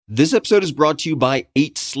This episode is brought to you by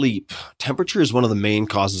 8 Sleep. Temperature is one of the main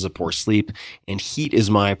causes of poor sleep, and heat is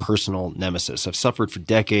my personal nemesis. I've suffered for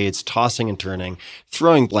decades, tossing and turning,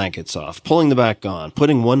 throwing blankets off, pulling the back on,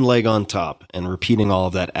 putting one leg on top, and repeating all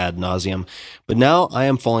of that ad nauseum. But now I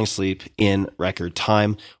am falling asleep in record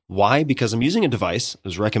time. Why? Because I'm using a device that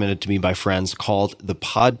was recommended to me by friends called the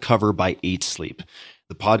Pod Cover by 8 Sleep.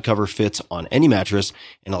 The pod cover fits on any mattress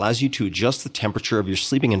and allows you to adjust the temperature of your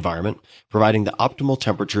sleeping environment, providing the optimal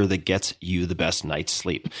temperature that gets you the best night's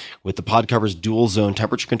sleep. With the pod cover's dual zone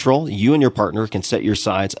temperature control, you and your partner can set your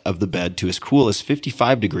sides of the bed to as cool as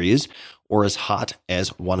 55 degrees or as hot as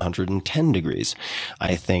 110 degrees.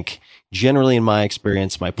 I think generally in my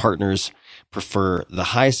experience, my partners prefer the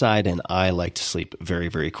high side, and I like to sleep very,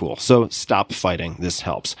 very cool. So stop fighting. This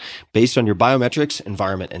helps. Based on your biometrics,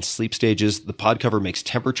 environment, and sleep stages, the pod cover makes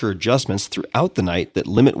temperature adjustments throughout the night that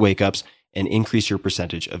limit wake-ups and increase your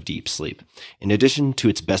percentage of deep sleep. In addition to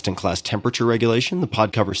its best-in-class temperature regulation, the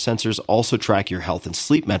pod cover sensors also track your health and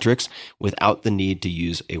sleep metrics without the need to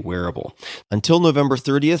use a wearable. Until November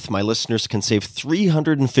 30th, my listeners can save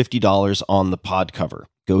 $350 on the pod cover.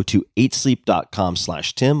 Go to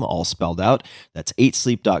 8sleep.com/Tim, all spelled out. That's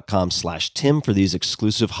 8sleep.com/Tim for these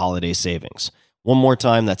exclusive holiday savings. One more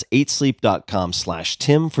time, that's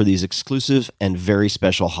 8sleep.com/Tim for these exclusive and very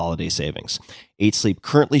special holiday savings. 8 Sleep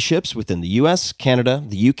currently ships within the US, Canada,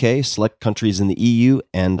 the UK, select countries in the EU,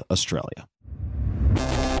 and Australia.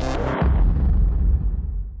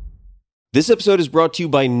 This episode is brought to you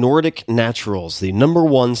by Nordic Naturals, the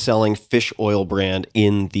 #1 selling fish oil brand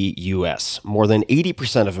in the US. More than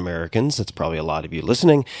 80% of Americans, that's probably a lot of you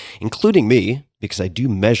listening, including me, because I do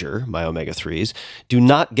measure my omega-3s, do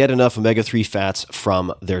not get enough omega-3 fats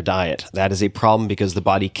from their diet. That is a problem because the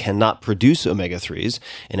body cannot produce omega-3s,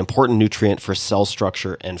 an important nutrient for cell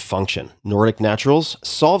structure and function. Nordic Naturals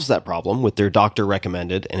solves that problem with their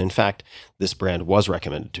doctor-recommended, and in fact, this brand was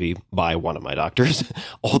recommended to me by one of my doctors,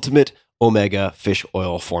 Ultimate Omega Fish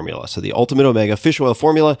Oil Formula. So the Ultimate Omega Fish Oil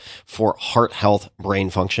Formula for heart health,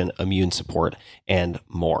 brain function, immune support, and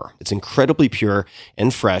more. It's incredibly pure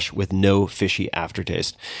and fresh with no fishy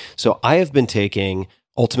aftertaste. So I have been taking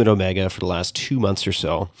Ultimate Omega for the last 2 months or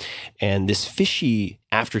so, and this fishy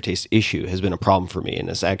aftertaste issue has been a problem for me, and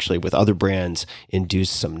has actually, with other brands,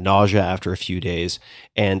 induced some nausea after a few days.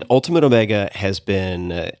 And Ultimate Omega has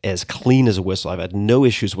been as clean as a whistle. I've had no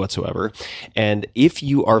issues whatsoever. And if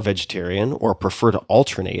you are vegetarian or prefer to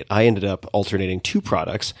alternate, I ended up alternating 2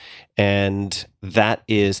 products. And that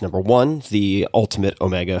is #1, the Ultimate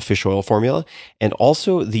Omega Fish Oil Formula, and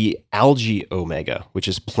also the Algae Omega, which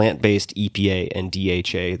is plant-based EPA and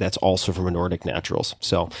DHA. That's also from Nordic Naturals.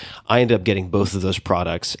 So I ended up getting both of those products,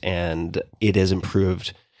 and it has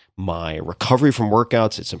improved my recovery from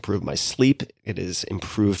workouts. It's improved my sleep. It has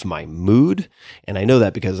improved my mood. And I know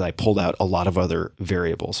that because I pulled out a lot of other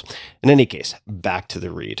variables. In any case, back to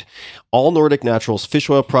the read. All Nordic Naturals fish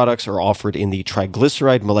oil products are offered in the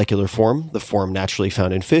triglyceride molecular form, the form naturally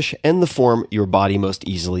found in fish, and the form your body most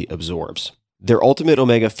easily absorbs. Their Ultimate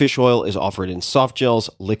Omega Fish Oil is offered in soft gels,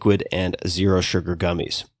 liquid, and zero sugar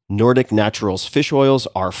gummies. Nordic Naturals fish oils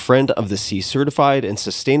are Friend of the Sea certified and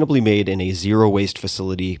sustainably made in a zero-waste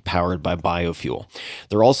facility powered by biofuel.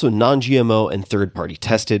 They're also non-GMO and third-party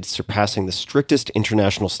tested, surpassing the strictest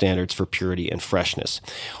international standards for purity and freshness.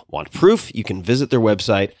 Want proof? You can visit their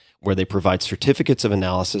website, where they provide certificates of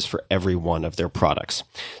analysis for every one of their products.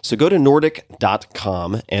 So go to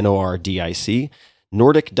nordic.com, Nordic,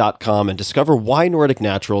 Nordic.com, and discover why Nordic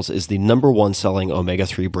Naturals is the #1 selling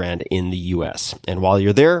omega-3 brand in the US. And while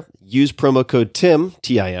you're there, use promo code TIM,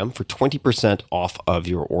 T-I-M, for 20% off of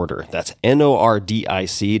your order. That's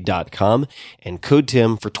Nordic.com and code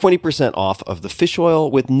TIM for 20% off of the fish oil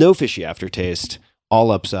with no fishy aftertaste.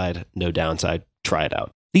 All upside, no downside. Try it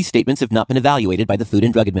out. These statements have not been evaluated by the Food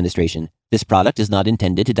and Drug Administration. This product is not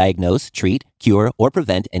intended to diagnose, treat, cure, or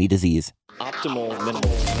prevent any disease. Optimal minimal.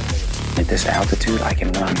 At this altitude, I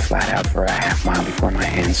can run flat out for a half mile before my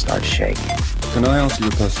hands start shaking. Can I answer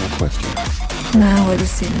your personal question? Now would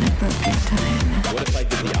seem an appropriate time. What if I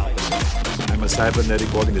did the opposite? I'm a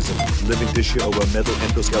cybernetic organism, living tissue over metal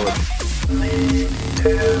endoskeleton.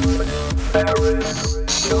 Tim Ferriss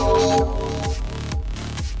Show.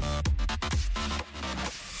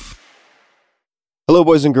 Hello,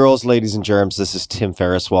 boys and girls, ladies and germs. This is Tim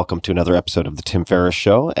Ferriss. Welcome to another episode of The Tim Ferriss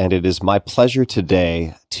Show. And it is my pleasure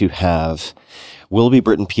today to have Willoughby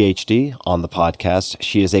Britton, PhD, on the podcast.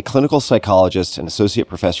 She is a clinical psychologist and associate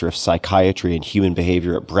professor of psychiatry and human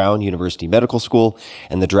behavior at Brown University Medical School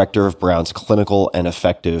and the director of Brown's Clinical and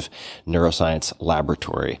Affective Neuroscience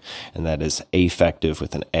Laboratory. And that is affective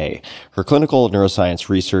with an A. Her clinical neuroscience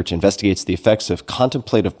research investigates the effects of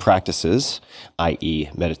contemplative practices, i.e.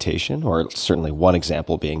 meditation, or certainly one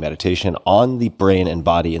example being meditation, on the brain and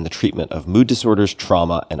body in the treatment of mood disorders,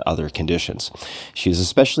 trauma, and other conditions. She is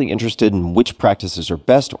especially interested in which practices are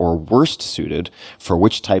best or worst suited for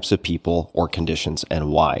which types of people or conditions and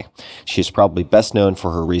why. She is probably best known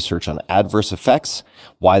for her research on adverse effects,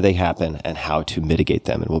 why they happen, and how to mitigate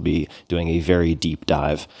them. And we'll be doing a very deep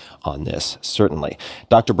dive on this, certainly.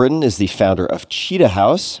 Dr. Britton is the founder of Cheetah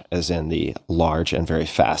House, as in the large and very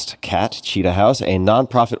fast cat, Cheetah House, a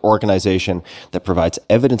nonprofit organization that provides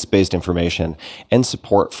evidence-based information and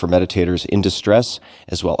support for meditators in distress,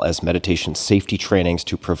 as well as meditation safety trainings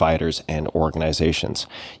to providers and organizations.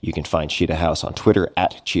 You can find Cheetah House on Twitter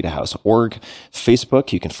at cheetahhouse.org,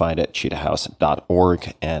 Facebook, you can find it at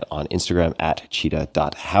cheetahhouse.org, and on Instagram at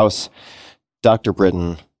cheetah.house. Dr.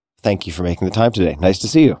 Britton, thank you for making the time today. Nice to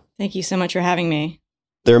see you. Thank you so much for having me.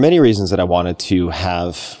 There are many reasons that I wanted to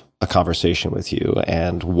have a conversation with you,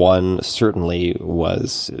 and one certainly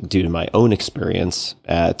was due to my own experience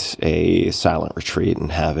at a silent retreat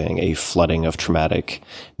and having a flooding of traumatic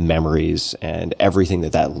memories and everything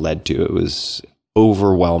that that led to. It was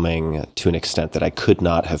overwhelming to an extent that I could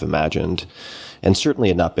not have imagined and certainly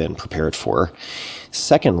had not been prepared for.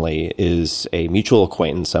 Secondly is a mutual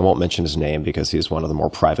acquaintance. I won't mention his name because he's one of the more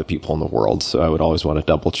private people in the world, so I would always want to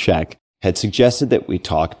double check. Had suggested that we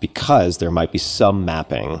talk because there might be some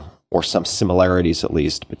mapping or some similarities at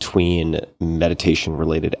least between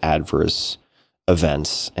meditation-related adverse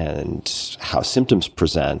events and how symptoms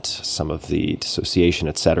present, some of the dissociation,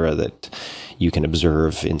 et cetera, that you can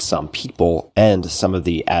observe in some people, and some of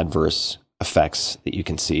the adverse effects that you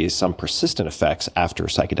can see, some persistent effects after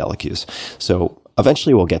psychedelic use. So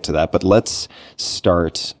eventually we'll get to that, but let's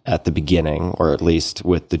start at the beginning, or at least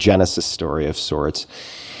with the genesis story of sorts.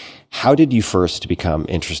 How did you first become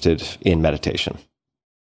interested in meditation?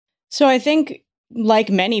 So I think, like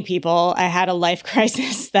many people, I had a life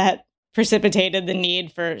crisis that precipitated the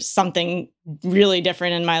need for something really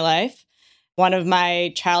different in my life. One of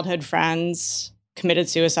my childhood friends committed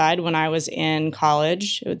suicide when I was in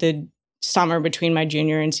college, the summer between my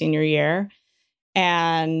junior and senior year.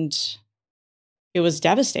 And it was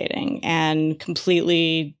devastating and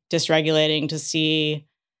completely dysregulating to see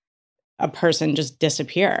a person just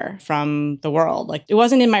disappear from the world. Like, it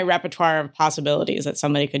wasn't in my repertoire of possibilities that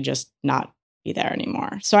somebody could just not be there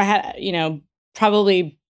anymore. So I had,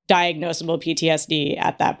 probably diagnosable PTSD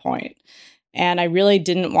at that point. And I really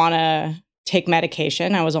didn't want to take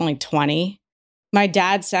medication. I was only 20. My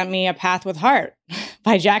dad sent me A Path with Heart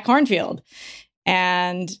by Jack Kornfield.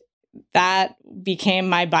 And that became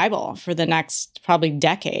my Bible for the next probably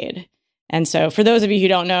decade. And so for those of you who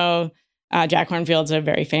don't know, Jack Kornfield's a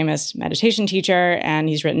very famous meditation teacher, and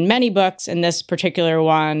he's written many books. And this particular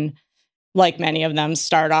one, like many of them,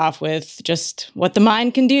 start off with just what the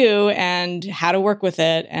mind can do and how to work with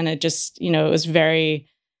it. And it just, it was very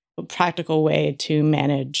practical way to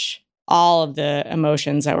manage all of the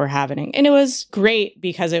emotions that were happening. And it was great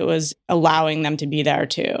because it was allowing them to be there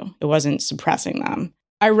too. It wasn't suppressing them.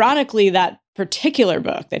 Ironically, that particular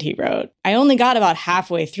book that he wrote, I only got about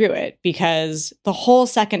halfway through it because the whole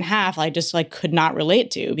second half I just could not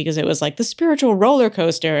relate to, because it was like the spiritual roller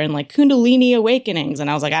coaster and like Kundalini awakenings.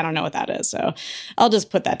 And I was like, I don't know what that is. So I'll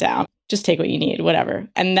just put that down. Just take what you need, whatever.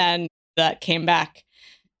 And then that came back.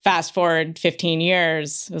 Fast forward 15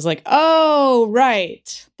 years, it was like, oh,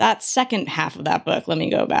 right. That second half of that book, let me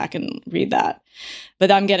go back and read that.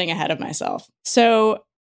 But I'm getting ahead of myself. So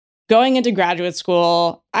going into graduate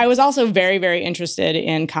school, I was also very, very interested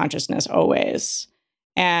in consciousness always,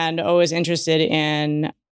 and always interested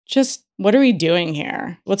in just what are we doing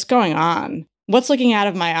here? What's going on? What's looking out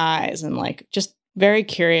of my eyes? And just very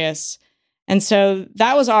curious. And so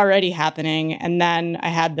that was already happening. And then I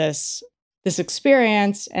had this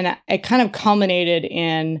experience, and it kind of culminated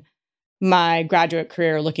in my graduate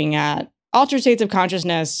career looking at altered states of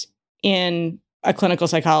consciousness in a clinical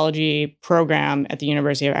psychology program at the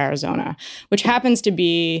University of Arizona, which happens to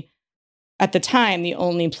be, at the time, the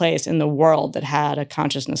only place in the world that had a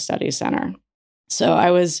consciousness studies center. So I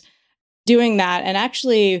was doing that. And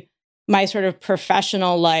actually, my sort of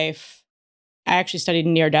professional life, I actually studied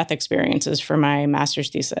near-death experiences for my master's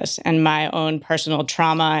thesis. And my own personal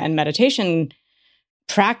trauma and meditation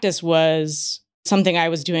practice was something I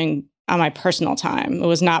was doing on my personal time. It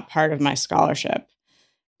was not part of my scholarship.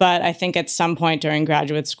 But I think at some point during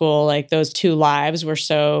graduate school, like those two lives were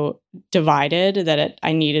so divided that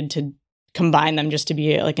I needed to combine them just to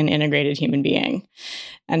be like an integrated human being.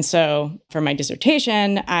 And so for my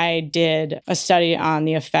dissertation, I did a study on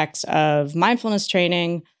the effects of mindfulness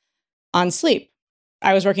training on sleep.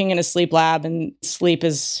 I was working in a sleep lab, and sleep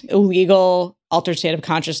is illegal, altered state of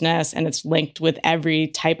consciousness, and it's linked with every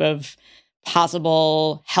type of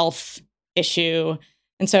possible health issue.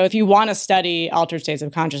 And so if you want to study altered states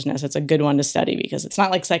of consciousness, it's a good one to study because it's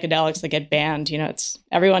not like psychedelics that get banned. You know, it's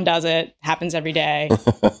everyone does it, happens every day.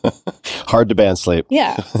 Hard to ban sleep.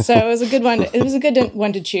 Yeah. So it was a good one. It was a good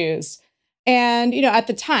one to choose. And, you know, at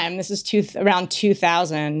the time, this is around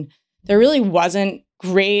 2000, there really wasn't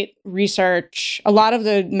great research. A lot of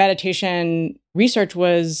the meditation research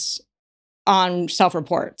was on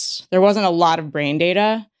self-reports. There wasn't a lot of brain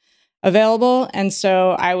data available. And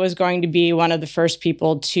so I was going to be one of the first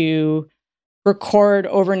people to record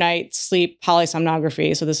overnight sleep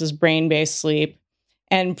polysomnography. So this is brain-based sleep,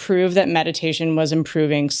 and prove that meditation was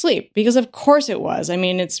improving sleep, because of course it was. I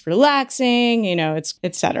mean, it's relaxing, you know, it's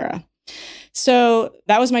et cetera. So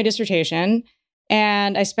that was my dissertation.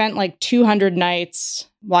 And I spent like 200 nights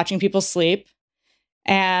watching people sleep.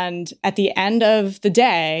 And at the end of the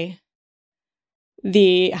day,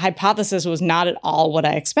 the hypothesis was not at all what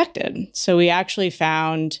I expected. So we actually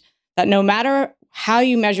found that no matter how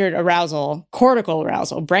you measured arousal, cortical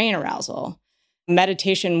arousal, brain arousal,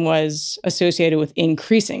 meditation was associated with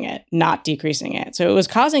increasing it, not decreasing it. So it was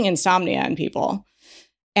causing insomnia in people.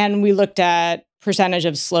 And we looked at percentage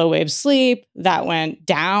of slow wave sleep that went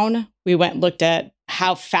down. We looked at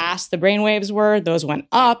how fast the brain waves were. Those went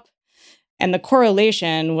up. And the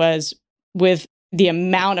correlation was with the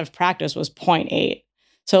amount of practice was 0.8.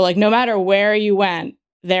 So like no matter where you went,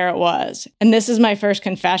 there it was. And this is my first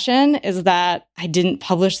confession, is that I didn't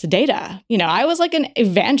publish the data. You know, I was like an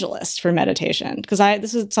evangelist for meditation because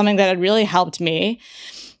this is something that had really helped me.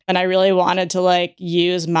 And I really wanted to like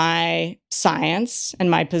use my science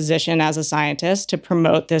and my position as a scientist to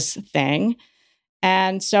promote this thing.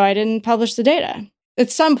 And so I didn't publish the data.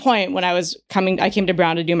 At some point when I came to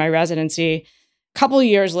Brown to do my residency. A couple of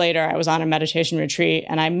years later, I was on a meditation retreat,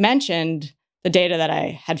 and I mentioned the data that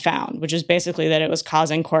I had found, which is basically that it was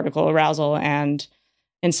causing cortical arousal and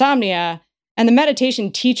insomnia. And the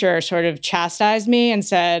meditation teacher sort of chastised me and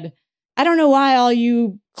said, I don't know why all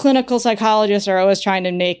you clinical psychologists are always trying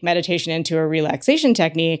to make meditation into a relaxation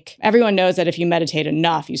technique. Everyone knows that if you meditate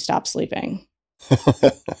enough, you stop sleeping.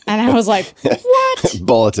 And I was like, what?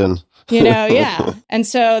 Bulletin. You know, yeah. And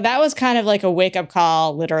so that was kind of like a wake-up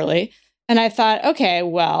call, literally. And I thought, okay,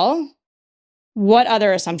 well, what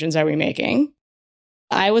other assumptions are we making?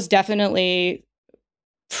 I was definitely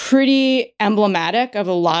pretty emblematic of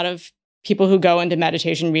a lot of people who go into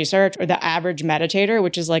meditation research, or the average meditator,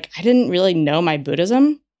 which is like, I didn't really know my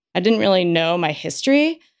Buddhism. I didn't really know my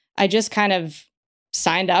history. I just kind of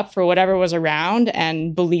signed up for whatever was around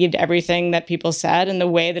and believed everything that people said, and the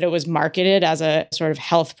way that it was marketed as a sort of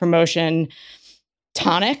health promotion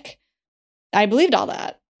tonic. I believed all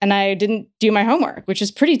that. And I didn't do my homework, which is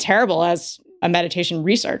pretty terrible as a meditation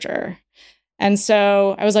researcher. And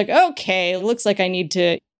so I was like, okay, it looks like I need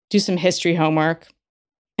to do some history homework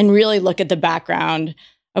and really look at the background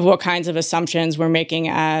of what kinds of assumptions we're making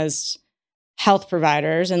as health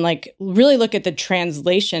providers, and like really look at the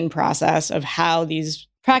translation process of how these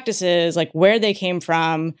practices, like where they came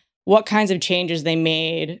from, what kinds of changes they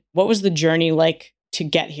made, what was the journey like to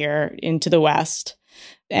get here into the West,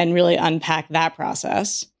 and really unpack that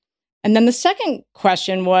process. And then the second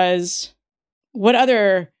question was, what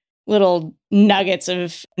other little nuggets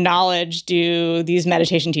of knowledge do these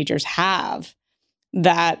meditation teachers have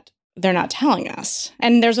that they're not telling us?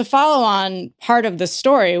 And there's a follow-on part of the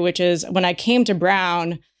story, which is when I came to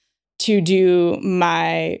Brown to do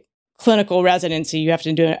my clinical residency, you have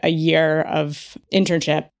to do a year of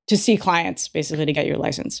internship to see clients, basically to get your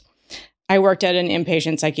license. I worked at an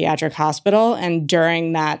inpatient psychiatric hospital, and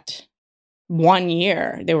during that 1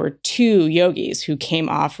 year, there were 2 yogis who came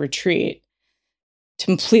off retreat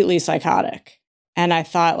completely psychotic. And I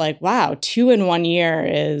thought like, wow, 2 in 1 year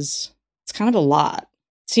it's kind of a lot.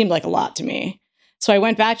 It seemed like a lot to me. So I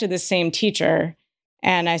went back to this same teacher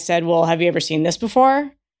and I said, well, have you ever seen this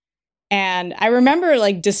before? And I remember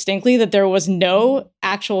like distinctly that there was no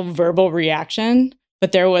actual verbal reaction,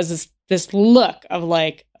 but there was this look of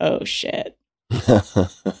like, oh shit.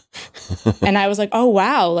 And I was like, oh,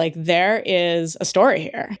 wow, like there is a story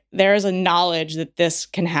here. There is a knowledge that this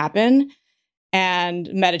can happen. And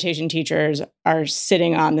meditation teachers are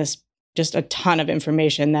sitting on this just a ton of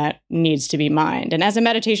information that needs to be mined. And as a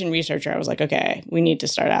meditation researcher, I was like, okay, we need to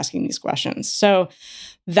start asking these questions. So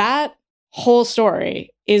that whole story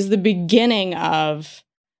is the beginning of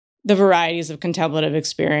the varieties of contemplative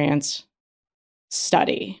experience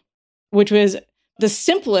study, which was the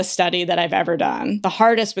simplest study that I've ever done, the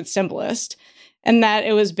hardest but simplest. And that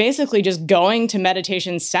it was basically just going to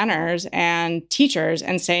meditation centers and teachers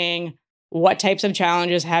and saying, what types of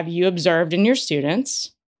challenges have you observed in your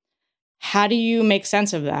students? How do you make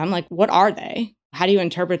sense of them? Like, what are they? How do you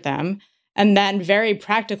interpret them? And then very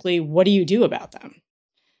practically, what do you do about them?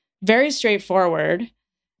 Very straightforward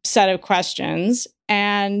set of questions.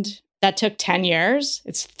 And that took 10 years.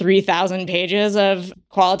 It's 3,000 pages of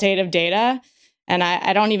qualitative data. And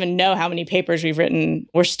I don't even know how many papers we've written.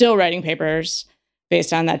 We're still writing papers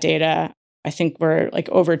based on that data. I think we're like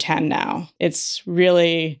over 10 now. It's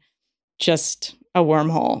really just a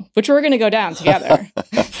wormhole, which we're going to go down together.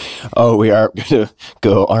 Oh, we are going to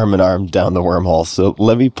go arm in arm down the wormhole. So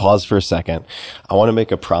let me pause for a second. I want to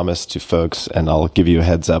make a promise to folks, and I'll give you a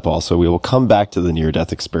heads up also. We will come back to the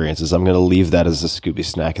near-death experiences. I'm going to leave that as a Scooby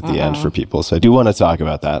snack at the end for people. So I do want to talk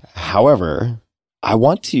about that. However, I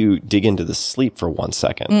want to dig into the sleep for 1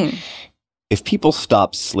 second. If people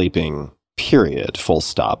stop sleeping, period, full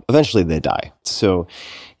stop, eventually they die. So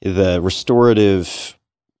the restorative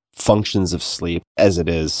functions of sleep, as it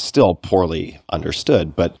is, still poorly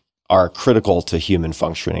understood, but are critical to human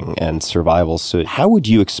functioning and survival. So how would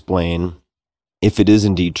you explain, if it is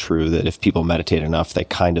indeed true that if people meditate enough, they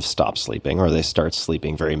kind of stop sleeping or they start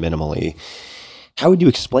sleeping very minimally? How would you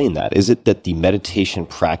explain that? Is it that the meditation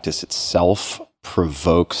practice itself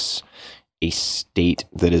provokes a state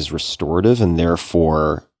that is restorative and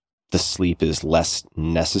therefore the sleep is less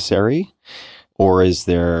necessary? Or is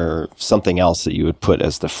there something else that you would put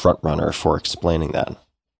as the front runner for explaining that?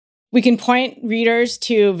 We can point readers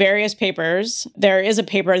to various papers. There is a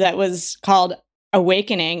paper that was called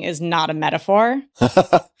Awakening is Not a Metaphor.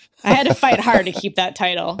 I had to fight hard to keep that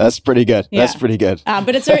title. That's pretty good. Yeah. That's pretty good.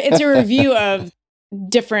 But it's a review of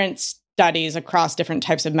different studies across different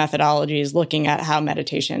types of methodologies looking at how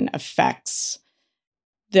meditation affects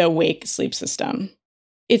the awake sleep system.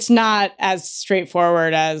 It's not as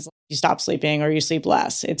straightforward as you stop sleeping or you sleep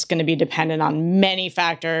less. It's going to be dependent on many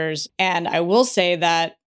factors. And I will say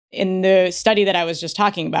that in the study that I was just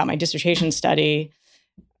talking about, my dissertation study,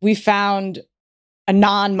 we found a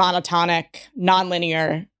non-monotonic,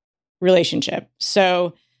 non-linear relationship.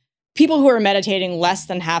 So people who are meditating less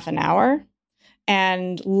than half an hour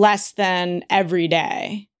and less than every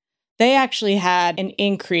day, they actually had an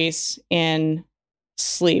increase in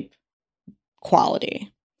sleep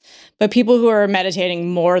quality. But people who are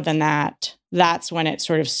meditating more than that, that's when it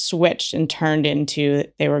sort of switched and turned into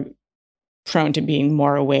they were prone to being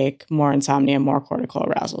more awake, more insomnia, more cortical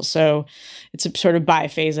arousal. So it's a sort of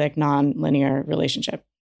biphasic, non-linear relationship.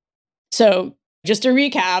 So just to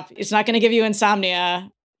recap, it's not going to give you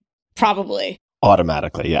insomnia, probably.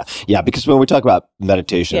 Automatically, yeah. Yeah, because when we talk about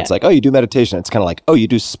meditation, it's like, oh, you do meditation. It's kind of like, oh, you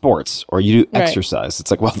do sports or you do exercise. It's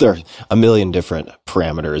like, well, there are a million different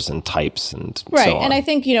parameters and types and so on. And I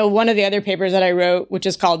think, one of the other papers that I wrote, which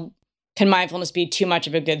is called Can Mindfulness Be Too Much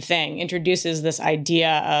of a Good Thing?, introduces this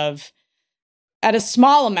idea of at a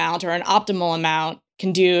small amount or an optimal amount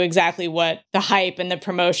can do exactly what the hype and the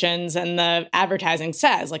promotions and the advertising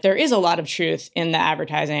says. Like there is a lot of truth in the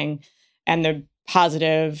advertising and the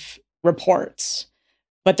positive reports.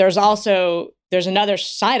 But there's another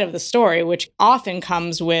side of the story, which often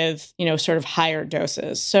comes with, sort of higher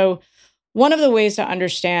doses. So one of the ways to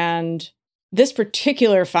understand this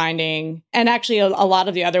particular finding, and actually a lot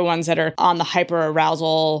of the other ones that are on the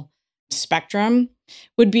hyperarousal spectrum,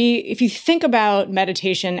 would be if you think about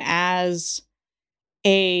meditation as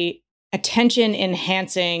a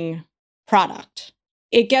attention-enhancing product.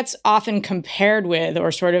 It gets often compared with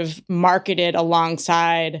or sort of marketed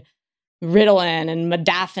alongside Ritalin and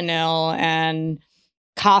modafinil and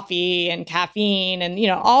coffee and caffeine and,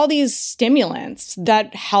 all these stimulants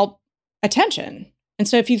that help attention. And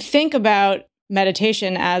so if you think about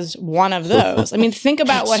meditation as one of those, think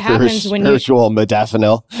about what happens when spiritual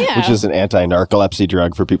modafinil, which is an anti-narcolepsy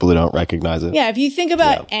drug for people who don't recognize it. Yeah, if you think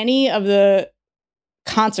about any of the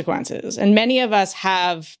consequences, and many of us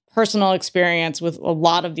have personal experience with a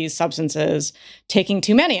lot of these substances, taking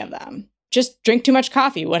too many of them. Just drink too much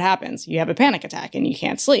coffee. What happens? You have a panic attack and you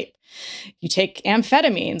can't sleep. You take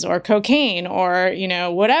amphetamines or cocaine or,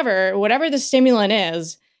 whatever the stimulant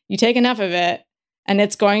is, you take enough of it and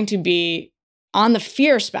it's going to be on the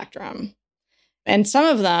fear spectrum. And some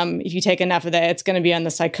of them, if you take enough of that, it's going to be on the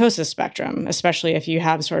psychosis spectrum, especially if you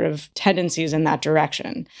have sort of tendencies in that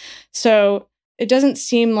direction. So it doesn't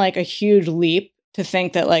seem like a huge leap to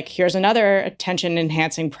think that like, here's another attention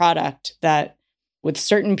enhancing product that with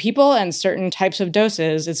certain people and certain types of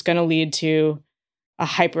doses, it's going to lead to a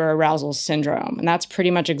hyperarousal syndrome. And that's pretty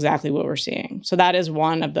much exactly what we're seeing. So that is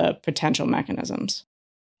one of the potential mechanisms.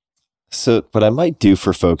 So what I might do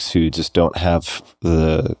for folks who just don't have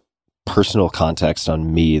the personal context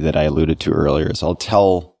on me that I alluded to earlier is I'll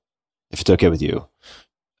tell, if it's okay with you,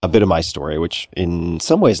 a bit of my story, which in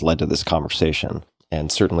some ways led to this conversation.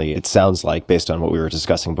 And certainly it sounds like, based on what we were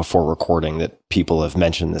discussing before recording, that people have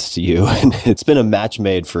mentioned this to you. And it's been a match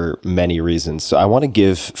made for many reasons. So I want to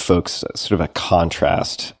give folks sort of a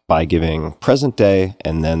contrast by giving present day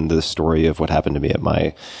and then the story of what happened to me at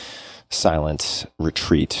my silent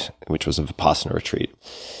retreat, which was a Vipassana retreat.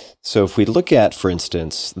 So if we look at, for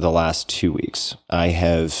instance, the last 2 weeks, I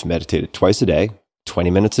have meditated twice a day,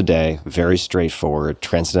 20 minutes a day, very straightforward,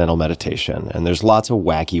 transcendental meditation. And there's lots of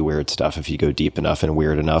wacky, weird stuff if you go deep enough and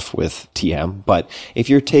weird enough with TM. But if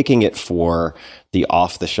you're taking it for the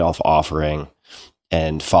off-the-shelf offering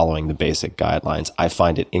and following the basic guidelines, I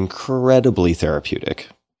find it incredibly therapeutic.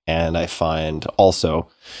 And I find also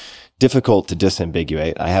difficult to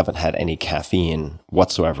disambiguate. I haven't had any caffeine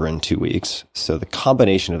whatsoever in 2 weeks. So the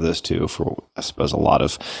combination of those two, for I suppose a lot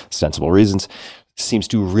of sensible reasons, seems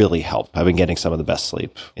to really help. I've been getting some of the best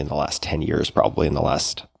sleep in the last 10 years, probably in the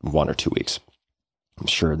last 1 or 2 weeks. I'm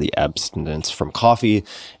sure the abstinence from coffee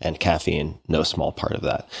and caffeine, no small part of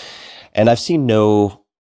that. And I've seen no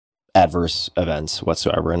adverse events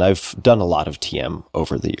whatsoever. And I've done a lot of TM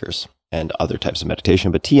over the years and other types of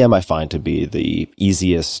meditation, but TM I find to be the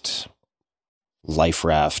easiest life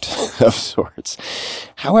raft of sorts.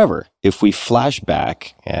 However, if we flash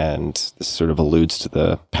back, and this sort of alludes to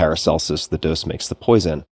the Paracelsus, the dose makes the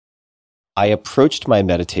poison, I approached my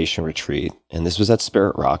meditation retreat, and this was at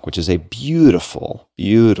Spirit Rock, which is a beautiful,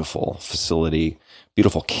 beautiful facility,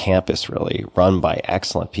 beautiful campus, really, run by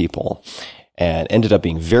excellent people, and ended up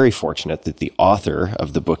being very fortunate that the author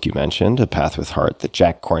of the book you mentioned, A Path with Heart, that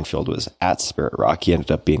Jack Kornfield, was at Spirit Rock. He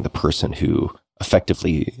ended up being the person who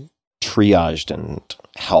effectively triaged and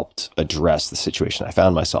helped address the situation I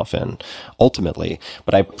found myself in ultimately.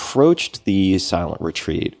 But I approached the silent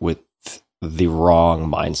retreat with the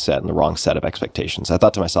wrong mindset and the wrong set of expectations. I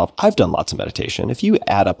thought to myself, I've done lots of meditation. If you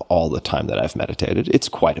add up all the time that I've meditated, it's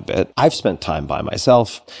quite a bit. I've spent time by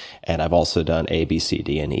myself, and I've also done A, B, C,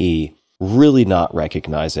 D, and E, really not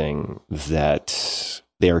recognizing that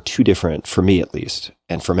they are two different, for me at least,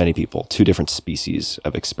 and for many people, two different species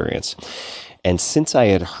of experience. And since I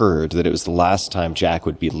had heard that it was the last time Jack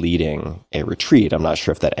would be leading a retreat, I'm not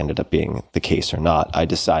sure if that ended up being the case or not, I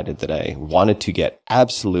decided that I wanted to get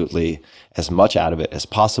absolutely as much out of it as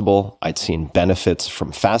possible. I'd seen benefits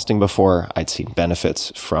from fasting before. I'd seen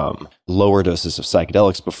benefits from lower doses of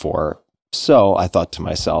psychedelics before. So I thought to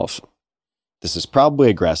myself, this is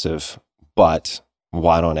probably aggressive, but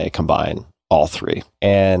why don't I combine all three?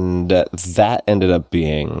 And that ended up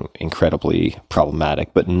being incredibly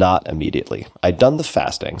problematic, but not immediately. I'd done the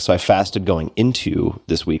fasting. So I fasted going into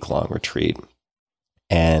this week-long retreat.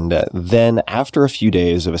 And then after a few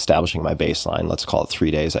days of establishing my baseline, let's call it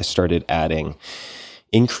 3 days, I started adding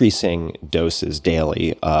increasing doses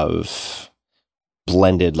daily of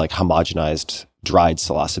blended, like homogenized, dried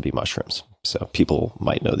psilocybe mushrooms. So people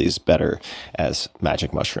might know these better as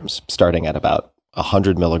magic mushrooms, starting at about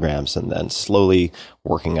 100 milligrams and then slowly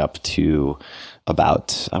working up to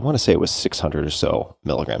about, I want to say it was 600 or so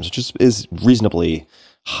milligrams, which is reasonably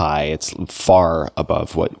high. It's far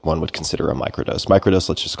above what one would consider a microdose. Microdose,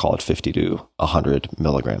 let's just call it 50 to 100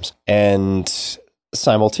 milligrams. And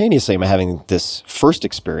simultaneously, I'm having this first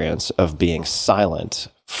experience of being silent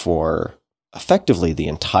for effectively the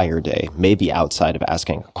entire day, maybe outside of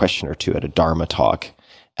asking a question or two at a Dharma talk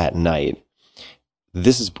at night.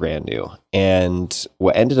 This is brand new. And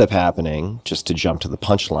what ended up happening, just to jump to the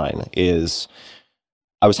punchline, is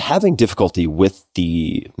I was having difficulty with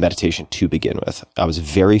the meditation to begin with. I was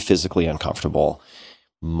very physically uncomfortable.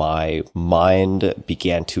 My mind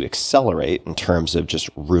began to accelerate in terms of just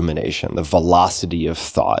rumination, the velocity of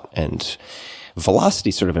thought. And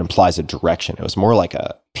velocity sort of implies a direction. It was more like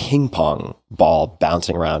a ping pong ball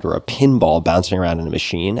bouncing around or a pinball bouncing around in a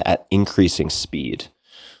machine at increasing speed.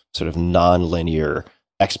 Sort of non-linear,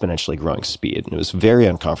 exponentially growing speed. And it was very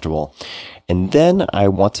uncomfortable. And then I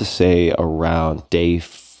want to say around day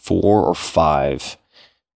 4 or 5,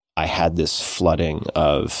 I had this flooding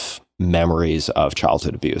of memories of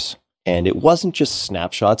childhood abuse. And it wasn't just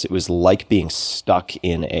snapshots. It was like being stuck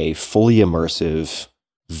in a fully immersive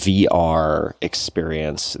VR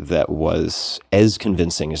experience that was as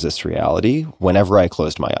convincing as this reality whenever I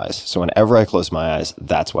closed my eyes. So whenever I closed my eyes,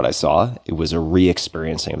 that's what I saw. It was a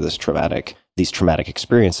re-experiencing of these traumatic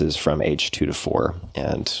experiences from age 2 to 4.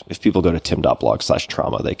 And if people go to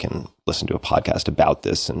tim.blog/trauma, they can listen to a podcast about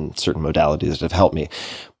this and certain modalities that have helped me.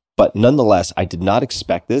 But nonetheless, I did not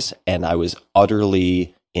expect this, and I was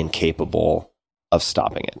utterly incapable of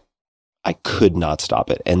stopping it. I could not stop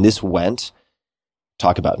it. And this went,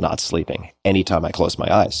 talk about not sleeping, anytime I closed my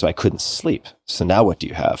eyes. So I couldn't sleep. So now what do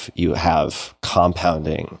you have? You have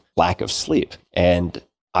compounding lack of sleep. And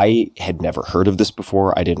I had never heard of this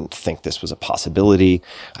before. I didn't think this was a possibility.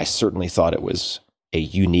 I certainly thought it was a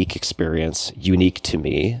unique experience, unique to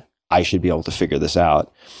me. I should be able to figure this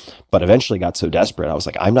out. But eventually got so desperate, I was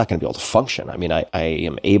like, I'm not going to be able to function. I mean, I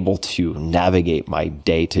am able to navigate my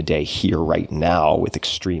day-to-day here right now with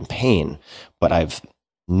extreme pain, but I've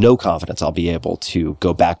no confidence I'll be able to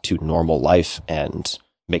go back to normal life and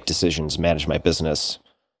make decisions, manage my business,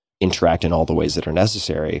 interact in all the ways that are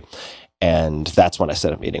necessary. And that's when I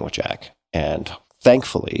set up meeting with Jack. And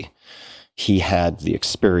thankfully, he had the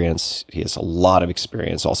experience. He has a lot of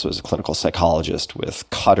experience also as a clinical psychologist with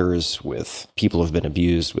cutters, with people who have been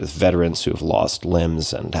abused, with veterans who have lost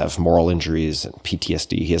limbs and have moral injuries and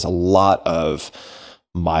PTSD. He has a lot of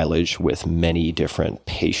mileage with many different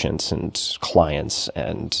patients and clients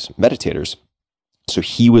and meditators. So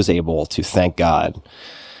he was able to, thank God,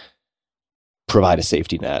 provide a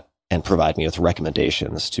safety net and provide me with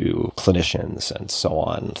recommendations to clinicians and so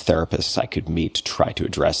on, therapists I could meet to try to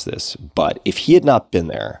address this. But if he had not been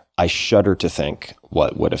there, I shudder to think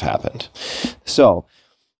what would have happened. So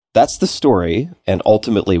that's the story, and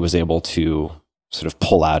ultimately was able to sort of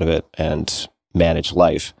pull out of it and manage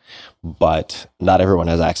life. But not everyone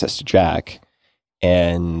has access to Jack.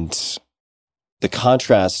 And the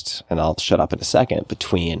contrast, and I'll shut up in a second,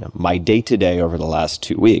 between my day-to-day over the last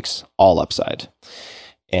 2 weeks, all upside,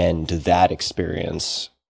 and that experience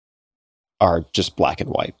are just black and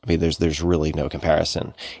white. I mean, there's really no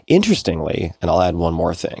comparison. Interestingly, and I'll add one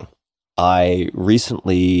more thing, I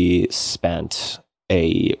recently spent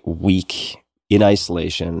a week in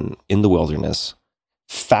isolation in the wilderness,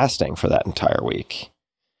 fasting for that entire week.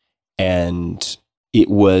 And it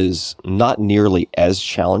was not nearly as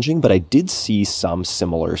challenging, but I did see some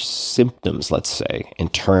similar symptoms, let's say, in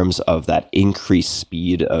terms of that increased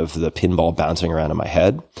speed of the pinball bouncing around in my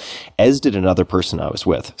head, as did another person I was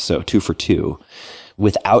with. So 2 for 2,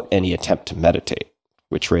 without any attempt to meditate,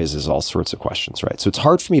 which raises all sorts of questions, right? So it's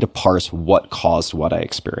hard for me to parse what caused what I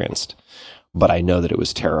experienced, but I know that it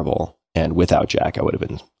was terrible. And without Jack, I would have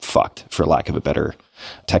been fucked, for lack of a better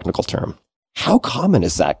technical term. How common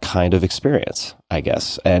is that kind of experience, I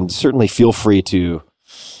guess? And certainly feel free to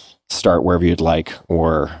start wherever you'd like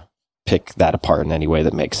or pick that apart in any way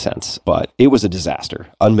that makes sense. But it was a disaster,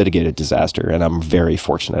 unmitigated disaster. And I'm very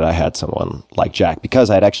fortunate I had someone like Jack, because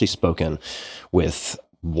I had actually spoken with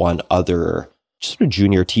one other sort of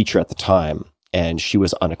junior teacher at the time, and she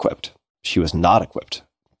was unequipped. She was not equipped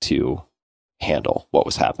to handle what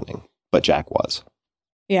was happening, but Jack was.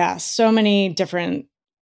 Yeah, so many different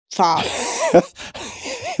thoughts.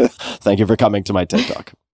 Thank you for coming to my TED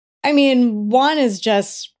Talk. I mean, one is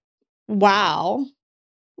just wow.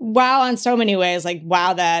 Wow on so many ways. Like,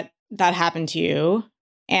 wow, that happened to you.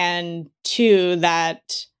 And 2,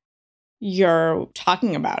 that you're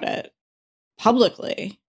talking about it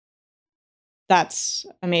publicly. That's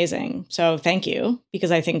amazing. So thank you,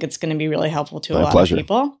 because I think it's going to be really helpful to a lot of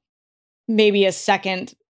people. Maybe a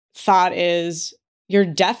second thought is you're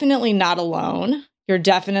definitely not alone. You're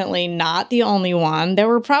definitely not the only one. There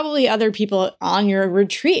were probably other people on your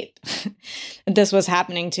retreat that this was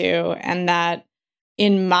happening to. And that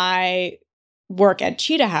in my work at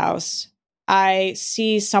Cheetah House, I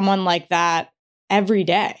see someone like that every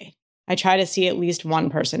day. I try to see at least one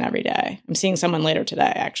person every day. I'm seeing someone later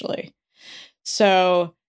today, actually.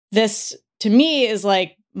 So this, to me, is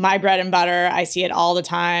like my bread and butter. I see it all the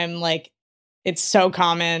time. Like, it's so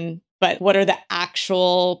common. But what are the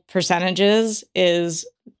actual percentages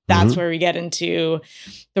that's where we get into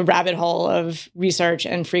the rabbit hole of research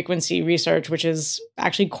and frequency research, which is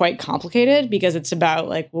actually quite complicated, because it's about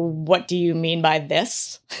like, well, what do you mean by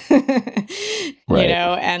this? Right. You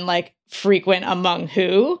know, and like frequent among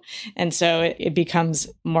who? And so it becomes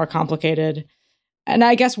more complicated. And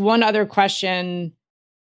I guess one other question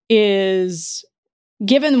is,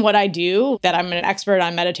 given what I do, that I'm an expert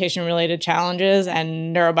on meditation-related challenges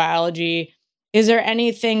and neurobiology, is there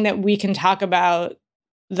anything that we can talk about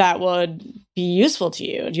that would be useful to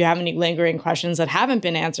you? Do you have any lingering questions that haven't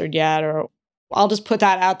been answered yet, or I'll just put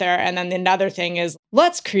that out there. And then another thing is,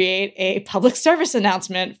 let's create a public service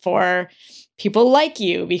announcement for people like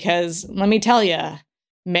you, because let me tell you,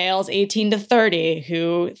 males 18 to 30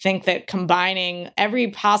 who think that combining every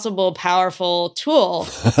possible powerful tool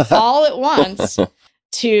all at once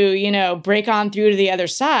to, break on through to the other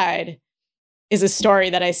side is a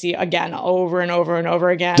story that I see again over and over and over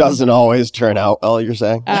again. Doesn't always turn out well, you're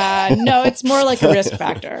saying? No, it's more like a risk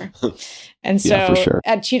factor. And so Yeah, for sure.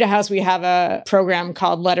 At Cheetah House, we have a program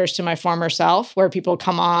called Letters to My Former Self, where people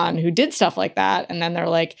come on who did stuff like that. And then they're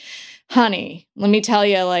like, honey, let me tell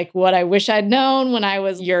you what I wish I'd known when I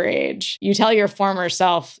was your age. You tell your former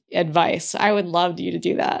self advice. I would love you to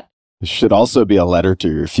do that. It should also be a letter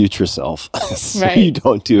to your future self. So Right. you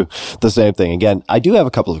don't do the same thing again. I do have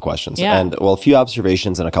a couple of questions Yeah. a few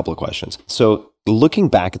observations and a couple of questions. So looking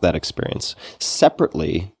back at that experience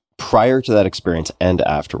separately, prior to that experience and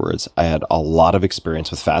afterwards, I had a lot of experience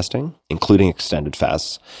with fasting, including extended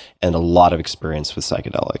fasts, and a lot of experience with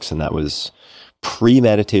psychedelics. And that was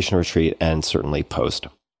pre-meditation retreat and certainly post.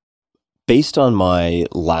 Based on my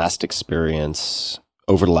last experience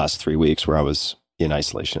over the last 3 weeks where I was in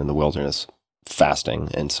isolation in the wilderness, fasting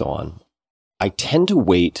and so on, I tend to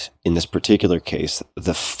weight, in this particular case,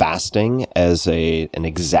 the fasting as an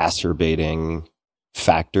exacerbating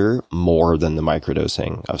factor more than the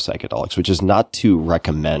microdosing of psychedelics, which is not to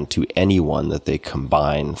recommend to anyone that they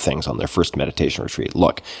combine things on their first meditation retreat.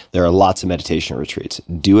 Look, there are lots of meditation retreats.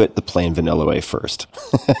 Do it the plain vanilla way first.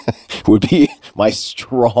 Would be my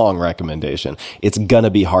strong recommendation. It's going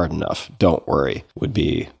to be hard enough. Don't worry, would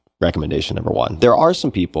be recommendation number one. There are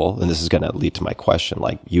some people, and this is going to lead to my question,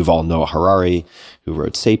 like Yuval Noah Harari, who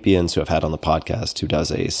wrote Sapiens, who I've had on the podcast, who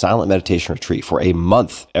does a silent meditation retreat for a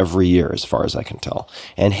month every year, as far as I can tell,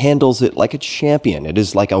 and handles it like a champion. It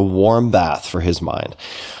is like a warm bath for his mind.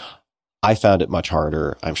 I found it much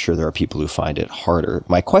harder. I'm sure there are people who find it harder.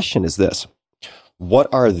 My question is this. What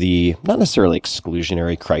are the, not necessarily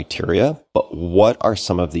exclusionary criteria, but what are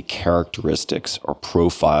some of the characteristics or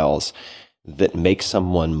profiles that make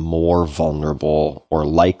someone more vulnerable or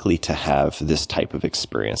likely to have this type of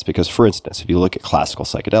experience? Because, for instance, if you look at classical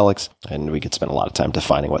psychedelics, and we could spend a lot of time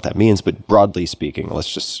defining what that means, but broadly speaking,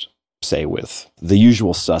 let's just say with the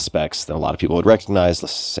usual suspects that a lot of people would recognize,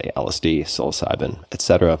 let's say LSD, psilocybin,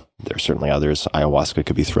 etc. There are certainly others. Ayahuasca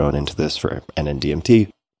could be thrown into this for NN-DMT.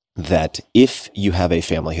 That if you have a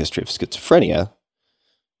family history of schizophrenia,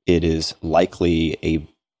 it is likely a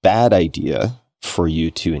bad idea for you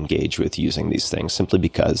to engage with using these things, simply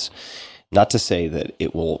because, not to say that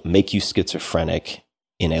it will make you schizophrenic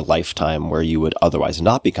in a lifetime where you would otherwise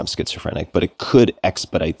not become schizophrenic, but it could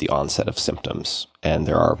expedite the onset of symptoms. And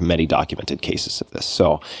there are many documented cases of this.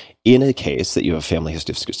 So in a case that you have a family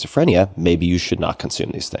history of schizophrenia, maybe you should not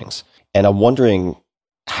consume these things. And I'm wondering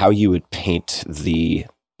how you would paint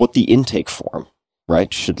what the intake form,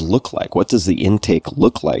 right, should look like. What does the intake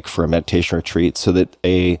look like for a meditation retreat so that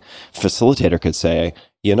a facilitator could say,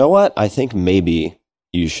 you know what, I think maybe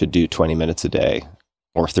you should do 20 minutes a day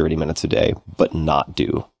or 30 minutes a day, but not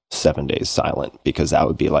do 7 days silent, because that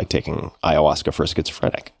would be like taking ayahuasca for a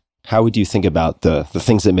schizophrenic. How would you think about the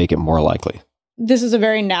things that make it more likely? This is a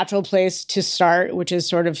very natural place to start, which is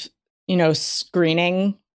sort of,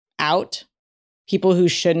 screening out people who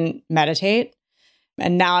shouldn't meditate.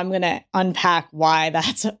 And now I'm going to unpack why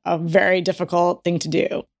that's a very difficult thing to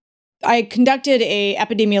do. I conducted an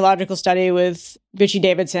epidemiological study with Richie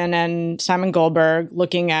Davidson and Simon Goldberg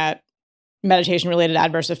looking at meditation-related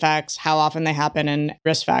adverse effects, how often they happen, and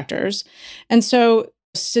risk factors. And so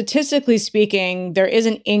statistically speaking, there is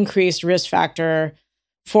an increased risk factor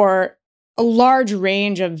for a large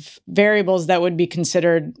range of variables that would be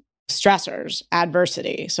considered stressors,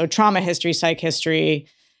 adversity. So trauma history, psych history,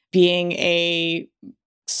 being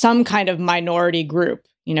some kind of minority group,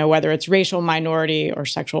 whether it's racial minority or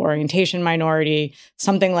sexual orientation minority,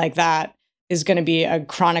 something like that is going to be a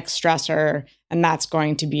chronic stressor, and that's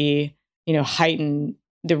going to be, heighten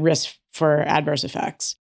the risk for adverse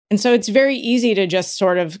effects. And so it's very easy to just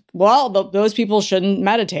sort of, those people shouldn't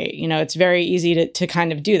meditate. It's very easy to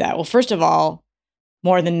kind of do that. Well, first of all,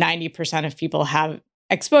 more than 90% of people have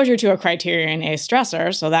exposure to a criterion A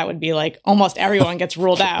stressor. So that would be like almost everyone gets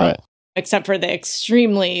ruled out, Right. Except for the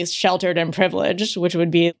extremely sheltered and privileged, which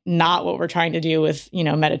would be not what we're trying to do with,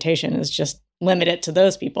 meditation, is just limit it to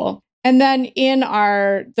those people. And then in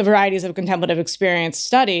the Varieties of Contemplative Experience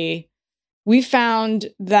study, we found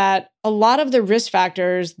that a lot of the risk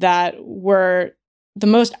factors that were the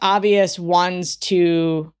most obvious ones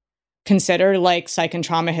to consider, like psych and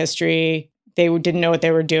trauma history, they didn't know what they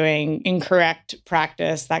were doing, incorrect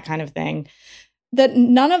practice, that kind of thing, that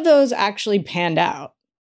none of those actually panned out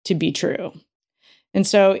to be true. And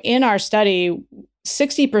so in our study,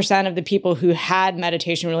 60% of the people who had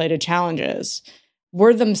meditation-related challenges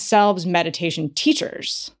were themselves meditation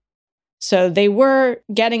teachers. So they were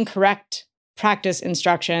getting correct practice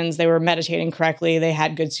instructions. They were meditating correctly. They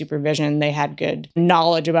had good supervision. They had good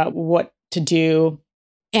knowledge about what to do.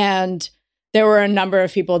 And there were a number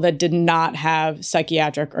of people that did not have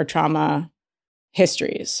psychiatric or trauma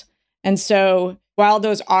histories. And so while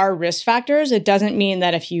those are risk factors, it doesn't mean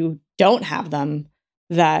that if you don't have them,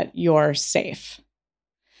 that you're safe.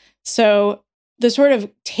 So the sort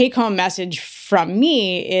of take-home message from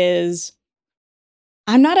me is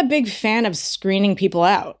I'm not a big fan of screening people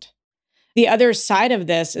out. The other side of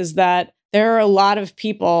this is that there are a lot of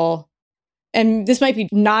people, and this might be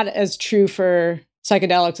not as true for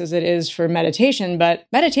psychedelics as it is for meditation, but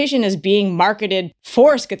meditation is being marketed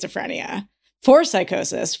for schizophrenia, for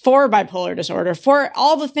psychosis, for bipolar disorder, for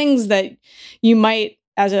all the things that you might,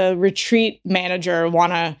 as a retreat manager,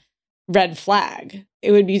 want to red flag.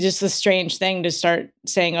 It would be just a strange thing to start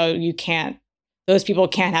saying, oh, those people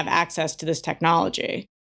can't have access to this technology.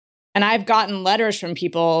 And I've gotten letters from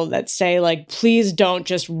people that say, like, please don't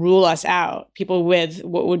just rule us out, people with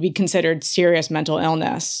what would be considered serious mental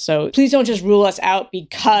illness. So please don't just rule us out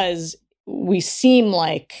because we seem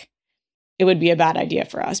like it would be a bad idea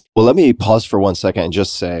for us. Well, let me pause for 1 second and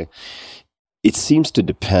just say, it seems to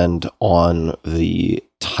depend on the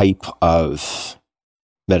type of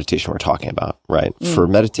meditation we're talking about, right? For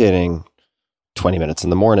meditating 20 minutes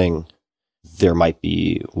in the morning, there might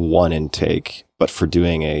be one intake, but for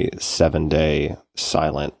doing a 7-day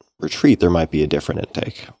silent retreat, there might be a different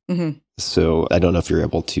intake. Mm-hmm. So I don't know if you're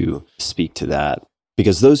able to speak to that,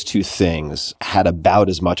 because those two things had about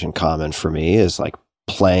as much in common for me as like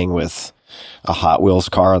playing with a Hot Wheels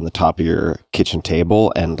car on the top of your kitchen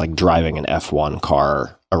table and like driving an F1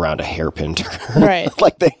 car around a hairpin turn. Right.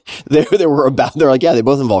 Like they're like, yeah, they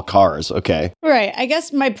both involve cars. Okay. Right. I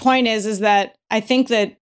guess my point is that I think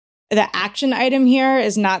that the action item here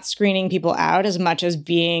is not screening people out as much as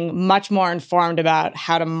being much more informed about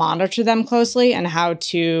how to monitor them closely and how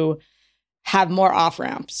to have more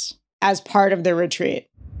off-ramps as part of the retreat.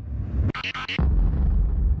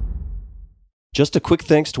 Just a quick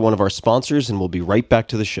thanks to one of our sponsors, and we'll be right back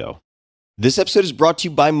to the show. This episode is brought to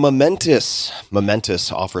you by Momentous. Momentous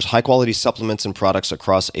offers high-quality supplements and products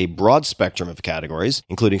across a broad spectrum of categories,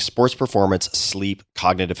 including sports performance, sleep,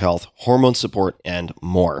 cognitive health, hormone support, and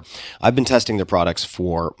more. I've been testing their products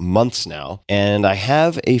for months now, and I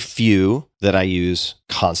have a few that I use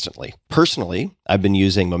constantly. Personally, I've been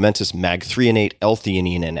using Momentous Mag-threonate,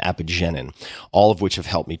 L-theanine, and Apigenin, all of which have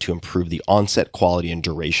helped me to improve the onset, quality, and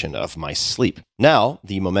duration of my sleep. Now,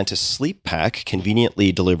 the Momentous Sleep Pack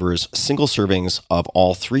conveniently delivers single servings of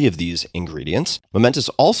all three of these ingredients. Momentous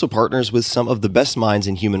also partners with some of the best minds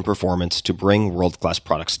in human performance to bring world-class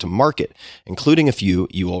products to market, including a few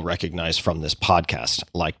you will recognize from this podcast,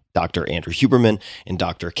 like Dr. Andrew Huberman and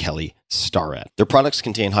Dr. Kelly Starrett. Their products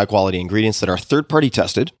contain high-quality ingredients that are third-party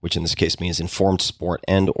tested, which in this case means Informed Sport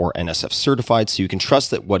and or NSF certified, so you can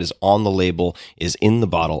trust that what is on the label is in the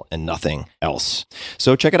bottle and nothing else.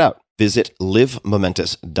 So check it out. Visit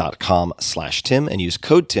livemomentous.com/Tim and use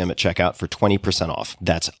code Tim at checkout for 20% off.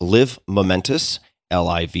 That's livemomentous,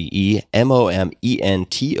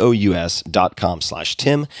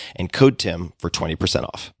 livemomentous.com/Tim and code Tim for 20%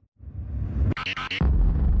 off.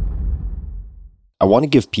 I want to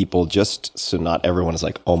give people, just so not everyone is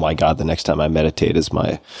like, oh my God, the next time I meditate am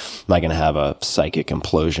I going to have a psychic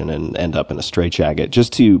implosion and end up in a straitjacket?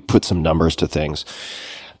 Just to put some numbers to things,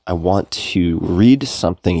 I want to read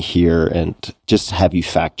something here and just have you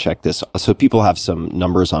fact check this so people have some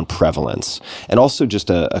numbers on prevalence and also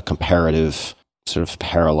just a comparative sort of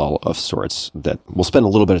parallel of sorts that we'll spend a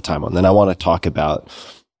little bit of time on. Then I want to talk about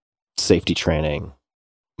safety training,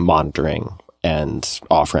 monitoring, and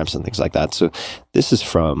off-ramps and things like that. So this is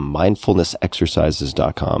from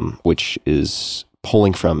mindfulnessexercises.com, which is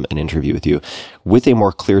pulling from an interview with you. With a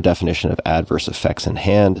more clear definition of adverse effects in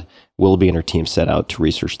hand, Willoughby and her team set out to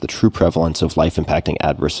research the true prevalence of life-impacting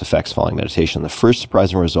adverse effects following meditation. The first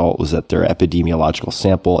surprising result was that their epidemiological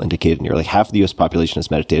sample indicated nearly half of the U.S. population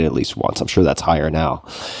has meditated at least once. I'm sure that's higher now.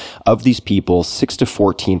 Of these people, 6 to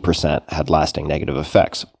 14% had lasting negative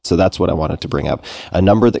effects. So that's what I wanted to bring up. A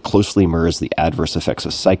number that closely mirrors the adverse effects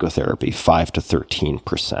of psychotherapy, 5 to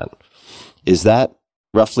 13%. Is that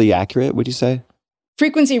roughly accurate, would you say?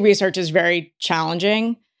 Frequency research is very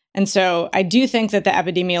challenging. And so I do think that the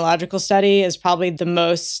epidemiological study is probably the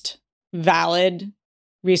most valid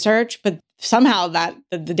research, but somehow that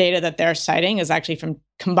the data that they're citing is actually from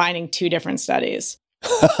combining two different studies.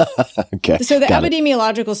 Okay. So the got it.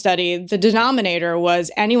 epidemiological study, the denominator was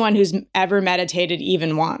anyone who's ever meditated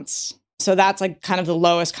even once. So that's like kind of the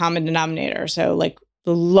lowest common denominator. So like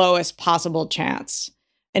the lowest possible chance.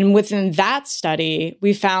 And within that study,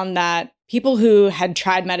 we found that people who had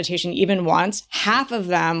tried meditation even once, half of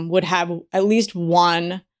them would have at least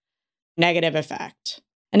one negative effect.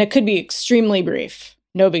 And it could be extremely brief,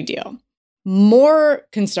 no big deal. More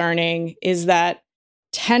concerning is that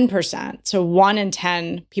 10%, so 1 in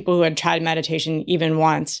 10 people who had tried meditation even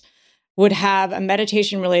once, would have a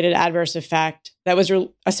meditation-related adverse effect that was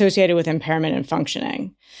associated with impairment in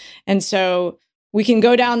functioning. And so we can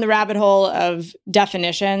go down the rabbit hole of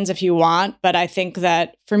definitions if you want, but I think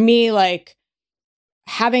that for me, like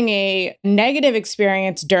having a negative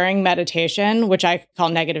experience during meditation, which I call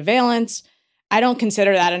negative valence, I don't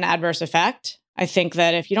consider that an adverse effect. I think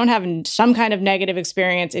that if you don't have some kind of negative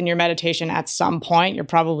experience in your meditation at some point, you're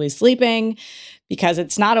probably sleeping because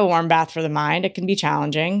it's not a warm bath for the mind. It can be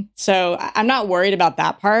challenging. So I'm not worried about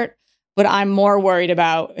that part, but I'm more worried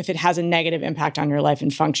about if it has a negative impact on your life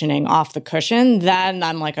and functioning off the cushion, then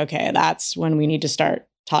I'm like, okay, that's when we need to start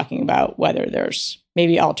talking about whether there's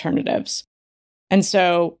maybe alternatives. And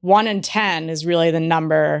so 1 in 10 is really the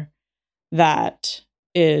number that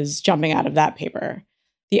is jumping out of that paper.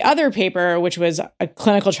 The other paper, which was a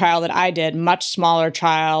clinical trial that I did, much smaller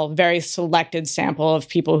trial, very selected sample of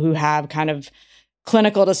people who have kind of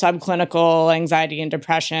clinical to subclinical anxiety and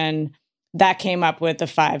depression, that came up with the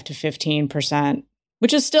 5 to 15%,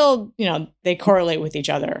 which is still, they correlate with each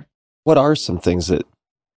other. What are some things that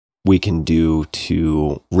we can do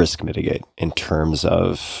to risk mitigate in terms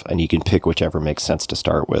of, and you can pick whichever makes sense to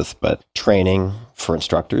start with, but training for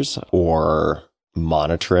instructors or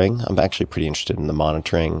monitoring? I'm actually pretty interested in the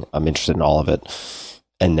monitoring. I'm interested in all of it.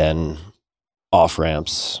 And then off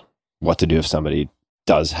ramps, what to do if somebody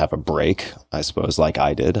does have a break, I suppose, like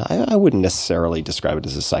I did. I wouldn't necessarily describe it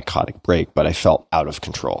as a psychotic break, but I felt out of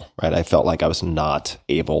control, right? I felt like I would not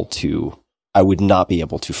be able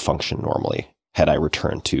to function normally had I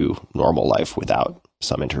returned to normal life without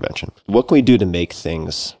some intervention. What can we do to make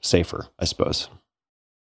things safer, I suppose?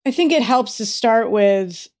 I think it helps to start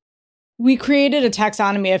with, we created a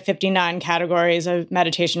taxonomy of 59 categories of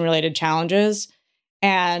meditation-related challenges.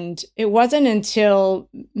 And it wasn't until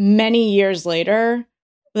many years later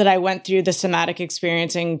that I went through the somatic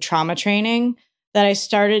experiencing trauma training that I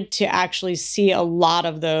started to actually see a lot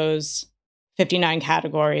of those 59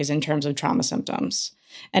 categories in terms of trauma symptoms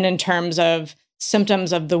and in terms of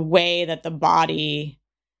symptoms of the way that the body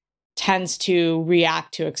tends to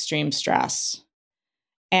react to extreme stress.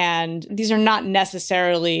 And these are not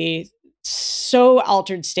necessarily so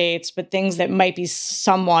altered states, but things that might be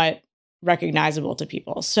somewhat recognizable to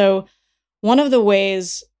people. So one of the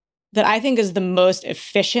ways that I think is the most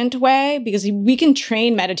efficient way, because we can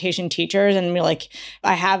train meditation teachers and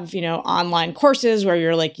I have, online courses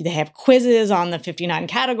where they have quizzes on the 59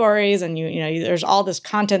 categories and there's all this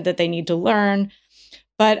content that they need to learn.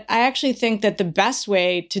 But I actually think that the best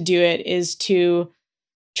way to do it is to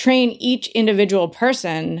train each individual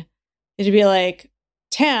person to be like,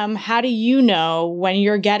 Tim, how do you know when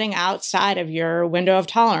you're getting outside of your window of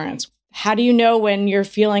tolerance? How do you know when you're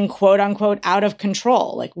feeling quote unquote out of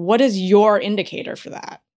control? What is your indicator for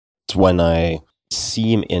that? It's when I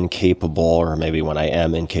seem incapable, or maybe when I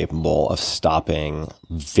am incapable of stopping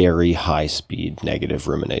very high speed negative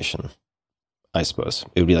rumination, I suppose.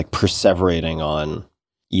 It would be like perseverating on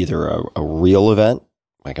either a real event,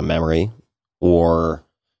 like a memory, or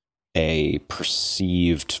a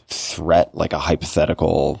perceived threat, like a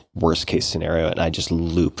hypothetical worst case scenario, and I just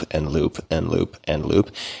loop and loop and loop and loop.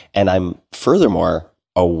 And I'm furthermore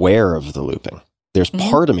aware of the looping. There's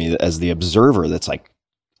part of me as the observer that's like,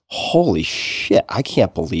 holy shit, I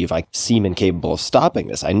can't believe I seem incapable of stopping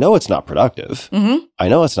this. I know it's not productive. I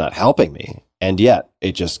know it's not helping me. And yet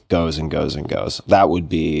it just goes and goes and goes. That would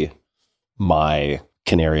be my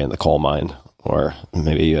canary in the coal mine. Or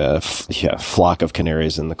maybe a flock of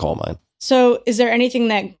canaries in the coal mine. So is there anything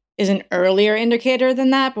that is an earlier indicator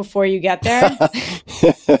than that before you get there?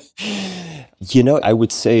 I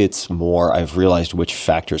would say it's more, I've realized which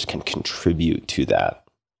factors can contribute to that.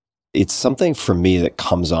 It's something for me that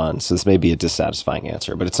comes on, so this may be a dissatisfying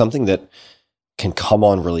answer, but it's something that can come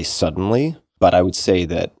on really suddenly. But I would say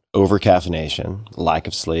that overcaffeination, lack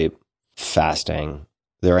of sleep, fasting,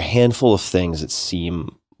 there are a handful of things that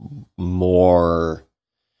seem more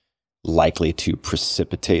likely to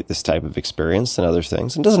precipitate this type of experience than other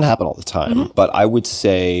things. It doesn't happen all the time, but I would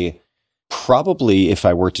say probably if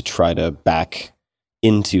I were to try to back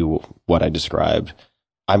into what I described,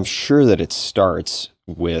 I'm sure that it starts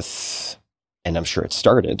with and I'm sure it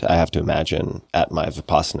started, I have to imagine, at my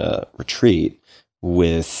Vipassana retreat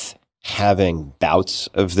with having bouts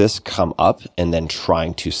of this come up and then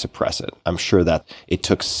trying to suppress it. I'm sure that it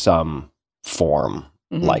took some form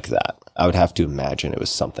like that. I would have to imagine it was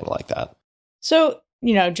something like that. So,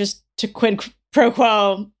 just to quid pro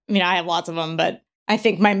quo, I have lots of them, but I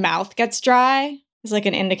think my mouth gets dry is like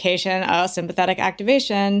an indication of sympathetic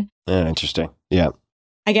activation. Interesting. Yeah.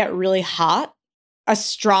 I get really hot. A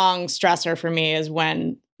strong stressor for me is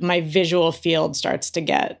when my visual field starts to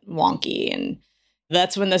get wonky, and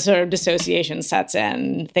that's when the sort of dissociation sets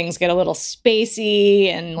in. Things get a little spacey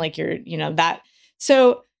and like that.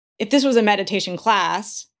 So if this was a meditation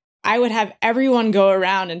class, I would have everyone go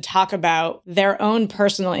around and talk about their own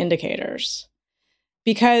personal indicators.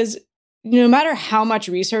 Because no matter how much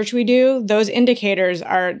research we do, those indicators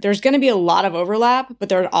there's going to be a lot of overlap, but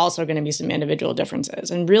there are also going to be some individual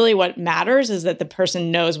differences. And really what matters is that the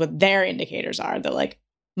person knows what their indicators are. That like,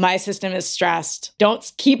 my system is stressed.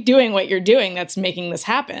 Don't keep doing what you're doing that's making this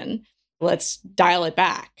happen. Let's dial it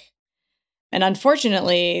back. And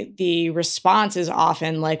unfortunately, the response is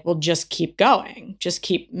often like, well, just keep going. Just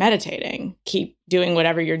keep meditating. Keep doing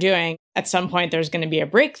whatever you're doing. At some point, there's going to be a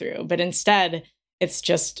breakthrough. But instead, it's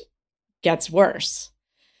just gets worse.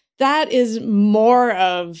 That is more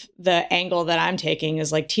of the angle that I'm taking,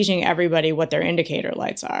 is like teaching everybody what their indicator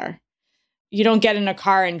lights are. You don't get in a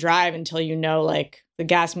car and drive until you know, like, the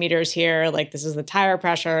gas meter's here, like this is the tire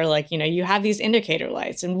pressure, like, you have these indicator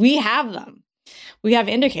lights, and we have them. We have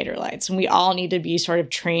indicator lights, and we all need to be sort of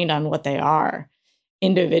trained on what they are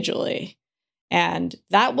individually. And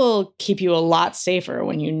that will keep you a lot safer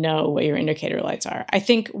when you know what your indicator lights are. I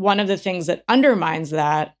think one of the things that undermines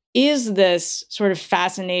that is this sort of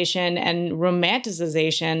fascination and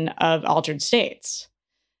romanticization of altered states.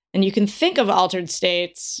 And you can think of altered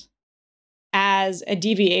states as a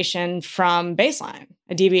deviation from baseline,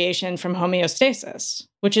 a deviation from homeostasis,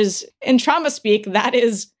 which is, in trauma speak, that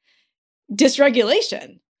is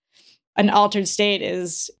dysregulation. An altered state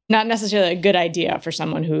is not necessarily a good idea for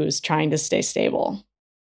someone who's trying to stay stable.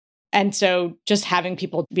 And so just having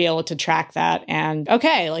people be able to track that and,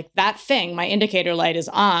 okay, like that thing, my indicator light is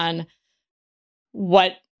on,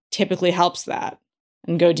 what typically helps that?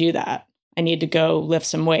 And go do that. I need to go lift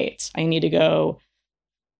some weights. I need to go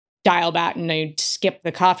dial back and skip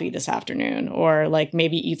the coffee this afternoon, or like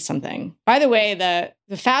maybe eat something. By the way,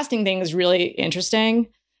 the fasting thing is really interesting.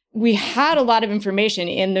 We had a lot of information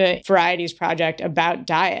in the Varieties Project about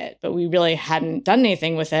diet, but we really hadn't done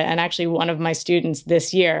anything with it. And actually, one of my students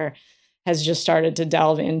this year has just started to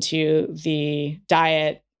delve into the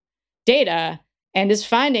diet data and is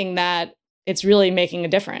finding that it's really making a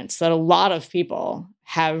difference, that a lot of people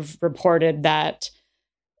have reported that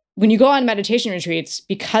when you go on meditation retreats,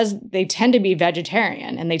 because they tend to be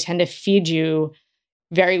vegetarian and they tend to feed you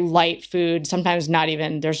very light food, sometimes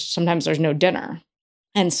there's no dinner.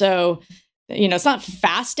 And so, it's not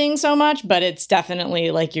fasting so much, but it's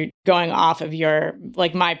definitely like you're going off of your,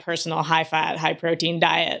 like my personal high fat, high protein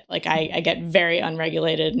diet. Like I get very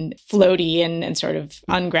unregulated and floaty and sort of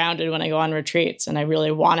ungrounded when I go on retreats, and I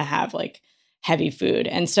really want to have like heavy food.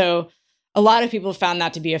 And so a lot of people found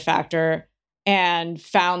that to be a factor, and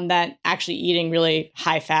found that actually eating really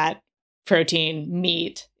high fat protein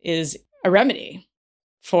meat is a remedy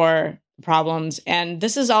for problems. And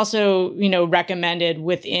this is also, recommended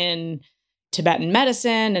within Tibetan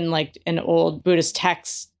medicine, and like in old Buddhist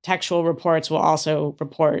textual reports will also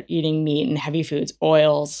report eating meat and heavy foods.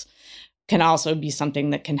 Oils can also be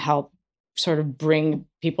something that can help sort of bring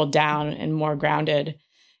people down and more grounded.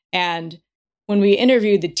 And when we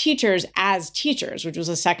interviewed the teachers as teachers, which was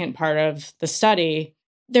the second part of the study,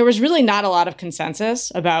 there was really not a lot of consensus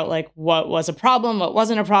about like what was a problem, what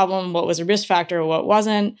wasn't a problem, what was a risk factor, what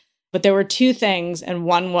wasn't. But there were two things, and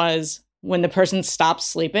one was when the person stops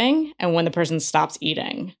sleeping and when the person stops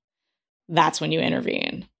eating. That's when you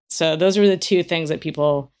intervene. So those were the two things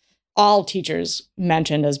that all teachers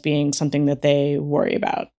mentioned as being something that they worry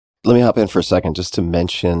about. Let me hop in for a second just to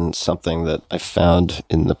mention something that I found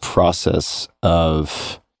in the process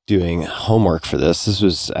of doing homework for this. This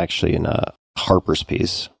was actually in a Harper's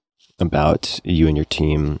piece about you and your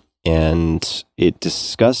team. And it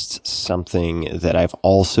discussed something that I've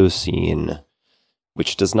also seen,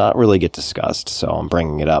 which does not really get discussed. So I'm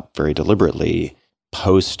bringing it up very deliberately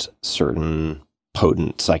post certain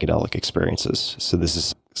potent psychedelic experiences. So this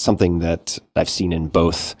is something that I've seen in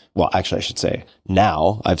both. Well, actually, I should say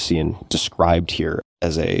now I've seen described here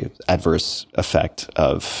as a adverse effect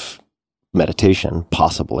of meditation,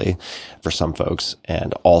 possibly, for some folks.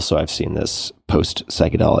 And also I've seen this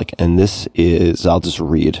post-psychedelic. And this is, I'll just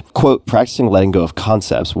read. Quote, practicing letting go of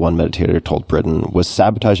concepts, one meditator told Britton, was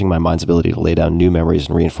sabotaging my mind's ability to lay down new memories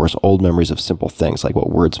and reinforce old memories of simple things like what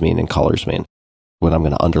words mean and colors mean. What I'm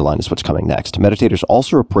going to underline is what's coming next. Meditators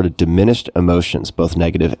also reported diminished emotions, both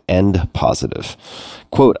negative and positive.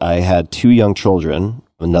 Quote, I had 2 young children,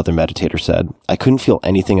 another meditator said. I couldn't feel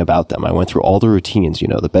anything about them. I went through all the routines,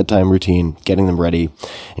 the bedtime routine, getting them ready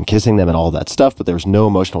and kissing them and all that stuff, but there was no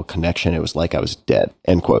emotional connection. It was like I was dead,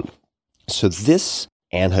 end quote. So this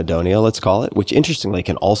anhedonia, let's call it, which interestingly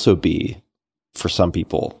can also be, for some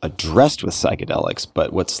people, addressed with psychedelics,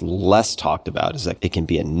 but what's less talked about is that it can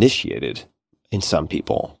be initiated in some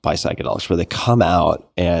people by psychedelics, where they come out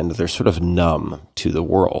and they're sort of numb to the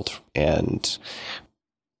world. And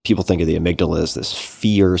people think of the amygdala as this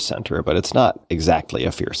fear center, but it's not exactly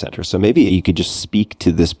a fear center. So maybe you could just speak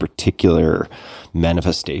to this particular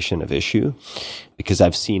manifestation of issue, because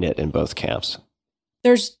I've seen it in both camps.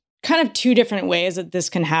 There's kind of 2 different ways that this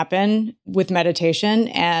can happen with meditation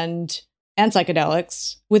and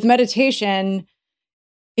psychedelics. With meditation,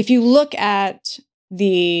 if you look at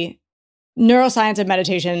the neuroscience of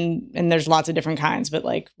meditation, and there's lots of different kinds, but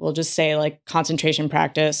we'll just say concentration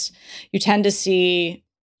practice, you tend to see,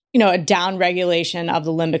 a downregulation of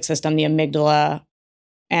the limbic system, the amygdala,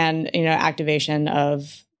 and, activation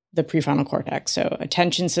of the prefrontal cortex. So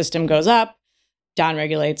attention system goes up,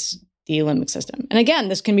 downregulates the limbic system. And again,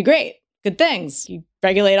 this can be great, good things. You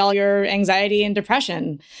regulate all your anxiety and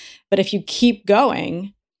depression. But if you keep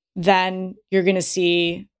going, then you're going to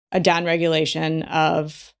see a downregulation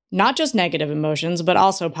of not just negative emotions, but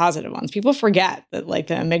also positive ones. People forget that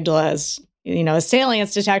the amygdala is, a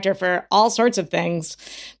salience detector for all sorts of things,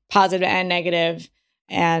 positive and negative.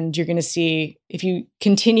 And you're going to see, if you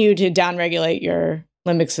continue to downregulate your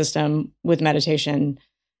limbic system with meditation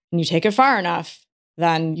and you take it far enough,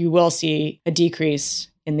 then you will see a decrease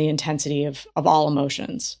in the intensity of all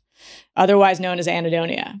emotions, otherwise known as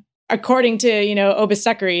anhedonia. According to, Obis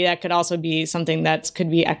Sekiri, that could also be something that could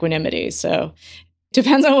be equanimity. So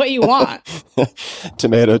depends on what you want.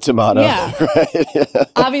 Tomato. Yeah. Right? Yeah.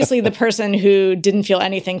 Obviously, the person who didn't feel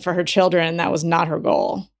anything for her children, that was not her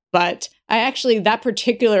goal. But that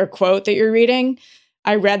particular quote that you're reading,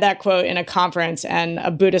 I read that quote in a conference, and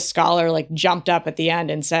a Buddhist scholar jumped up at the end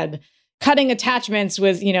and said, cutting attachments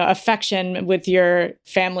with, affection with your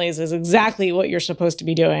families is exactly what you're supposed to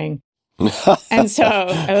be doing. And so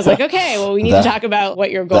I was like, okay, well, we need to talk about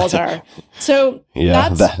what your goals are. So yeah,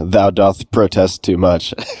 thou doth protest too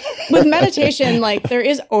much. With meditation, there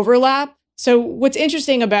is overlap. So what's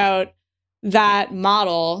interesting about that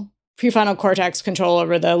model, prefrontal cortex control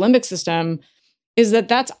over the limbic system, is that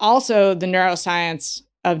that's also the neuroscience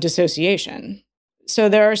of dissociation. So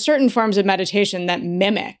there are certain forms of meditation that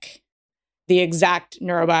mimic the exact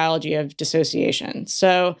neurobiology of dissociation.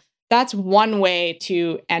 So that's one way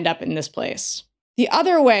to end up in this place. The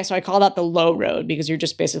other way, so I call that the low road, because you're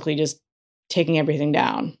just basically just taking everything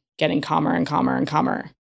down, getting calmer and calmer and calmer.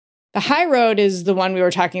 The high road is the one we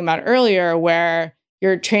were talking about earlier, where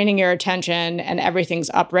you're training your attention and everything's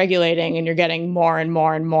upregulating and you're getting more and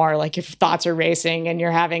more and more, your thoughts are racing and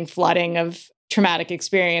you're having flooding of traumatic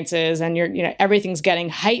experiences and everything's getting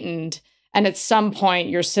heightened. And at some point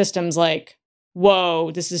your system's like,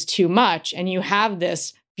 whoa, this is too much. And you have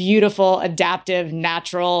this beautiful, adaptive,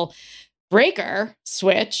 natural breaker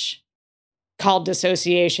switch called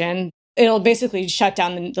dissociation. It'll basically shut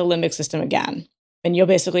down the limbic system again. And you'll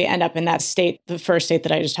basically end up in that state, the first state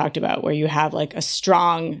that I just talked about, where you have a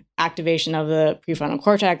strong activation of the prefrontal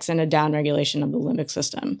cortex and a downregulation of the limbic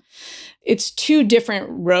system. It's 2 different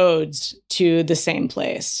roads to the same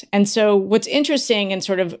place. And so what's interesting and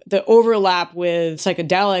sort of the overlap with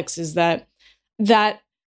psychedelics is that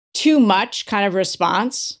too much kind of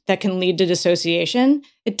response that can lead to dissociation,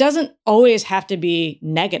 it doesn't always have to be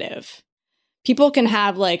negative. People can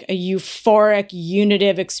have a euphoric,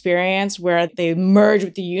 unitive experience where they merge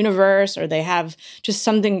with the universe, or they have just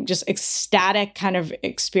something just ecstatic kind of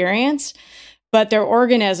experience. But their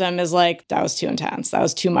organism is that was too intense. That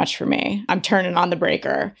was too much for me. I'm turning on the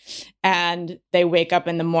breaker. And they wake up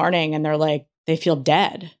in the morning and they feel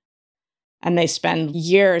dead. And they spend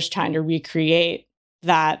years trying to recreate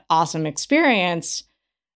that awesome experience.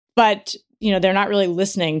 But, they're not really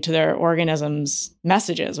listening to their organism's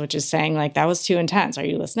messages, which is saying that was too intense. Are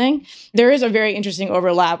you listening? There is a very interesting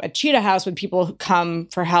overlap at Cheetah House with people who come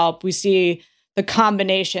for help. We see the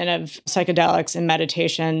combination of psychedelics and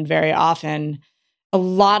meditation very often, a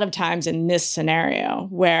lot of times in this scenario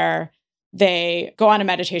where they go on a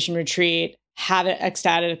meditation retreat have an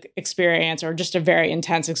ecstatic experience or just a very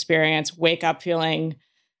intense experience, wake up feeling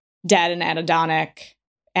dead and anhedonic,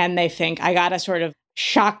 and they think, I got to sort of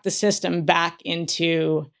shock the system back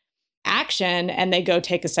into action, and they go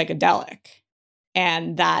take a psychedelic.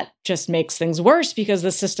 And that just makes things worse because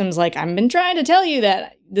the system's like, I've been trying to tell you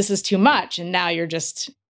that this is too much, and now you're just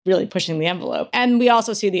really pushing the envelope. And we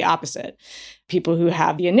also see the opposite. People who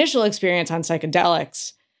have the initial experience on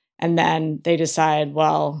psychedelics, and then they decide,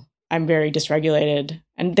 well, I'm very dysregulated.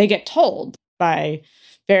 And they get told by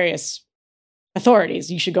various authorities,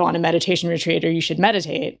 you should go on a meditation retreat or you should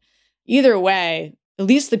meditate. Either way, at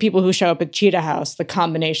least the people who show up at Cheetah House, the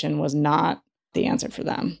combination was not the answer for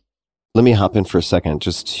them. Let me hop in for a second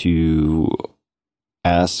just to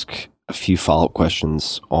ask a few follow-up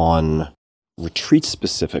questions on retreats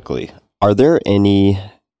specifically. Are there any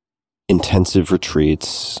intensive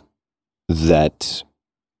retreats that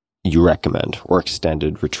you recommend, or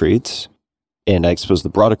extended retreats? And I suppose the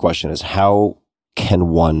broader question is, how can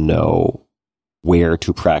one know where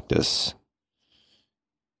to practice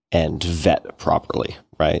and vet properly,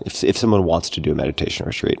 right? If someone wants to do a meditation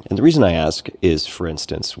retreat. And the reason I ask is, for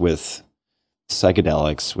instance, with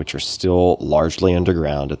psychedelics, which are still largely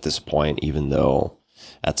underground at this point, even though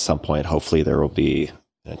at some point, hopefully there will be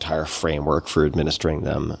an entire framework for administering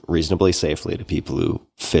them reasonably safely to people who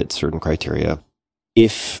fit certain criteria.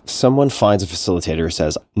 If someone finds a facilitator who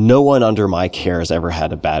says, no one under my care has ever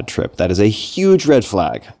had a bad trip, that is a huge red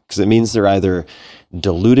flag, because it means they're either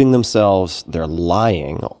deluding themselves, they're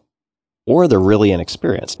lying, or they're really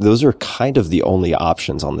inexperienced. Those are kind of the only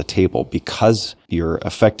options on the table, because you're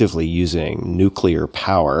effectively using nuclear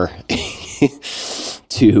power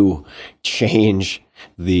to change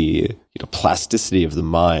the plasticity of the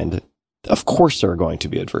mind. Of course, there are going to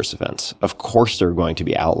be adverse events. Of course, there are going to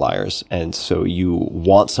be outliers. And so you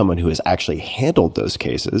want someone who has actually handled those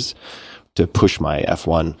cases. To push my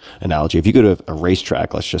F1 analogy, if you go to a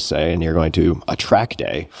racetrack, let's just say, and you're going to a track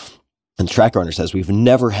day, and the track owner says, we've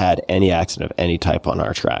never had any accident of any type on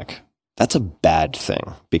our track. That's a bad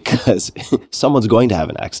thing, because someone's going to have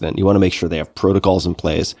an accident. You want to make sure they have protocols in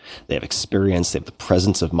place, they have experience, they have the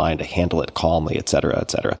presence of mind to handle it calmly, et cetera,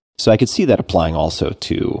 et cetera. So I could see that applying also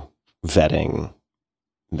to vetting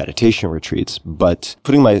meditation retreats. But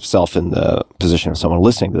putting myself in the position of someone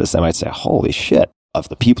listening to this, I might say, holy shit, of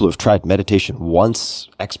the people who've tried meditation once,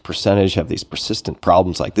 X percentage have these persistent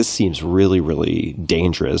problems. Like, this seems really, really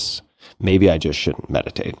dangerous. Maybe I just shouldn't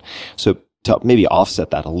meditate. So to maybe offset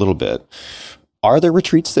that a little bit, are there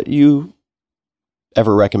retreats that you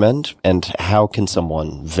ever recommend? And how can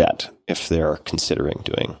someone vet if they're considering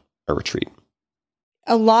doing a retreat?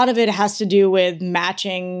 A lot of it has to do with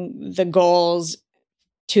matching the goals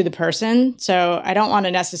to the person. So I don't want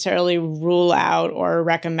to necessarily rule out or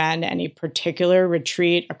recommend any particular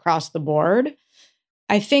retreat across the board.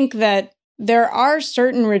 I think that there are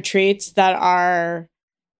certain retreats that are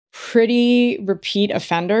pretty repeat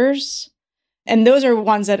offenders. And those are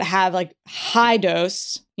ones that have like high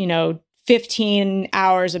dose, 15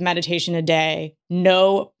 hours of meditation a day,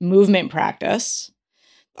 no movement practice.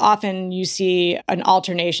 Often you see an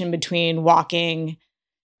alternation between walking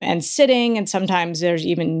and sitting, and sometimes there's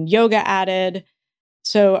even yoga added.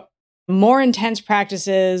 So more intense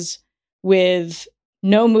practices with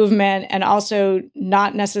no movement, and also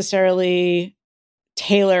not necessarily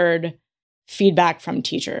tailored feedback from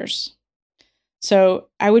teachers. So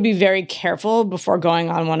I would be very careful before going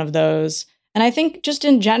on one of those. And I think just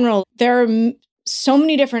in general, there are so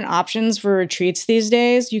many different options for retreats these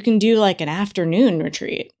days. You can do like an afternoon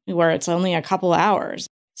retreat where it's only a couple hours.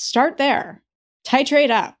 Start there. Titrate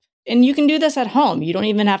up. And you can do this at home. You don't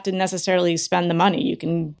even have to necessarily spend the money. You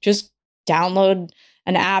can just download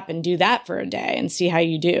an app and do that for a day and see how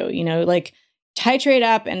you do. Titrate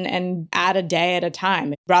up and add a day at a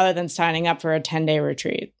time rather than signing up for a 10-day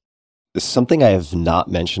retreat. Something I have not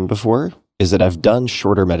mentioned before is that I've done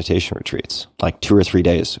shorter meditation retreats, like 2 or 3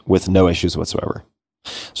 days, with no issues whatsoever.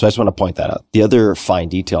 So I just want to point that out. The other fine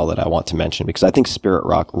detail that I want to mention, because I think Spirit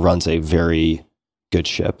Rock runs a very good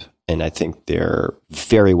ship, and I think they're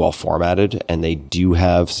very well formatted, and they do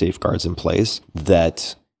have safeguards in place,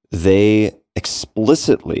 that they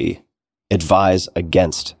explicitly advise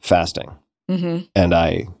against fasting. Mm-hmm. And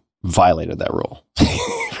I violated that rule.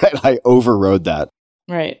 Right? I overrode that.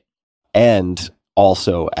 Right. And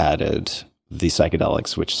also added the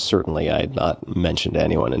psychedelics, which certainly I had not mentioned to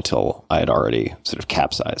anyone until I had already sort of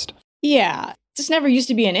capsized. Yeah. This never used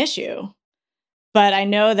to be an issue. But I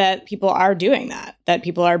know that people are doing that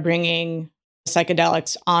people are bringing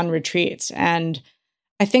psychedelics on retreats. And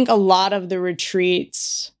I think a lot of the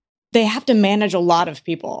retreats, they have to manage a lot of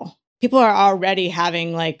people. people are already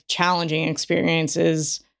having like challenging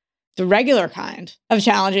experiences, the regular kind of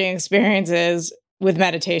challenging experiences with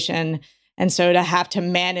meditation. And so to have to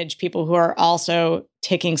manage people who are also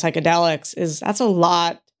taking psychedelics that's a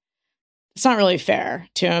lot. It's not really fair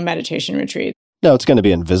to a meditation retreat. No, it's going to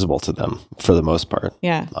be invisible to them for the most part.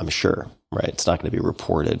 Yeah. I'm sure, right? It's not going to be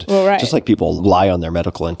reported. Well, right. Just like people lie on their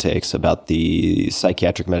medical intakes about the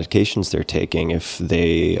psychiatric medications they're taking if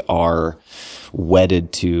they are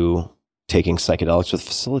wedded to taking psychedelics with a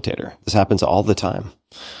facilitator. This happens all the time.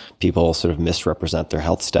 People sort of misrepresent their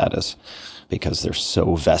health status because they're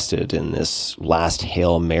so vested in this last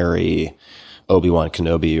Hail Mary, Obi-Wan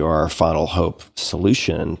Kenobi or our final hope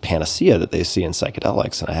solution, panacea that they see in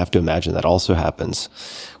psychedelics. And I have to imagine that also happens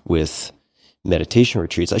with meditation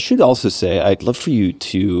retreats. I should also say, I'd love for you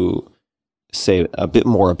to say a bit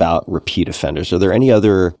more about repeat offenders. Are there any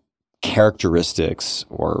other characteristics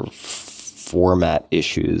or format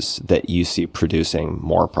issues that you see producing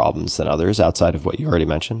more problems than others outside of what you already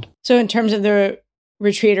mentioned? So in terms of the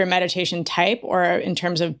retreat or meditation type, or in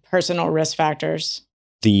terms of personal risk factors?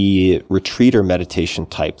 The retreat or meditation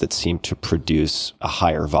type that seem to produce a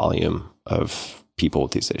higher volume of people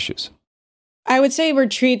with these issues? I would say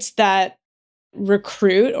retreats that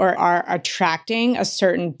recruit or are attracting a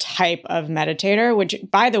certain type of meditator, which,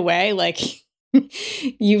 by the way, like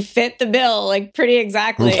you fit the bill like pretty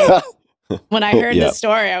exactly. When I heard this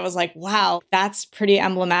story, I was like, wow, that's pretty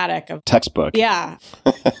emblematic of textbook. Yeah.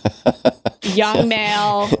 Young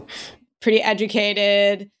male, pretty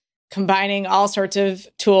educated, combining all sorts of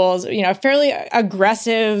tools, fairly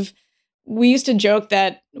aggressive. We used to joke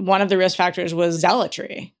that one of the risk factors was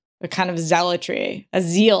zealotry, a kind of zealotry, a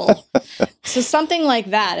zeal. So something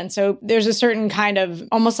like that. And so there's a certain kind of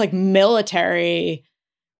almost like military,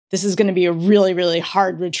 this is going to be a really, really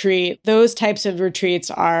hard retreat. Those types of retreats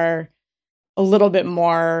are a little bit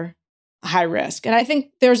more high risk. And I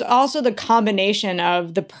think there's also the combination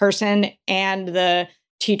of the person and the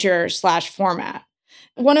teacher/format.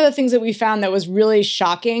 One of the things that we found that was really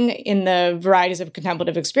shocking in the Varieties of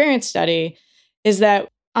Contemplative Experience study is that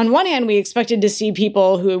on one hand, we expected to see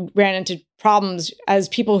people who ran into problems as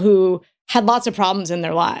people who had lots of problems in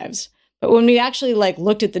their lives. But when we actually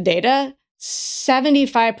looked at the data,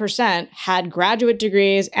 75% had graduate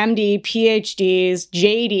degrees, MD, PhDs,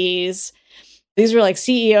 JDs. These were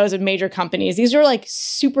CEOs of major companies. These are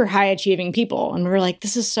super high achieving people. And we were like,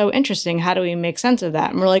 this is so interesting. How do we make sense of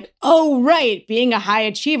that? And we're like, oh, right. Being a high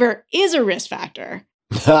achiever is a risk factor.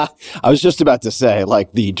 I was just about to say,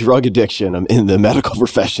 the drug addiction in the medical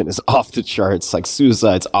profession is off the charts,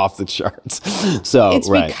 suicide's off the charts. So it's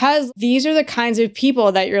because these are the kinds of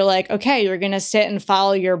people that you're like, okay, you're going to sit and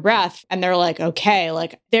follow your breath. And they're like, okay,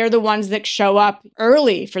 they're the ones that show up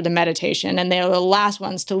early for the meditation and they're the last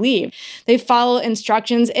ones to leave. They follow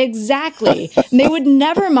instructions exactly. And they would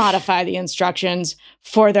never modify the instructions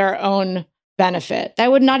for their own benefit.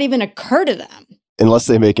 That would not even occur to them. Unless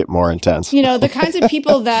they make it more intense. The kinds of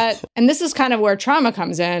people that, and this is kind of where trauma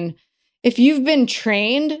comes in, if you've been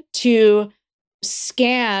trained to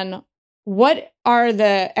scan what are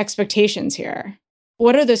the expectations here?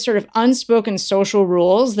 What are the sort of unspoken social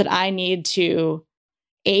rules that I need to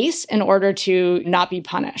ace in order to not be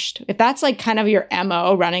punished? If that's kind of your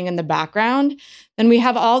MO running in the background, then we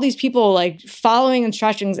have all these people following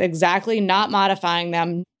instructions exactly, not modifying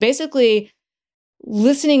them, basically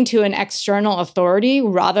listening to an external authority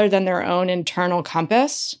rather than their own internal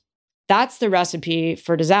compass. That's the recipe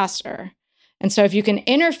for disaster. And so if you can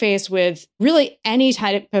interface with really any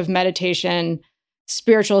type of meditation,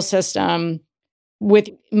 spiritual system with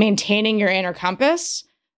maintaining your inner compass,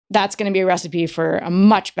 that's going to be a recipe for a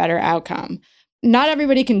much better outcome. Not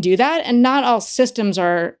everybody can do that, and not all systems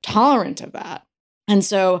are tolerant of that. And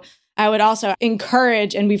so I would also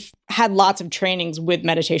encourage, and we've had lots of trainings with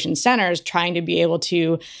meditation centers trying to be able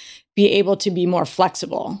to be more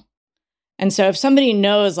flexible. And so if somebody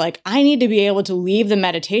knows I need to be able to leave the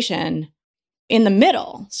meditation in the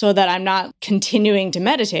middle so that I'm not continuing to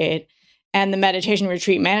meditate, and the meditation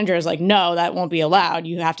retreat manager is no, that won't be allowed.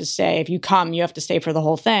 You have to stay. If you come, you have to stay for the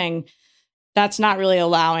whole thing. That's not really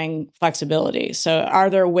allowing flexibility. So are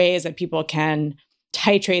there ways that people can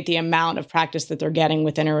titrate the amount of practice that they're getting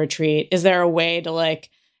within a retreat? Is there a way to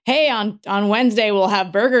hey, on Wednesday, we'll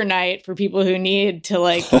have burger night for people who need to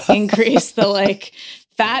increase the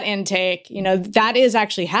fat intake? That is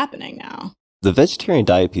actually happening now. The vegetarian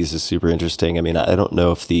diet piece is super interesting. I mean, I don't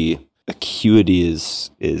know if the acuity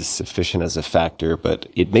is sufficient as a factor, but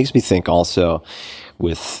it makes me think also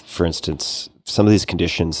with, for instance, some of these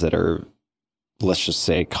conditions that are, let's just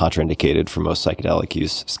say, contraindicated for most psychedelic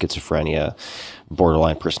use, schizophrenia,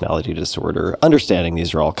 borderline personality disorder, understanding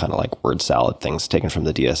these are all kind of like word salad things taken from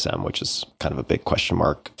the DSM, which is kind of a big question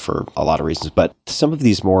mark for a lot of reasons. But some of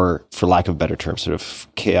these more, for lack of a better term, sort of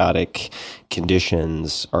chaotic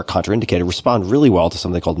conditions are contraindicated, respond really well to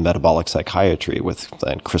something called metabolic psychiatry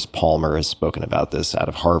and Chris Palmer has spoken about this out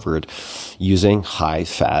of Harvard, using high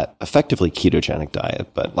fat, effectively ketogenic diet,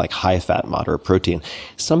 but like high fat, moderate protein.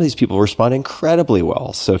 Some of these people respond incredibly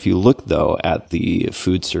well. So if you look though at the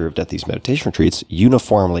food served at these meditation retreats,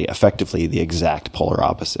 uniformly, effectively the exact polar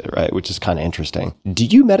opposite, right? Which is kind of interesting. Do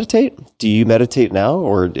you meditate? Do you meditate now,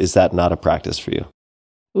 or is that not a practice for you?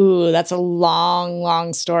 Ooh, that's a long,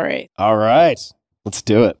 long story. All right, let's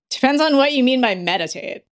do it. Depends on what you mean by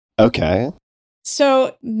meditate. Okay.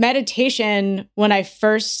 So meditation, when I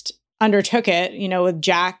first undertook it, with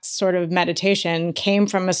Jack's sort of meditation, came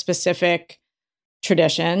from a specific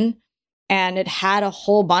tradition, and it had a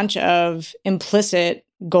whole bunch of implicit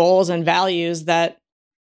goals and values that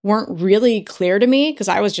weren't really clear to me because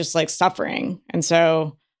I was just like suffering. And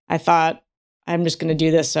so I thought, I'm just going to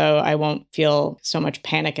do this so I won't feel so much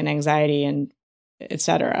panic and anxiety and et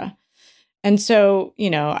cetera. And so,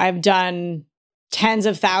 I've done tens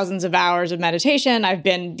of thousands of hours of meditation. I've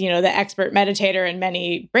been, the expert meditator in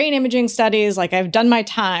many brain imaging studies. Like I've done my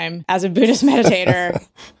time as a Buddhist meditator,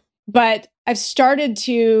 but I've started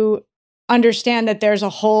to understand that there's a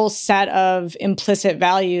whole set of implicit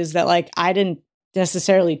values that like I didn't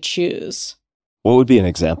necessarily choose. What would be an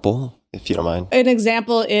example, if you don't mind? An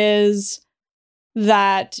example is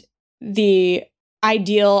that the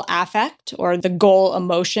ideal affect or the goal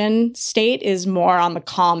emotion state is more on the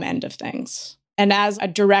calm end of things. And as a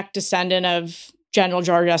direct descendant of General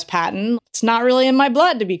George S. Patton, it's not really in my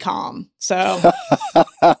blood to be calm. So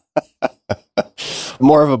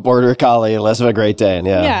more of a border collie, less of a Great Dane.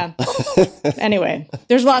 Yeah. Anyway,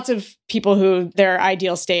 there's lots of people who their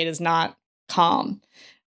ideal state is not calm.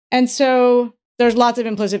 And so there's lots of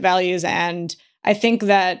implicit values. And I think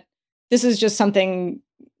that this is just something,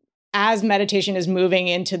 as meditation is moving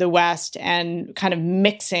into the West and kind of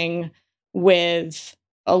mixing with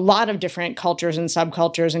a lot of different cultures and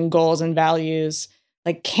subcultures and goals and values,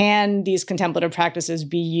 like can these contemplative practices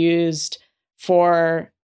be used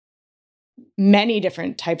for many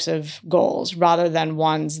different types of goals rather than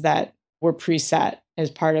ones that were preset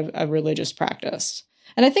as part of a religious practice?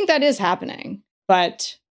 And I think that is happening.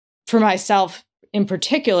 But for myself in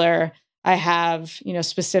particular, I have,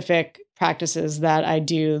 specific practices that I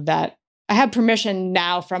do that I have permission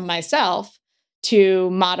now from myself to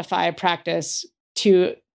modify a practice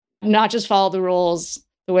to not just follow the rules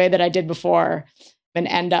the way that I did before and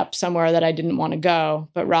end up somewhere that I didn't want to go,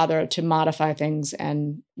 but rather to modify things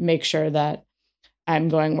and make sure that I'm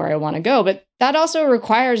going where I want to go. But that also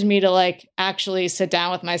requires me to like actually sit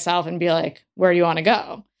down with myself and be like, where do you want to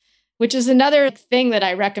go? Which is another thing that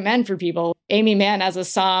I recommend for people. Amy Mann has a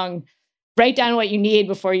song, write down what you need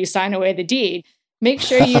before you sign away the deed. Make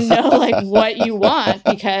sure you know like what you want,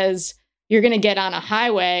 because you're going to get on a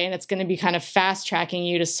highway and it's going to be kind of fast tracking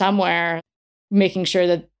you to somewhere, making sure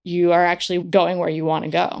that you are actually going where you want to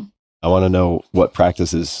go. I want to know what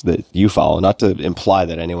practices that you follow, not to imply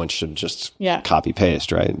that anyone should just copy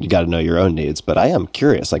paste, right? You got to know your own needs, but I am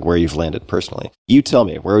curious, like where you've landed personally. You tell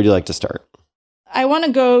me, where would you like to start? I want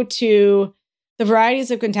to go to the varieties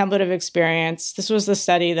of contemplative experience. This was the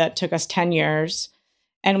study that took us 10 years,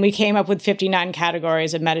 and we came up with 59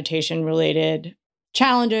 categories of meditation-related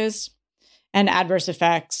challenges and adverse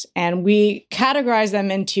effects, and we categorized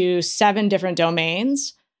them into 7 different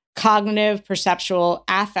domains: cognitive, perceptual,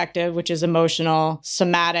 affective, which is emotional,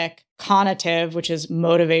 somatic, conative, which is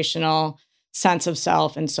motivational, sense of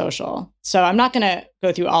self, and social. So I'm not going to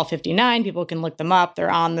go through all 59. People can look them up.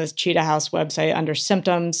 They're on the Cheetah House website under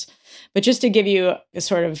symptoms. But just to give you a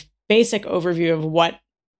sort of basic overview of what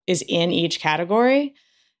is in each category.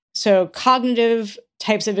 So cognitive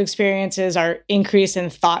types of experiences are increase in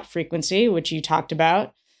thought frequency, which you talked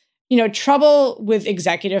about. Trouble with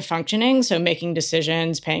executive functioning, so making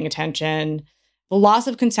decisions, paying attention, the loss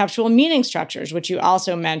of conceptual meaning structures, which you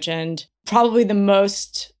also mentioned. Probably the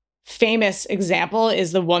most famous example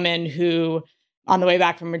is the woman who, on the way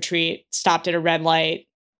back from retreat, stopped at a red light,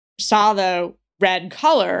 saw the red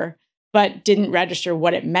color, but didn't register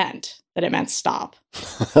what it meant, that it meant stop.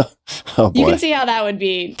 Oh boy. You can see how that would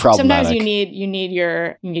be. Problematic. Sometimes you need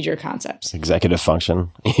your concepts. Executive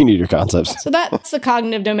function. You need your concepts. So that's the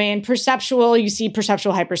cognitive domain. Perceptual, you see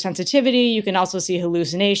perceptual hypersensitivity. You can also see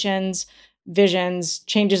hallucinations, visions,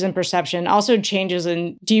 changes in perception, also changes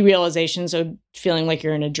in derealization. So feeling like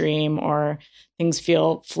you're in a dream or things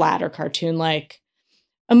feel flat or cartoon-like.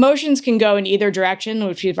 Emotions can go in either direction,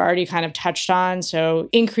 which we've already kind of touched on. So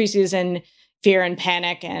increases in fear and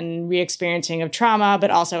panic and re-experiencing of trauma,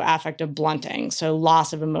 but also affective blunting, so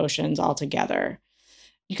loss of emotions altogether.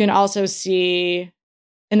 You can also see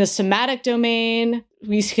in the somatic domain,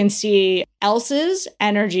 we can see ELSE's,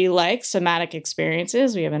 energy-like somatic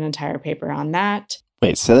experiences. We have an entire paper on that.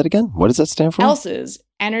 Wait, say that again? What does that stand for? ELSE's,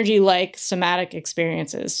 energy-like somatic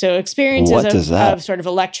experiences. So experiences of sort of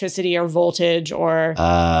electricity or voltage or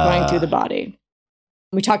going through the body.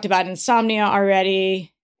 We talked about insomnia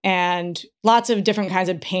already and lots of different kinds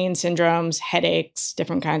of pain syndromes, headaches,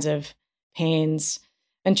 different kinds of pains.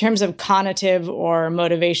 In terms of cognitive or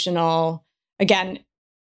motivational, again,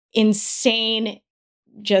 insane,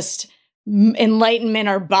 just enlightenment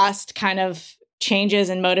or bust kind of changes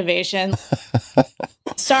in motivation.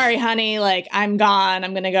 Sorry, honey, like I'm gone.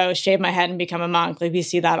 I'm going to go shave my head and become a monk. Like we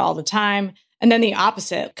see that all the time. And then the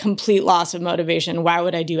opposite, complete loss of motivation. Why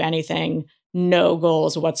would I do anything? No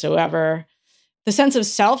goals whatsoever. The sense of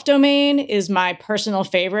self domain is my personal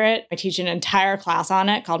favorite. I teach an entire class on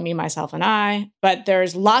it called Me, Myself, and I. But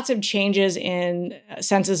there's lots of changes in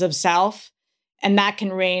senses of self. And that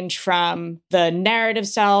can range from the narrative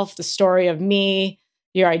self, the story of me,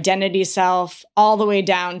 your identity self, all the way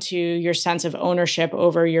down to your sense of ownership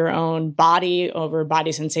over your own body, over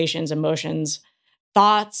body sensations, emotions,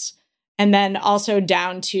 thoughts, and then also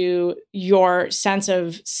down to your sense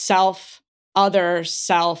of self, other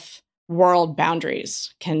self, world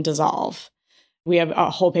boundaries can dissolve. We have a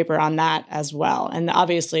whole paper on that as well. And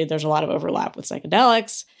obviously, there's a lot of overlap with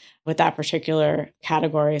psychedelics, with that particular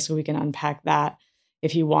category, so we can unpack that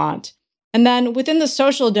if you want. And then within the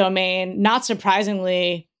social domain, not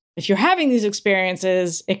surprisingly, if you're having these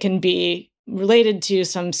experiences, it can be related to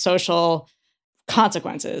some social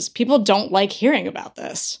consequences. People don't like hearing about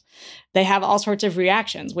this. They have all sorts of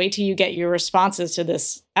reactions. Wait till you get your responses to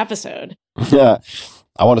this episode. Yeah.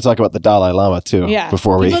 I want to talk about the Dalai Lama too. Yeah.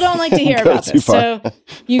 Before people don't like to hear about this. Far.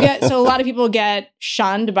 So a lot of people get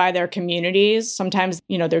shunned by their communities. Sometimes,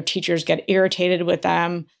 their teachers get irritated with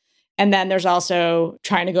them. And then there's also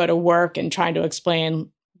trying to go to work and trying to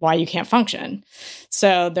explain why you can't function.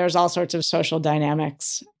 So there's all sorts of social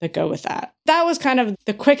dynamics that go with that. That was kind of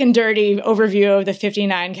the quick and dirty overview of the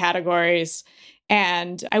 59 categories.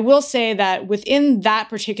 And I will say that within that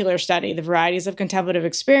particular study, the Varieties of Contemplative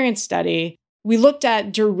Experience study, we looked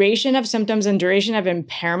at duration of symptoms and duration of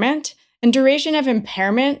impairment. And duration of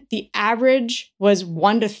impairment, the average was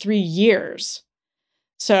 1 to 3 years.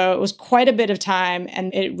 So it was quite a bit of time,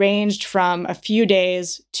 and it ranged from a few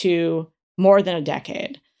days to more than a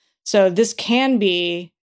decade. So this can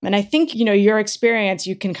be, and I think, your experience,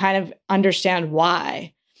 you can kind of understand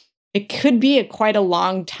why. It could be quite a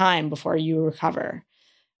long time before you recover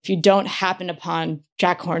if you don't happen upon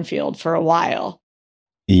Jack Kornfield for a while.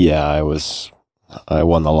 Yeah, I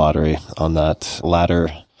won the lottery on that latter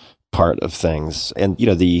part of things. And,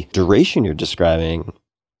 the duration you're describing,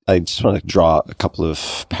 I just want to draw a couple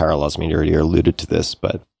of parallels. I mean, you already alluded to this,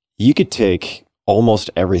 but you could take almost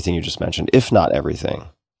everything you just mentioned, if not everything,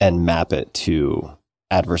 and map it to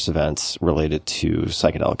adverse events related to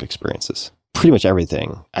psychedelic experiences. Pretty much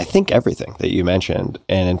everything. I think everything that you mentioned.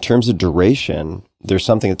 And in terms of duration, there's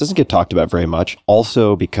something that doesn't get talked about very much,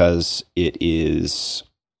 also because it is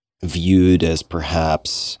viewed as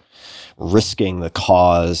perhaps risking the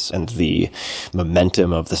cause and the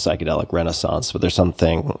momentum of the psychedelic renaissance. But there's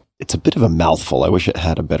something, it's a bit of a mouthful. I wish it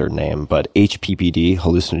had a better name, but HPPD,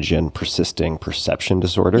 hallucinogen persisting perception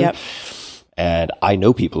disorder. Yep. And I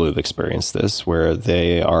know people who've experienced this where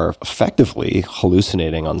they are effectively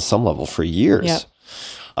hallucinating on some level for years. Yep.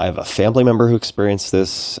 I have a family member who experienced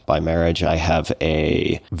this by marriage. I have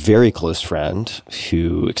a very close friend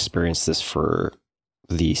who experienced this for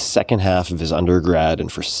the second half of his undergrad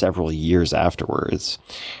and for several years afterwards.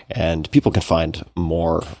 And people can find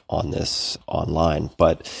more on this online.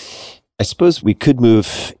 But I suppose we could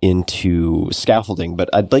move into scaffolding, but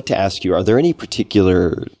I'd like to ask you, are there any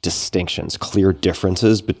particular distinctions, clear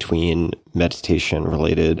differences between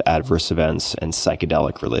meditation-related adverse events and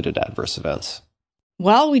psychedelic-related adverse events?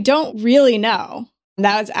 Well, we don't really know.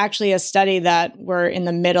 That was actually a study that we're in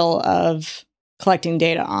the middle of collecting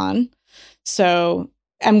data on. So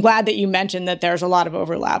I'm glad that you mentioned that there's a lot of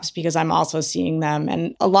overlaps because I'm also seeing them.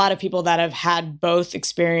 And a lot of people that have had both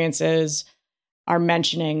experiences are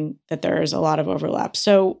mentioning that there's a lot of overlap.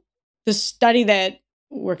 So the study that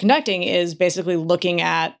we're conducting is basically looking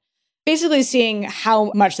at, seeing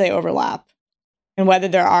how much they overlap and whether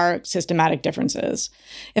there are systematic differences.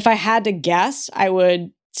 If I had to guess, I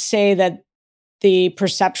would say that the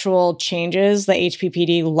perceptual changes, the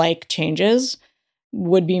HPPD-like changes,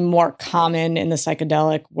 would be more common in the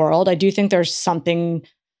psychedelic world. I do think there's something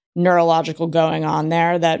neurological going on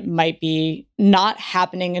there that might be not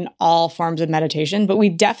happening in all forms of meditation, but we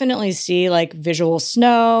definitely see like visual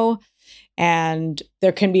snow, and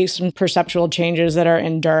there can be some perceptual changes that are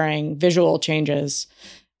enduring, visual changes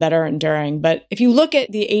that are enduring. But if you look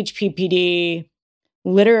at the HPPD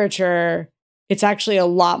literature, it's actually a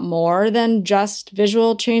lot more than just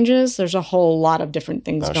visual changes. There's a whole lot of different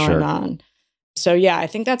things going on. So yeah, I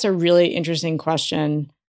think that's a really interesting question,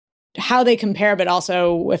 how they compare, but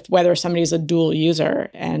also with whether somebody's a dual user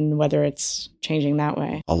and whether it's changing that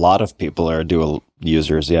way. A lot of people are dual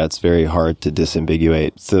users. Yeah, it's very hard to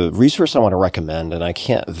disambiguate. The resource I want to recommend, and I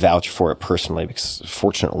can't vouch for it personally because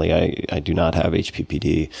fortunately I do not have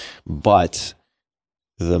HPPD, but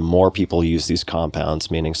the more people use these compounds,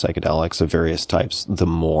 meaning psychedelics of various types, the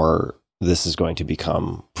more this is going to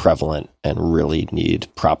become prevalent and really need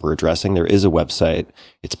proper addressing. There is a website.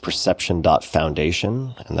 It's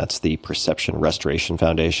perception.foundation, and that's the Perception Restoration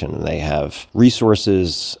Foundation. And they have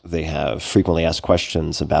resources. They have frequently asked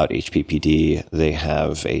questions about HPPD. They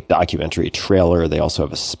have a documentary trailer. They also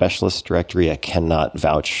have a specialist directory. I cannot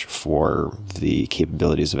vouch for the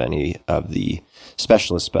capabilities of any of the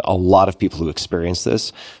specialists, but a lot of people who experience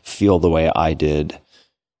this feel the way I did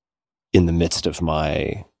in the midst of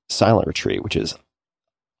my silent retreat, which is,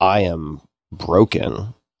 I am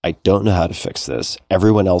broken. I don't know how to fix this.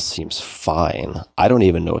 Everyone else seems fine. I don't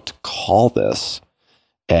even know what to call this.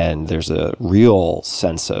 And there's a real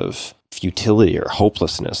sense of futility or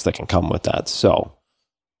hopelessness that can come with that. So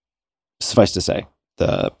suffice to say,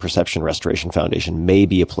 the Perception Restoration Foundation may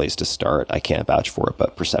be a place to start. I can't vouch for it,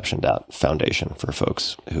 but perception.foundation for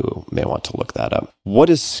folks who may want to look that up. What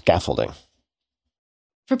is scaffolding?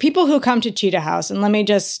 For people who come to Cheetah House, and let me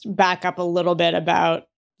just back up a little bit about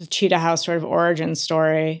the Cheetah House sort of origin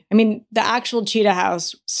story. I mean, the actual Cheetah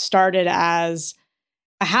House started as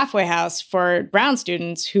a halfway house for Brown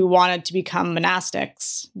students who wanted to become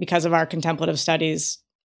monastics because of our contemplative studies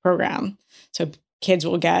program. So kids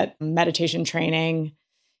will get meditation training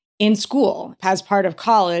in school as part of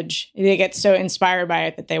college. They get so inspired by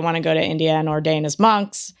it that they want to go to India and ordain as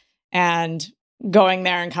monks, and going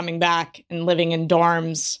there and coming back and living in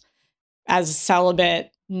dorms as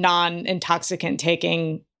celibate, non-intoxicant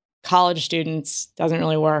taking college students doesn't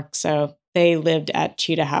really work. So they lived at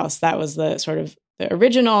Cheetah House. That was the sort of the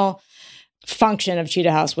original function of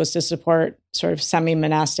Cheetah House, was to support sort of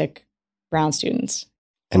semi-monastic Brown students.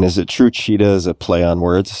 And is it true cheetah is a play on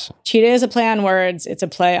words? Cheetah is a play on words. It's a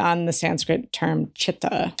play on the Sanskrit term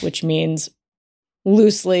chitta, which means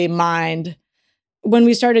loosely mind. When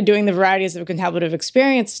we started doing the varieties of contemplative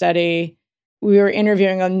experience study, we were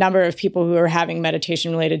interviewing a number of people who were having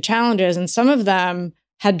meditation-related challenges, and some of them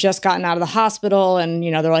had just gotten out of the hospital, and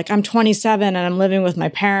they're like, I'm 27 and I'm living with my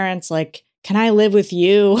parents. Like, can I live with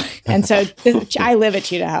you? And so I live at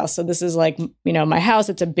Cheetah House. So this is like, my house.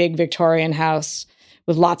 It's a big Victorian house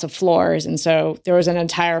with lots of floors. And so there was an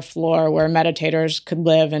entire floor where meditators could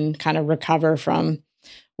live and kind of recover from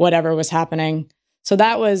whatever was happening. So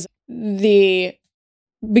that was the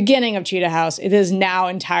beginning of Cheetah House. It is now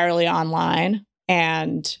entirely online,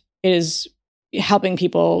 and it is helping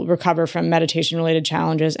people recover from meditation-related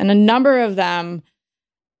challenges. And a number of them,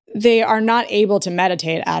 they are not able to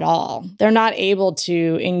meditate at all. They're not able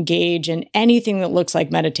to engage in anything that looks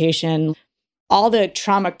like meditation. All the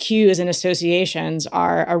trauma cues and associations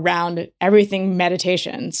are around everything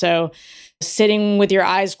meditation. So sitting with your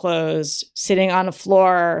eyes closed, sitting on a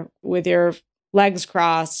floor with your legs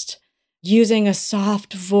crossed, using a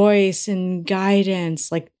soft voice and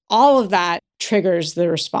guidance, like all of that triggers the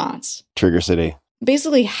response. Trigger City.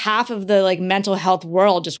 Basically, half of the mental health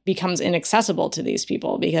world just becomes inaccessible to these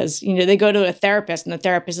people because, they go to a therapist and the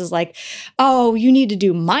therapist is like, oh, you need to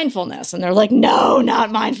do mindfulness. And they're like, no,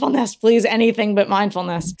 not mindfulness, please, anything but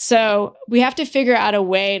mindfulness. So we have to figure out a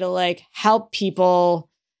way to help people,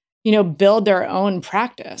 build their own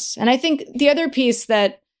practice. And I think the other piece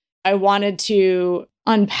that I wanted to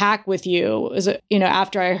unpack with you was,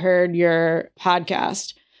 after I heard your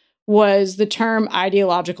podcast, was the term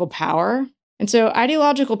ideological power. And so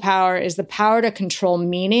ideological power is the power to control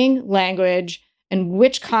meaning, language, and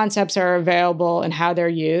which concepts are available and how they're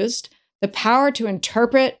used. The power to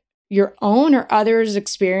interpret your own or others'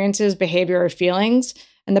 experiences, behavior, or feelings,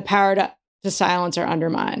 and the power to silence or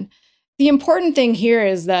undermine. The important thing here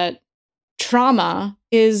is that trauma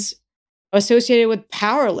is associated with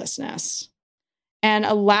powerlessness and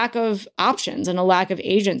a lack of options and a lack of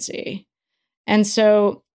agency. And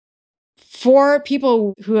so for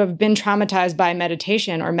people who have been traumatized by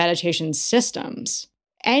meditation or meditation systems,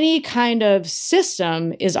 any kind of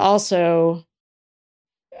system is also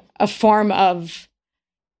a form of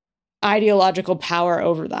ideological power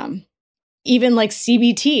over them. Even like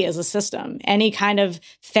CBT is a system. Any kind of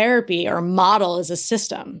therapy or model is a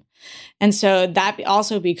system. And so that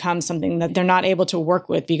also becomes something that they're not able to work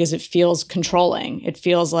with because it feels controlling. It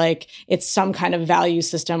feels like it's some kind of value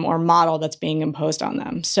system or model that's being imposed on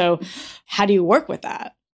them. So how do you work with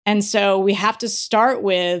that? And so we have to start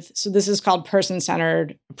with, so this is called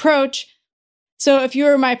person-centered approach. So if you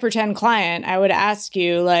were my pretend client, I would ask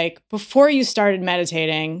you, like, before you started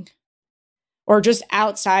meditating or just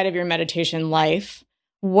outside of your meditation life,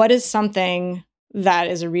 what is something that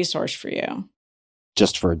is a resource for you?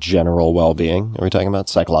 Just for general well-being? Are we talking about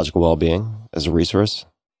psychological well-being as a resource?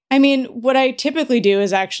 I mean, what I typically do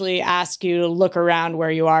is actually ask you to look around where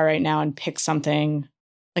you are right now and pick something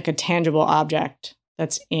like a tangible object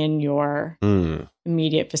that's in your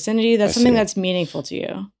immediate vicinity. That's something that's meaningful to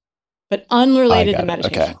you, but unrelated to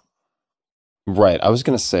meditation. Okay. Right. I was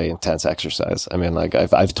going to say intense exercise. I mean, like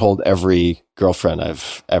I've told every girlfriend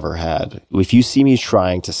I've ever had, if you see me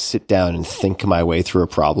trying to sit down and think my way through a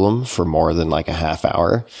problem for more than like a half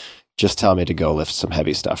hour, just tell me to go lift some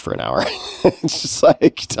heavy stuff for an hour. It's just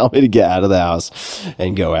like, tell me to get out of the house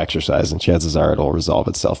and go exercise, and chances are it'll resolve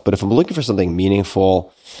itself. But if I'm looking for something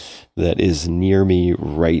meaningful that is near me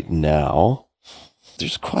right now,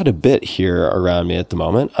 there's quite a bit here around me at the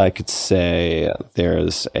moment. I could say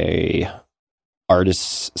there's a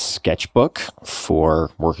artist's sketchbook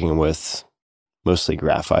for working with mostly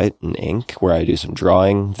graphite and ink, where I do some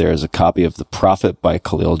drawing. There's a copy of The Prophet by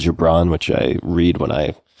Khalil Gibran, which I read when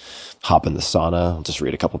I hop in the sauna. I'll just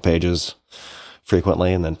read a couple pages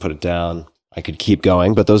frequently and then put it down. I could keep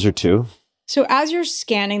going, but those are two. So as you're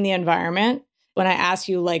scanning the environment, when I ask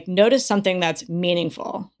you, like, notice something that's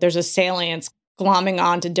meaningful, there's a salience glomming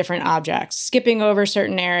onto different objects, skipping over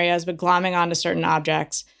certain areas, but glomming onto certain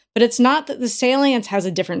objects. But it's not that the salience has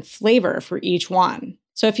a different flavor for each one.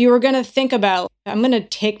 So if you were going to think about, I'm going to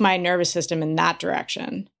take my nervous system in that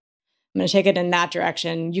direction, I'm going to take it in that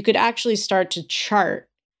direction, you could actually start to chart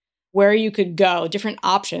where you could go, different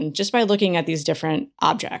options, just by looking at these different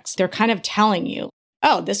objects. They're kind of telling you,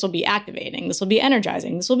 oh, this will be activating, this will be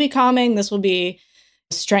energizing, this will be calming, this will be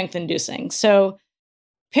strength-inducing. So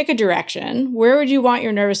pick a direction. Where would you want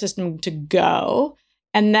your nervous system to go?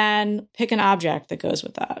 And then pick an object that goes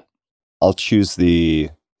with that. I'll choose the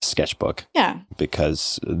sketchbook. Yeah.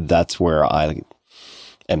 Because that's where I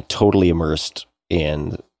am totally immersed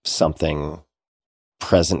in something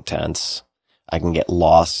present tense. I can get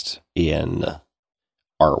lost in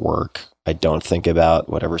artwork. I don't think about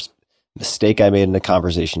whatever mistake I made in a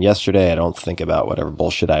conversation yesterday. I don't think about whatever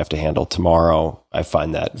bullshit I have to handle tomorrow. I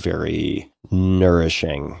find that very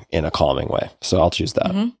nourishing in a calming way. So I'll choose that.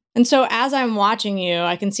 Mm-hmm. And so as I'm watching you,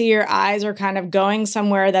 I can see your eyes are kind of going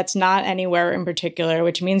somewhere that's not anywhere in particular,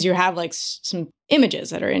 which means you have like some images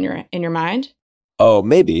that are in your mind. Oh,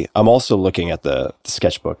 maybe. I'm also looking at the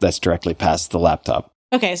sketchbook that's directly past the laptop.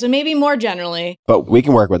 Okay, so maybe more generally. But we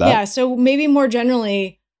can work with that. Yeah, so maybe more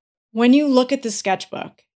generally, when you look at the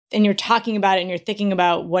sketchbook and you're talking about it and you're thinking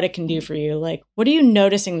about what it can do for you, like, what are you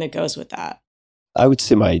noticing that goes with that? I would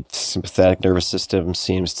say my sympathetic nervous system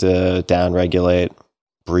seems to downregulate.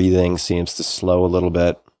 Breathing seems to slow a little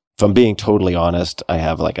bit. If I'm being totally honest, I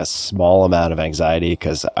have like a small amount of anxiety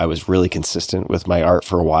because I was really consistent with my art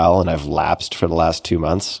for a while and I've lapsed for the last 2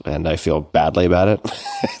 months and I feel badly about it.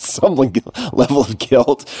 Some level of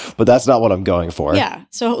guilt, but that's not what I'm going for. Yeah.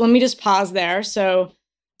 So let me just pause there. So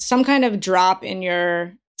some kind of drop in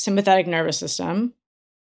your sympathetic nervous system.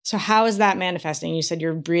 So how is that manifesting? You said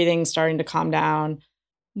your breathing starting to calm down.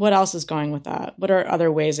 What else is going with that? What are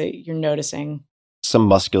other ways that you're noticing? Some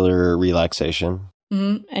muscular relaxation.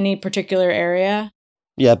 Mm-hmm. Any particular area?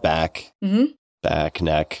 Yeah, back. Mm-hmm. Back,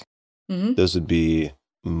 neck. Mm-hmm. Those would be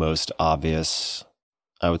most obvious,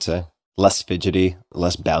 I would say. Less fidgety,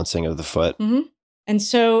 less bouncing of the foot. Mm-hmm. And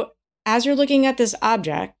so as you're looking at this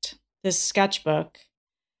object, this sketchbook,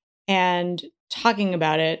 and talking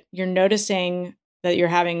about it, you're noticing that you're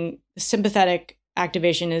having sympathetic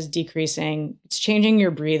activation is decreasing. It's changing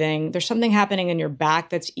your breathing. There's something happening in your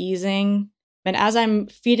back that's easing. And as I'm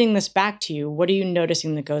feeding this back to you, what are you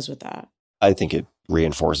noticing that goes with that? I think it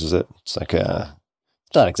reinforces it. It's like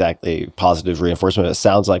it's not exactly positive reinforcement. It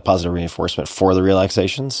sounds like positive reinforcement for the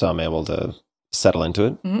relaxation. So I'm able to settle into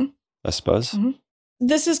it, mm-hmm. I suppose. Mm-hmm.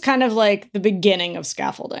 This is kind of like the beginning of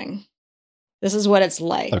scaffolding. This is what it's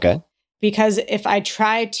like. Okay. Because if I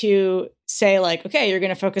try to say like, okay, you're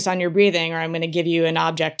going to focus on your breathing, or I'm going to give you an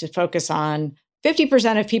object to focus on,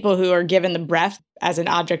 50% of people who are given the breath as an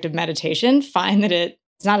object of meditation find that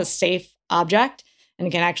it's not a safe object and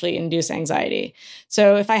it can actually induce anxiety.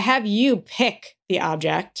 So if I have you pick the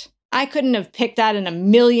object I couldn't have picked that in a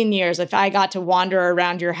million years. If I got to wander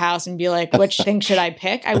around your house and be like, which thing should I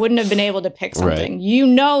pick? I wouldn't have been able to pick something. Right. You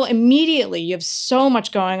know, immediately you have so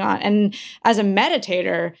much going on. And as a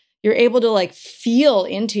meditator, you're able to like feel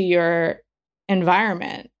into your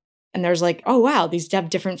environment. And there's like, oh, wow, these have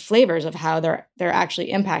different flavors of how they're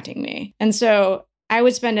actually impacting me. And so I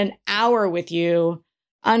would spend an hour with you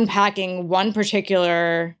unpacking one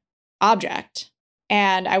particular object.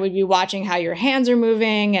 And I would be watching how your hands are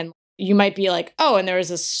moving. And you might be like, oh, and there is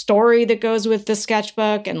a story that goes with the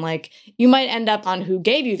sketchbook. And like, you might end up on who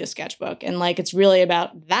gave you the sketchbook. And like, it's really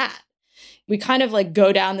about that. We kind of like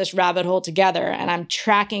go down this rabbit hole together, and I'm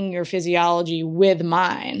tracking your physiology with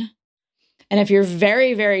mine. And if you're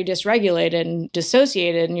very, very dysregulated and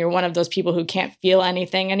dissociated, and you're one of those people who can't feel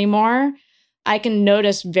anything anymore, I can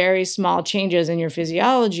notice very small changes in your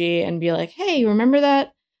physiology and be like, hey, you remember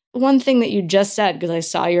that one thing that you just said? Because I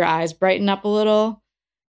saw your eyes brighten up a little.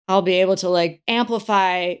 I'll be able to like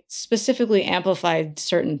specifically amplify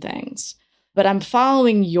certain things. But I'm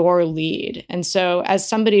following your lead. And so as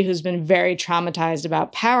somebody who's been very traumatized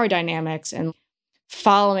about power dynamics, and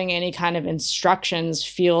following any kind of instructions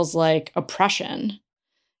feels like oppression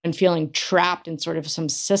and feeling trapped in sort of some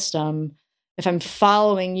system, if I'm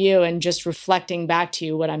following you and just reflecting back to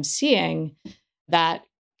you what I'm seeing, that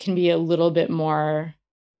can be a little bit more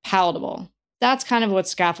palatable. That's kind of what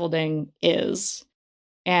scaffolding is.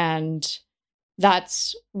 And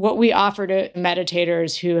that's what we offer to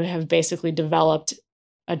meditators who have basically developed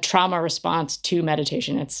a trauma response to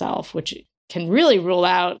meditation itself, which can really rule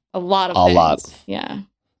out a lot of things. A lot. Yeah.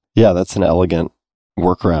 Yeah, that's an elegant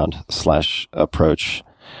workaround / approach.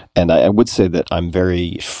 And I would say that I'm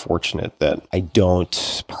very fortunate that I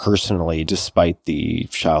don't personally, despite the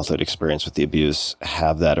childhood experience with the abuse,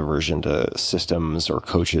 have that aversion to systems or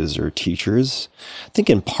coaches or teachers. I think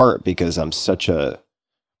in part because I'm such a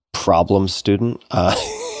problem student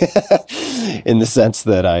in the sense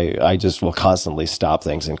that I just will constantly stop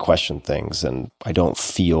things and question things. And I don't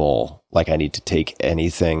feel like I need to take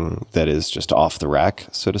anything that is just off the rack,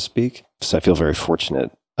 so to speak. So I feel very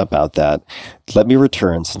fortunate about that. Let me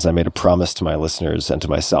return, since I made a promise to my listeners and to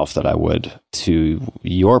myself that I would, to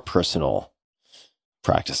your personal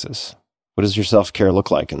practices. What does your self-care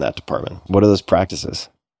look like in that department? What are those practices?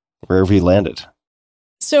 Where have you landed?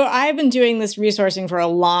 So I've been doing this resourcing for a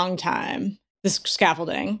long time, this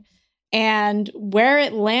scaffolding, and where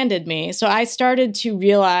it landed me. So I started to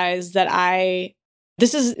realize that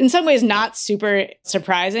this is in some ways not super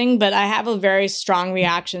surprising, but I have a very strong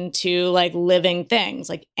reaction to like living things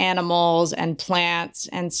like animals and plants.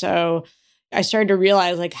 And so I started to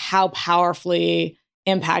realize like how powerfully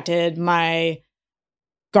impacted my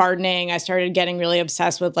gardening. I started getting really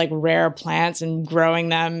obsessed with like rare plants and growing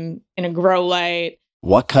them in a grow light.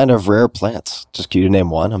 What kind of rare plants? Just can you name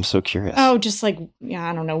one? I'm so curious. Oh, just like,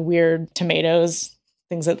 I don't know, weird tomatoes,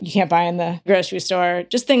 things that you can't buy in the grocery store,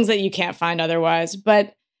 just things that you can't find otherwise.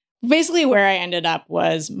 But basically where I ended up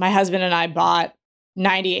was my husband and I bought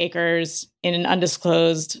 90 acres in an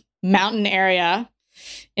undisclosed mountain area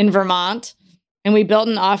in Vermont, and we built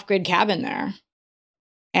an off-grid cabin there.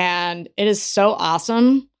 And it is so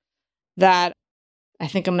awesome that I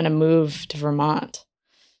think I'm going to move to Vermont.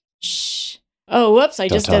 Shh. Oh, whoops. I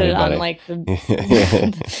just did it on like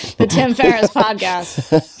the Tim Ferriss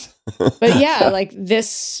podcast. But yeah, like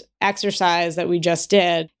this exercise that we just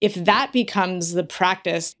did, if that becomes the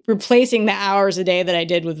practice, replacing the hours a day that I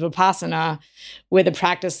did with Vipassana with a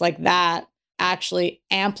practice like that, actually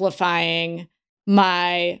amplifying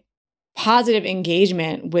my positive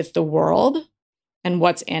engagement with the world and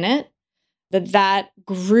what's in it, that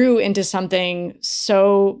grew into something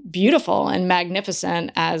so beautiful and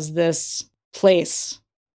magnificent as this place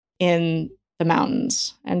in the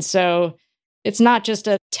mountains. And so it's not just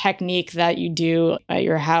a technique that you do at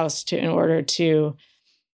your house in order to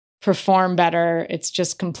perform better. It's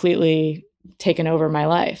just completely taken over my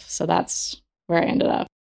life. So that's where I ended up.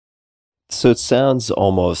 So it sounds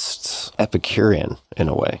almost Epicurean in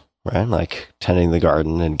a way, right? Like tending the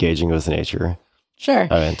garden, engaging with nature. Sure.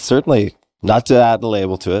 I mean, certainly not to add a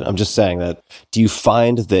label to it. I'm just saying that, do you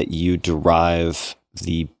find that you derive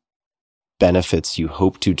the benefits you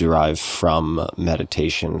hope to derive from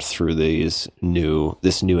meditation through this new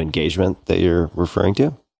engagement that you're referring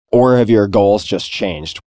to? Or have your goals just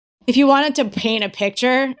changed? If you wanted to paint a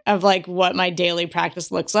picture of like what my daily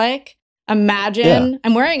practice looks like, imagine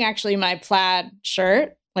I'm wearing actually my plaid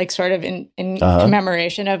shirt, like sort of in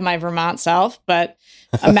commemoration of my Vermont self, but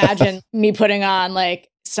imagine me putting on like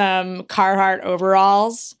some Carhartt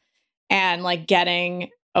overalls and like getting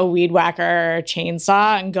a weed whacker or a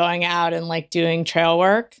chainsaw and going out and like doing trail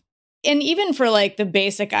work And even for like the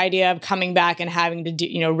basic idea of coming back and having to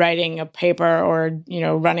do, writing a paper or,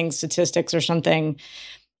 running statistics or something,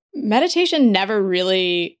 meditation never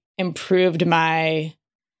really improved my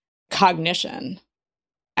cognition.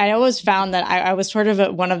 I always found that I was sort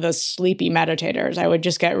of one of those sleepy meditators. I would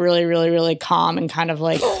just get really, really, really calm and kind of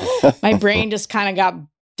like my brain just kind of got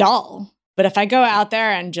dull. But if I go out there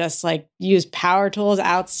and just like use power tools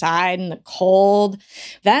outside in the cold,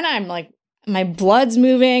 then I'm like, my blood's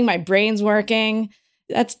moving, my brain's working.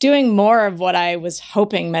 That's doing more of what I was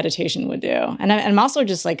hoping meditation would do. And I'm also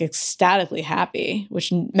just like ecstatically happy,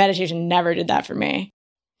 which meditation never did that for me.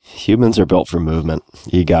 Humans are built for movement.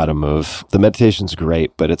 You got to move. The meditation's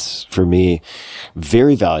great, but it's, for me,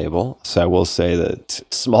 very valuable. So I will say that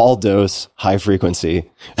small dose, high frequency,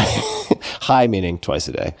 high meaning twice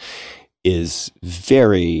a day, is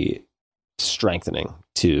very strengthening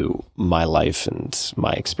to my life and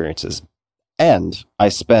my experiences. And I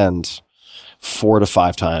spend 4 to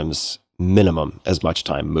 5 times minimum as much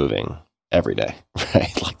time moving every day,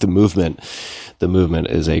 right? Like the movement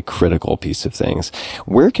is a critical piece of things.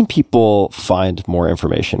 Where can people find more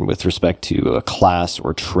information with respect to a class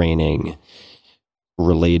or training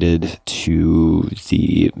related to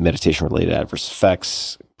the meditation-related adverse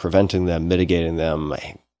effects, preventing them, mitigating them,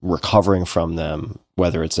 recovering from them,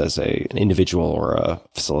 whether it's as an individual or a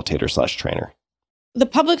facilitator/trainer? The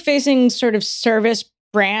public-facing sort of service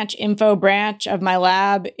branch, info branch of my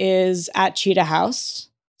lab is at Cheetah House.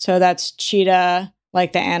 So that's cheetah,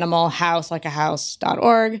 like the animal, house, like a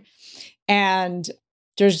house.org. And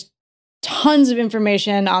there's tons of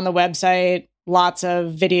information on the website, lots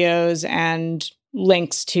of videos and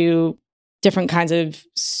links to different kinds of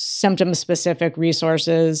symptom-specific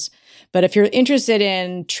resources. But if you're interested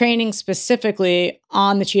in training specifically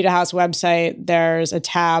on the Cheetah House website, there's a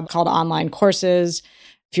tab called Online Courses.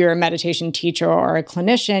 If you're a meditation teacher or a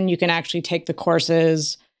clinician, you can actually take the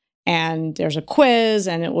courses and there's a quiz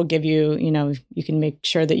and it will give you, you can make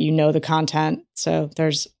sure that you know the content. So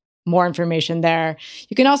there's more information there.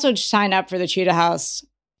 You can also sign up for the Cheetah House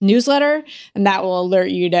newsletter, and that will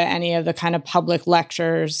alert you to any of the kind of public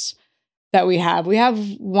lectures that we have. We have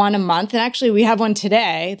one a month, and actually we have one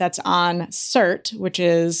today that's on CERT, which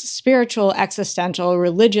is Spiritual, Existential,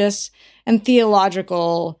 Religious, and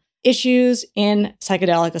Theological Issues in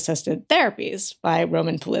Psychedelic-Assisted Therapies by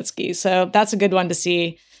Roman Politsky. So that's a good one to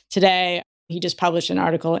see today. He just published an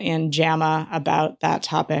article in JAMA about that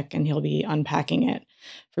topic, and he'll be unpacking it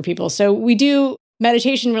for people. So we do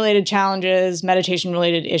meditation-related challenges,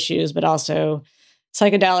 meditation-related issues, but also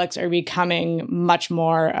psychedelics are becoming much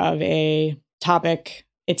more of a topic.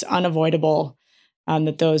 It's unavoidable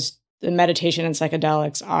that the meditation and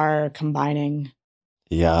psychedelics are combining.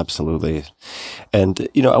 Yeah, absolutely. And,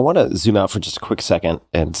 I want to zoom out for just a quick second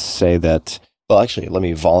and say that, well, actually, let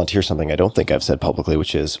me volunteer something I don't think I've said publicly,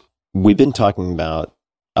 which is we've been talking about,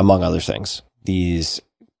 among other things, these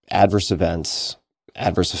adverse events,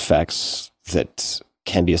 adverse effects that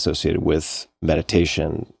can be associated with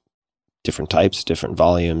meditation, different types, different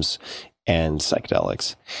volumes, and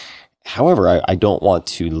psychedelics. However, I don't want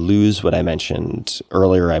to lose what I mentioned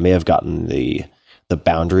earlier. I may have gotten the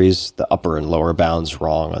boundaries, the upper and lower bounds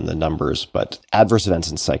wrong on the numbers, but adverse events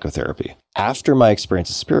in psychotherapy. After my experience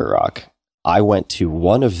at Spirit Rock, I went to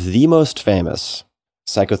one of the most famous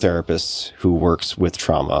psychotherapists who works with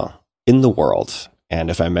trauma in the world. And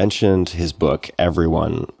if I mentioned his book,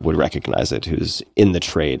 everyone would recognize it who's in the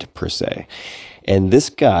trade per se. And this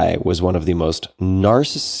guy was one of the most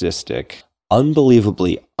narcissistic,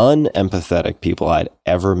 unbelievably unempathetic people I'd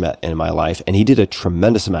ever met in my life. And he did a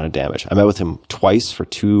tremendous amount of damage. I met with him twice for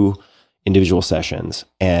 2 individual sessions.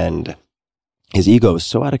 And his ego was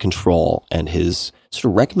so out of control and his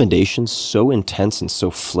sort of recommendations so intense and so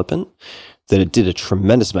flippant that it did a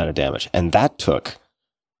tremendous amount of damage. And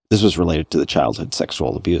this was related to the childhood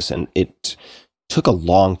sexual abuse. And it took a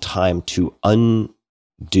long time to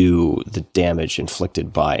undo the damage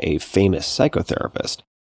inflicted by a famous psychotherapist.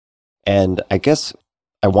 And I guess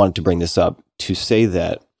I wanted to bring this up to say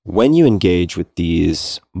that when you engage with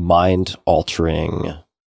these mind-altering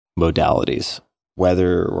modalities,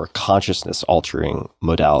 whether or consciousness-altering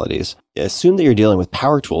modalities, assume that you're dealing with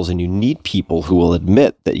power tools and you need people who will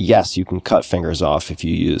admit that, yes, you can cut fingers off if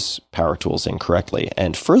you use power tools incorrectly.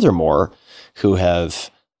 And furthermore, who have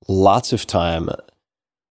lots of time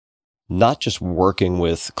not just working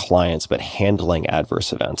with clients, but handling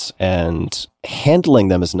adverse events. And handling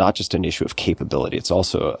them is not just an issue of capability. It's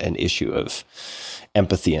also an issue of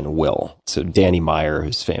empathy and will. So Danny Meyer,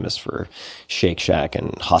 who's famous for Shake Shack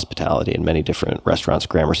and hospitality in many different restaurants,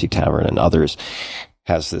 Gramercy Tavern and others,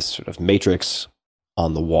 has this sort of matrix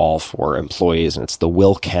on the wall for employees, and it's the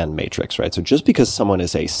will-can matrix, right? So just because someone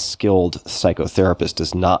is a skilled psychotherapist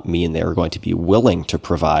does not mean they are going to be willing to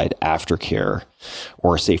provide aftercare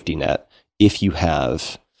or a safety net if you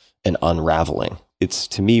have an unraveling. It's,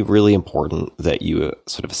 to me, really important that you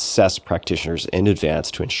sort of assess practitioners in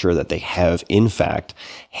advance to ensure that they have, in fact,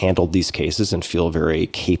 handled these cases and feel very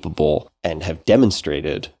capable and have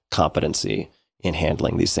demonstrated competency in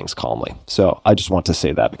handling these things calmly. So I just want to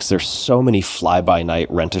say that because there's so many fly-by-night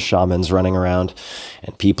rent-a-shamans running around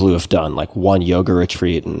and people who have done like one yoga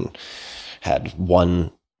retreat and had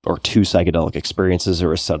one or two psychedelic experiences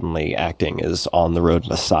or are suddenly acting as on-the-road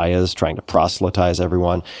messiahs trying to proselytize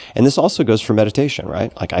everyone. And this also goes for meditation,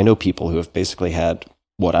 right? Like I know people who have basically had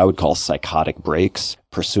what I would call psychotic breaks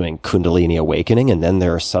pursuing Kundalini awakening, and then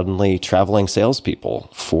there are suddenly traveling salespeople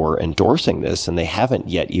for endorsing this, and they haven't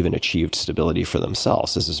yet even achieved stability for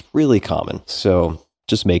themselves. This is really common. So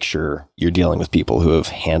just make sure you're dealing with people who have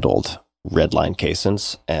handled red line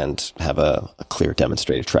cases and have a clear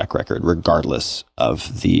demonstrated track record, regardless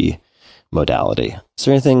of the modality. Is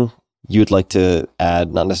there anything you'd like to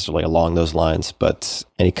add, not necessarily along those lines, but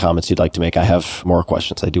any comments you'd like to make? I have more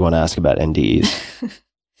questions. I do want to ask about NDEs.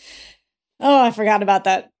 Oh, I forgot about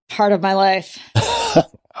that part of my life.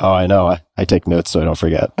 Oh, I know. I take notes so I don't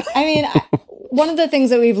forget. I mean, one of the things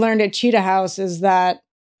that we've learned at Cheetah House is that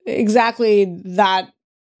exactly that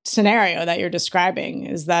scenario that you're describing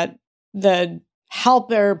is that the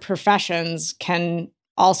helper professions can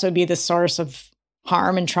also be the source of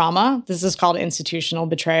harm and trauma. This is called institutional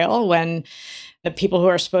betrayal, when the people who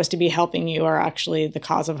are supposed to be helping you are actually the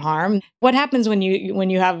cause of harm. What happens when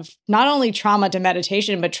you have not only trauma to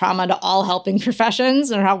meditation, but trauma to all helping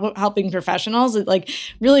professions or helping professionals? It like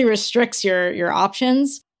really restricts your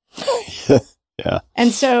options. Yeah.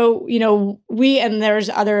 And so, and there's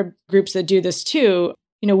other groups that do this too.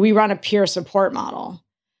 We run a peer support model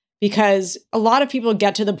because a lot of people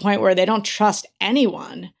get to the point where they don't trust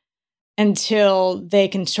anyone until they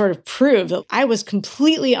can sort of prove that I was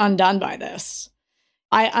completely undone by this.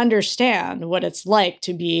 I understand what it's like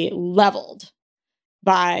to be leveled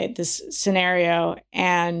by this scenario.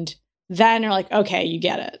 And then you're like, okay, you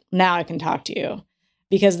get it. Now I can talk to you.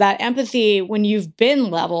 Because that empathy, when you've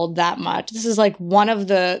been leveled that much, this is like one of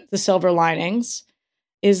the silver linings,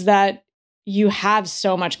 is that you have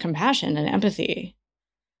so much compassion and empathy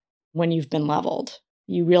when you've been leveled.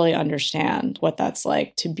 You really understand what that's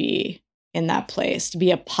like to be in that place, to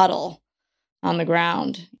be a puddle on the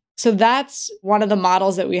ground. So that's one of the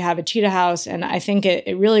models that we have at Cheetah House. And I think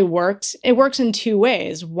it really works. It works in two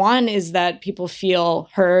ways. One is that people feel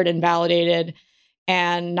heard and validated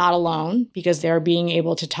and not alone because they're being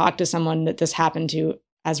able to talk to someone that this happened to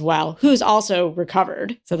as well, who's also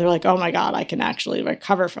recovered. So they're like, oh my God, I can actually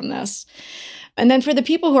recover from this. And then for the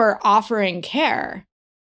people who are offering care,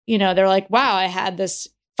 they're like, wow, I had this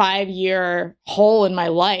 5-year hole in my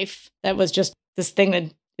life that was just this thing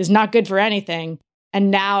that is not good for anything.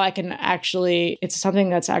 And now I can it's something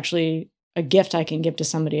that's actually a gift I can give to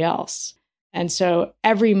somebody else. And so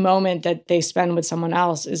every moment that they spend with someone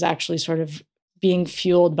else is actually sort of being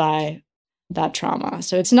fueled by that trauma.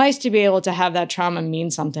 So it's nice to be able to have that trauma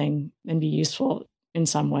mean something and be useful in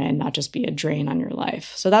some way and not just be a drain on your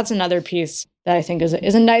life. So that's another piece that I think is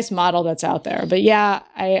a nice model that's out there. But yeah,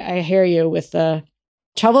 I hear you with the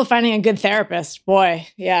trouble finding a good therapist. Boy,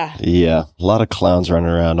 yeah. Yeah, a lot of clowns running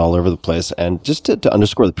around all over the place. And just to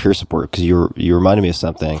underscore the peer support, because you reminded me of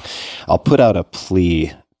something, I'll put out a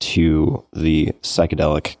plea to the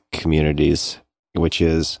psychedelic communities, which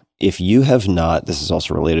is, if you have not, this is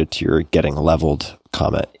also related to your getting leveled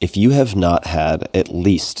comment, if you have not had at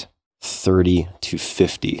least 30 to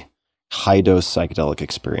 50 high-dose psychedelic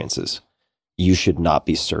experiences, you should not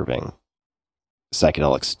be serving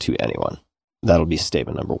psychedelics to anyone. That'll be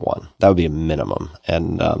statement number one. That would be a minimum.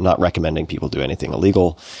 And I'm not recommending people do anything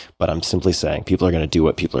illegal, but I'm simply saying people are going to do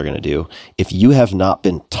what people are going to do. If you have not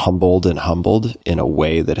been tumbled and humbled in a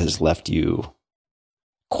way that has left you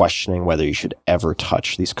questioning whether you should ever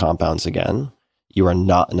touch these compounds again, you are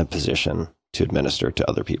not in a position to administer to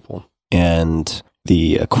other people. And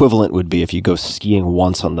the equivalent would be if you go skiing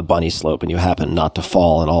once on the bunny slope and you happen not to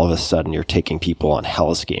fall, and all of a sudden you're taking people on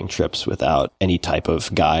heli-skiing trips without any type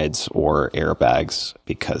of guides or airbags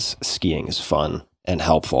because skiing is fun and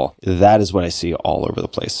helpful. That is what I see all over the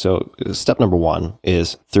place. So step number one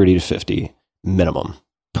is 30 to 50 minimum,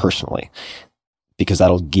 personally, because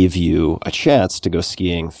that'll give you a chance to go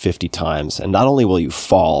skiing 50 times. And not only will you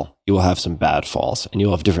fall, you will have some bad falls, and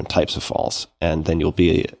you'll have different types of falls. And then you'll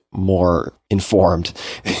be more informed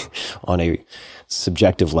on a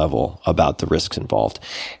subjective level about the risks involved.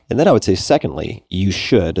 And then I would say, secondly, you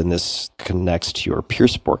should, and this connects to your peer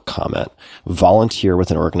support comment, volunteer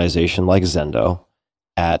with an organization like Zendo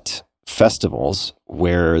at festivals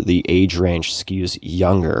where the age range skews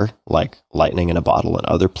younger, like Lightning in a Bottle and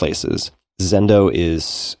other places. Zendo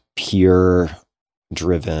is peer-driven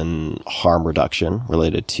harm reduction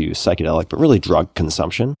related to psychedelic, but really drug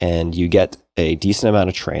consumption. And you get a decent amount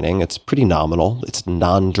of training. It's pretty nominal. It's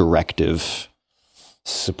non-directive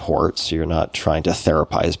support, so you're not trying to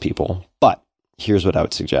therapize people. But here's what I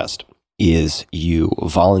would suggest, is you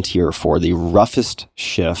volunteer for the roughest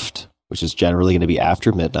shift, which is generally going to be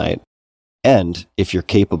after midnight. And if you're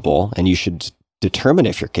capable, and you should determine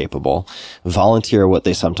if you're capable, volunteer what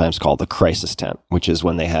they sometimes call the crisis tent, which is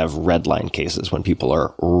when they have red line cases, when people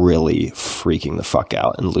are really freaking the fuck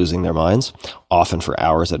out and losing their minds, often for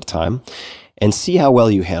hours at a time, and see how well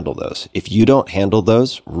you handle those. If you don't handle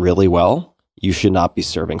those really well, you should not be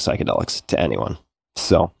serving psychedelics to anyone.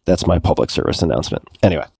 So that's my public service announcement.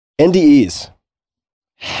 Anyway, NDEs.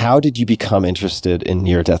 How did you become interested in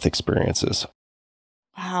near-death experiences?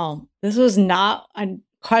 Wow. This was not a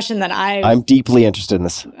question that I'm deeply interested in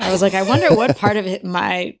this. I was like, I wonder what part of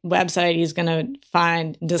my website he's going to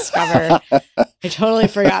find and discover. I totally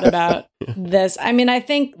forgot about this. I mean, I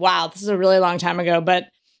think, wow, this is a really long time ago, but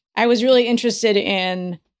I was really interested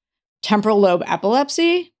in temporal lobe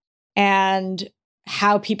epilepsy and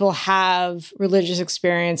how people have religious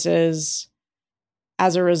experiences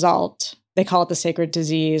as a result. They call it the sacred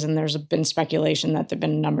disease, and there's been speculation that there have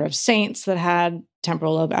been a number of saints that had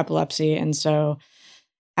temporal lobe epilepsy. And so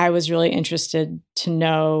I was really interested to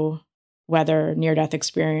know whether near-death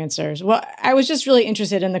experiencers, well, I was just really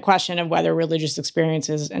interested in the question of whether religious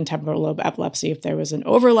experiences and temporal lobe epilepsy, if there was an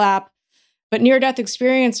overlap. But near-death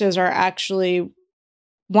experiences are actually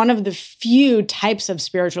one of the few types of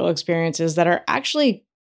spiritual experiences that are actually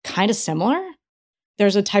kind of similar.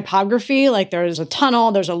 There's a typography, like there's a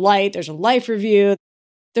tunnel, there's a light, there's a life review.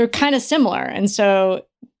 They're kind of similar. And so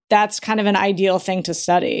that's kind of an ideal thing to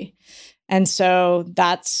study. And so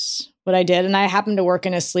that's what I did. And I happened to work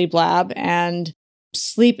in a sleep lab, and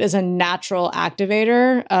sleep is a natural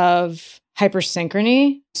activator of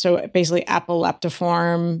hypersynchrony. So basically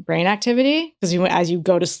epileptiform brain activity, because as you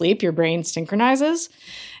go to sleep, your brain synchronizes.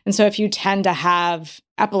 And so if you tend to have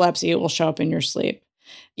epilepsy, it will show up in your sleep.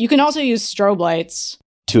 You can also use strobe lights.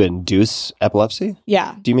 To induce epilepsy?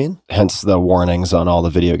 Yeah. Do you mean? Hence the warnings on all the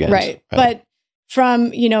video games. Right. But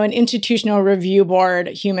from, an institutional review board,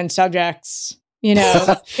 human subjects, you're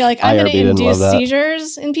like, I'm going to induce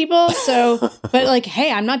seizures in people. So, but like,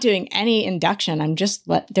 hey, I'm not doing any induction.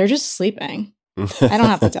 They're just sleeping. I don't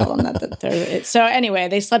have to tell them that they're. So anyway,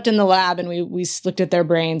 they slept in the lab, and we looked at their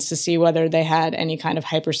brains to see whether they had any kind of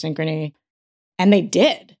hypersynchrony. And they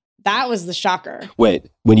did. That was the shocker. Wait,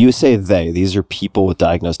 when you say these are people with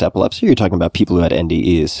diagnosed epilepsy, or you're talking about people who had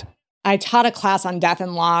NDEs? I taught a class on death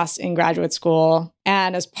and loss in graduate school.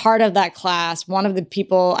 And as part of that class, one of the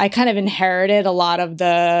people, I kind of inherited a lot of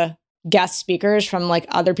the guest speakers from like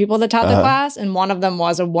other people that taught the class. And one of them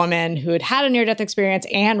was a woman who had had a near-death experience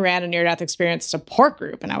and ran a near-death experience support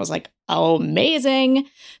group. And I was like, oh, amazing.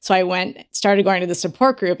 So I started going to the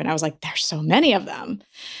support group, and I was like, there's so many of them.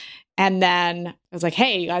 And then I was like,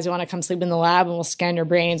 hey, you guys want to come sleep in the lab, and we'll scan your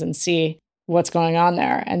brains and see what's going on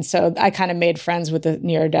there. And so I kind of made friends with the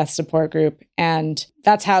near-death support group. And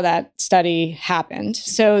that's how that study happened.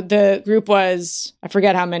 So the group was, I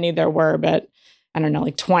forget how many there were, but I don't know,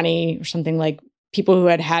 like 20 or something, like people who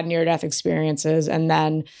had near-death experiences. And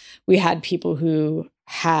then we had people who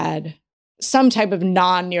had some type of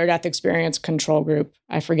non-near-death experience control group.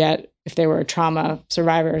 I forget if they were trauma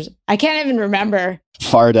survivors. I can't even remember.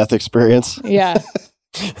 Far death experience. Yeah.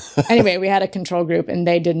 Anyway, we had a control group, and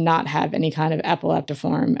they did not have any kind of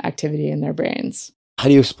epileptiform activity in their brains. How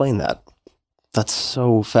do you explain that? That's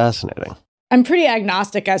so fascinating. I'm pretty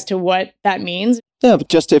agnostic as to what that means. Yeah, but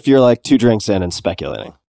just if you're like 2 drinks in and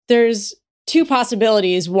speculating. There's 2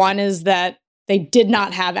 possibilities. One is that they did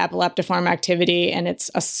not have epileptiform activity, and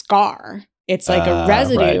it's a scar. It's like a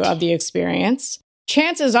residue of the experience.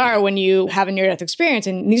 Chances are, when you have a near-death experience,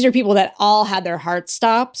 and these are people that all had their hearts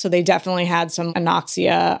stop, so they definitely had some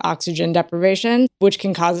anoxia, oxygen deprivation, which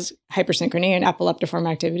can cause hypersynchrony and epileptiform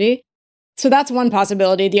activity. So that's one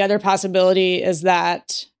possibility. The other possibility is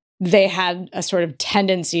that they had a sort of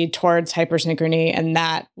tendency towards hypersynchrony, and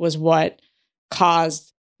that was what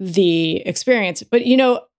caused the experience. But,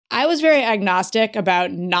 I was very agnostic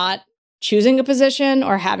about not choosing a position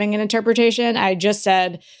or having an interpretation. I just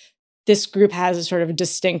said, this group has a sort of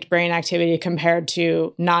distinct brain activity compared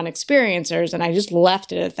to non-experiencers. And I just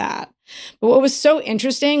left it at that. But what was so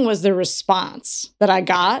interesting was the response that I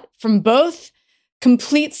got from both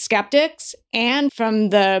complete skeptics and from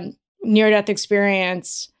the near-death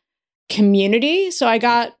experience community. So I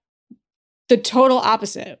got the total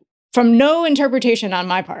opposite from no interpretation on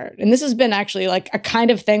my part. And this has been actually like a kind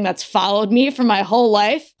of thing that's followed me for my whole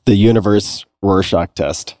life. The universe Rorschach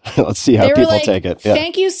test. Let's see how people take it. Yeah.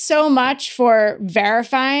 Thank you so much for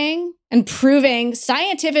verifying and proving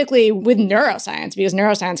scientifically with neuroscience, because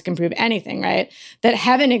neuroscience can prove anything, right? That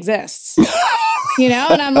heaven exists.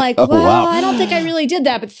 And I'm like, well, I don't think I really did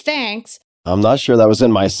that, but thanks. I'm not sure that was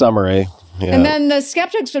in my summary. Yeah. And then the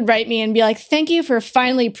skeptics would write me and be like, thank you for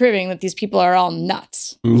finally proving that these people are all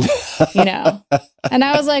nuts. And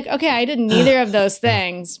I was like, okay, I did neither of those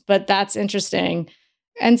things, but that's interesting.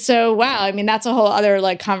 And so, wow, I mean, that's a whole other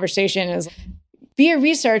like conversation, is be a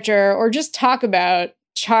researcher or just talk about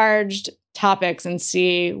charged topics and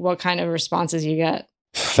see what kind of responses you get.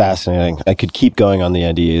 Fascinating. I could keep going on the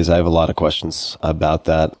NDAs. I have a lot of questions about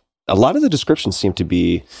that. A lot of the descriptions seem to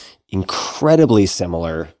be incredibly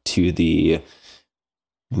similar to the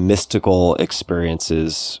mystical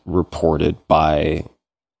experiences reported by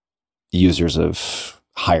users of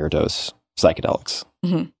higher dose psychedelics.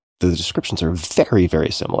 Mm-hmm. The descriptions are very,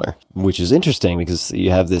 very similar, which is interesting because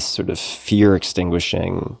you have this sort of fear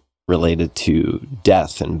extinguishing related to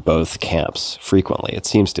death in both camps frequently. It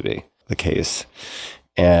seems to be the case.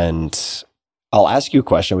 And I'll ask you a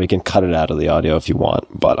question. We can cut it out of the audio if you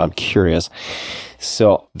want, but I'm curious.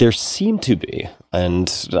 So there seem to be,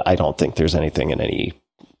 and I don't think there's anything in any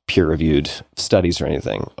peer-reviewed studies or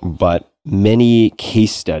anything, but many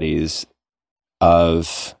case studies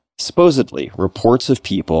of supposedly reports of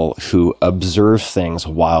people who observe things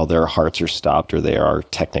while their hearts are stopped or they are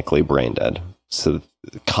technically brain dead. So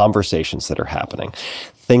conversations that are happening,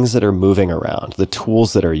 things that are moving around, the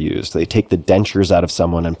tools that are used. They take the dentures out of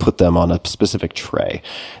someone and put them on a specific tray,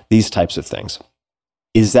 these types of things.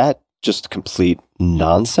 Is that just complete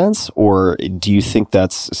nonsense, or do you think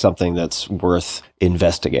that's something that's worth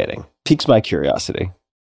investigating? Piques my curiosity.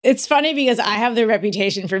 It's funny because I have the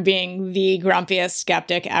reputation for being the grumpiest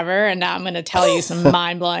skeptic ever. And now I'm going to tell you some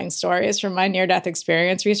mind-blowing stories from my near-death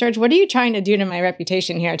experience research. What are you trying to do to my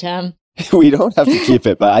reputation here, Tim? We don't have to keep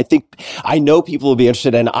it, but I know people will be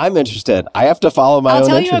interested, and I'm interested. I have to follow my own I'll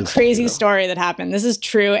tell interest. you a crazy story that happened. This is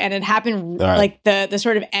true, and it happened, like the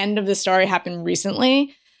sort of end of the story happened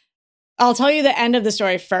recently. I'll tell you the end of the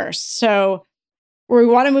story first. So we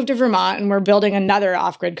want to move to Vermont, and we're building another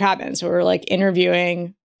off-grid cabin. So we're like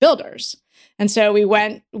interviewing builders. And so we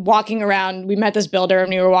went walking around, we met this builder and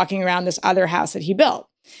we were walking around this other house that he built.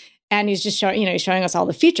 And he's just showing, he's showing us all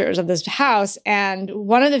the features of this house. And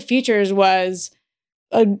one of the features was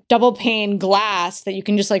a double pane glass that you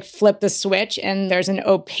can just like flip the switch and there's an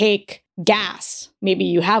opaque gas. Maybe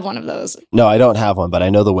you have one of those. No, I don't have one, but I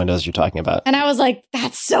know the windows you're talking about. And I was like,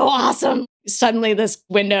 that's so awesome. Suddenly this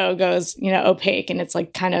window goes, opaque and it's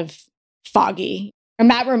like kind of foggy. And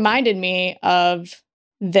that reminded me of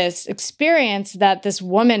this experience that this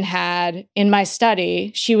woman had in my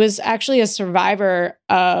study. She was actually a survivor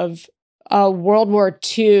of a World War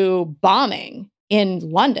II bombing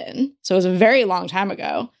in London. So it was a very long time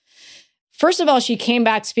ago. First of all, she came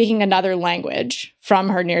back speaking another language from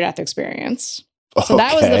her near-death experience. So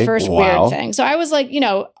that was the first weird thing. So I was like,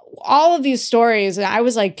 all of these stories, and I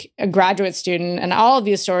was like a graduate student, and all of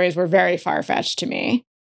these stories were very far-fetched to me.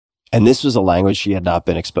 And this was a language she had not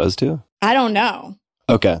been exposed to? I don't know.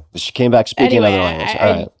 Okay. She came back speaking another language.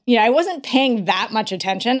 All right. I wasn't paying that much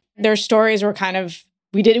attention. Their stories were kind of,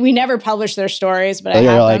 we never published their stories, but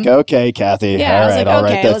you're like, okay, Kathy. Yeah, all right, I was like, I'll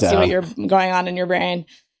okay, write that let's see down. what you're going on in your brain.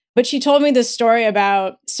 But she told me this story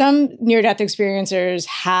about some near-death experiencers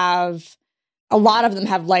a lot of them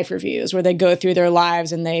have life reviews where they go through their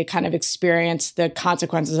lives and they kind of experience the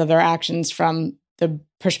consequences of their actions from the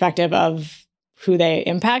perspective of who they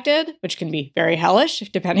impacted, which can be very hellish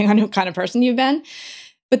depending on what kind of person you've been.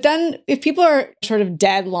 But then if people are sort of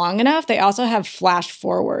dead long enough, they also have flash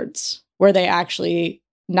forwards where they actually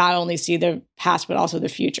not only see the past, but also the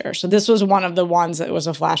future. So this was one of the ones that was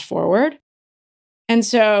a flash forward. And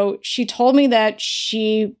so she told me that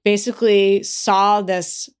she basically saw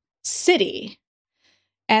this city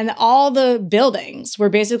and all the buildings were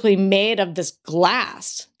basically made of this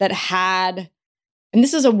glass that had, and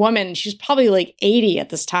this is a woman, she's probably like 80 at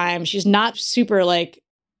this time. She's not super like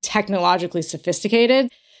technologically sophisticated.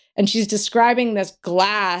 And she's describing this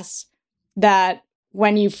glass that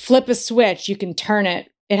when you flip a switch, you can turn it.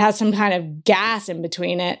 It has some kind of gas in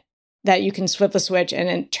between it. that you can flip a switch and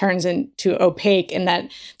it turns into opaque and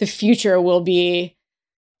that the future will be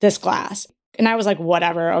this glass. And I was like,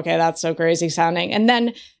 whatever. Okay, that's so crazy sounding. And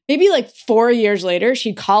then maybe like 4 years later,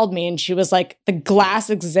 she called me and she was like, the glass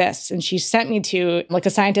exists. And she sent me to like a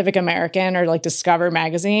Scientific American or like Discover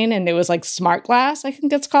magazine. And it was like Smart Glass, I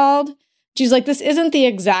think it's called. She's like, this isn't the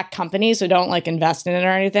exact company, so don't like invest in it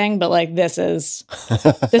or anything. But like, this is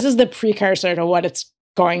the precursor to what it's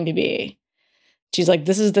going to be. She's like,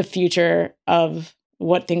 this is the future of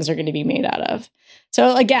what things are going to be made out of.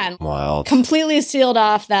 So again, wild. Completely sealed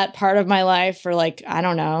off that part of my life for like, I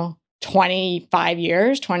don't know, 25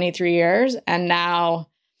 years, 23 years. And now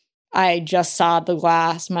I just saw the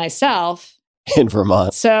glass myself. In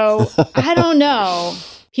Vermont. So I don't know.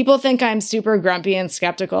 People think I'm super grumpy and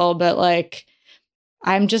skeptical, but like,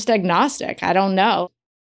 I'm just agnostic. I don't know.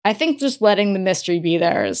 I think just letting the mystery be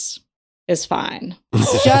there is fine.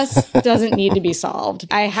 It just doesn't need to be solved.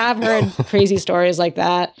 I have heard crazy stories like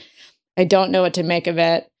that. I don't know what to make of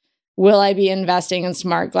it. Will I be investing in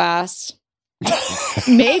smart glass?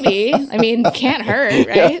 Maybe. I mean, can't hurt,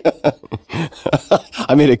 right?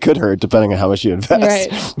 I mean, it could hurt depending on how much you invest,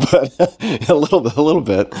 right. But a little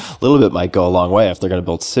bit might go a long way if they're going to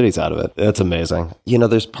build cities out of it. That's amazing. You know,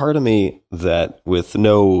 there's part of me that with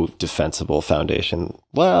no defensible foundation,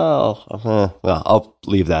 well, I'll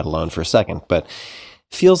leave that alone for a second, but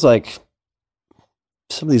feels like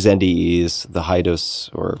some of these NDEs, the high dose,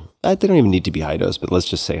 or they don't even need to be high dose, but let's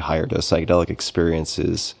just say higher dose psychedelic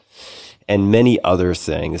experiences, and many other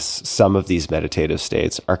things, some of these meditative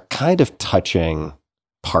states are kind of touching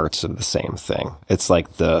parts of the same thing. It's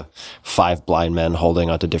like the 5 blind men holding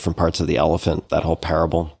onto different parts of the elephant, that whole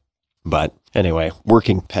parable. But anyway,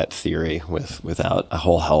 working pet theory without a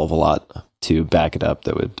whole hell of a lot to back it up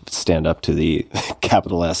that would stand up to the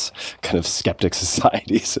capital S kind of skeptic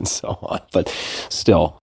societies and so on. But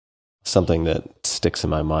still, something that sticks in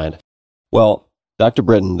my mind. Well, Dr.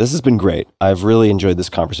 Britton, this has been great. I've really enjoyed this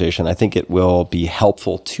conversation. I think it will be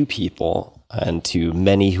helpful to people and to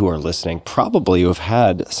many who are listening, probably who have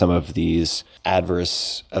had some of these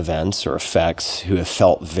adverse events or effects, who have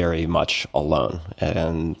felt very much alone.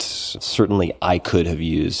 And certainly I could have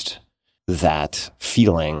used that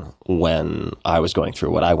feeling when I was going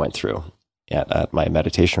through what I went through at my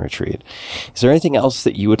meditation retreat. Is there anything else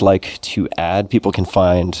that you would like to add? People can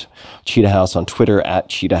find Cheetah House on Twitter at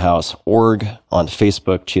cheetahhouse.org, on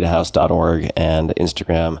Facebook, cheetahhouse.org, and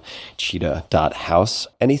Instagram, cheetah.house.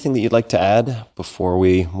 Anything that you'd like to add before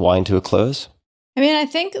we wind to a close? I mean, I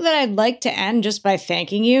think that I'd like to end just by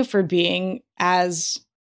thanking you for being as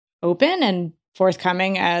open and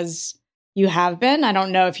forthcoming as you have been. I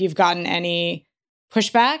don't know if you've gotten any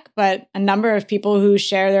pushback, but a number of people who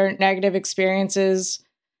share their negative experiences,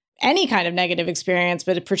 any kind of negative experience,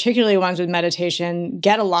 but particularly ones with meditation,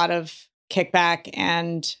 get a lot of kickback,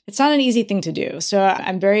 and it's not an easy thing to do. So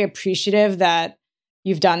I'm very appreciative that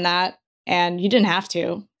you've done that, and you didn't have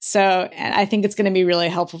to. So and I think it's going to be really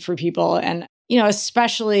helpful for people, and you know,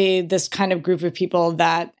 especially this kind of group of people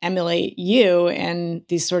that emulate you and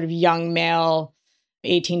these sort of young male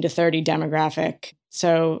 18 to 30 demographic.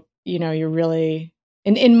 So, you know, you're really,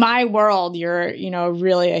 in my world, you're, you know,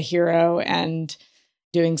 really a hero and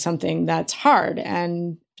doing something that's hard.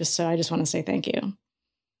 And I just want to say thank you.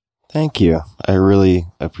 Thank you. I really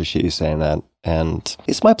appreciate you saying that. And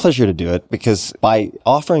it's my pleasure to do it, because by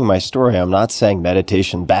offering my story, I'm not saying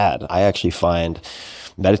meditation bad. I actually find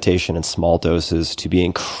meditation in small doses to be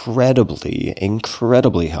incredibly,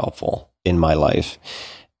 incredibly helpful in my life.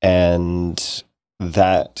 And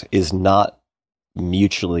that is not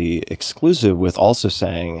mutually exclusive with also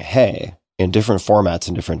saying, hey, in different formats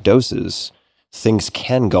and different doses, things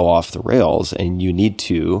can go off the rails, and you need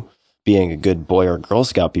to, being a good boy or Girl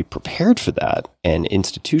Scout, be prepared for that. And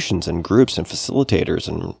institutions and groups and facilitators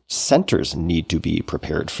and centers need to be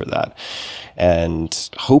prepared for that. And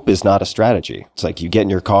hope is not a strategy. It's like you get in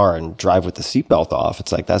your car and drive with the seatbelt off.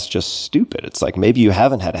 It's like, that's just stupid. It's like, maybe you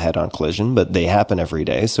haven't had a head-on collision, but they happen every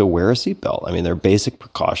day. So wear a seatbelt. I mean, they're basic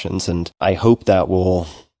precautions. And I hope that will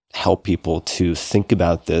help people to think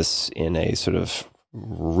about this in a sort of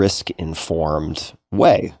risk-informed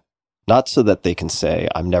way. Not so that they can say,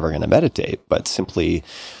 I'm never going to meditate, but simply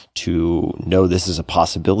to know this is a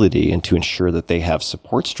possibility and to ensure that they have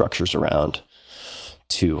support structures around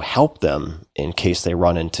to help them in case they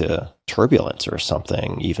run into turbulence or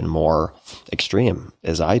something even more extreme,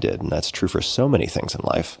 as I did. And that's true for so many things in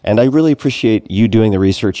life. And I really appreciate you doing the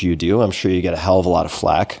research you do. I'm sure you get a hell of a lot of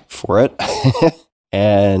flack for it.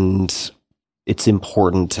 And it's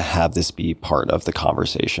important to have this be part of the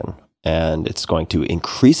conversation. and it's going to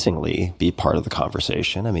increasingly be part of the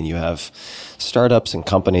conversation. I mean, you have startups and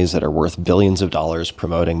companies that are worth billions of dollars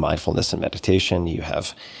promoting mindfulness and meditation. You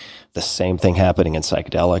have the same thing happening in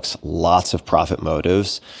psychedelics, lots of profit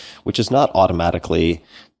motives, which is not automatically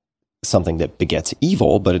something that begets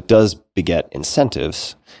evil, but it does beget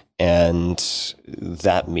incentives. And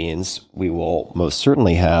that means we will most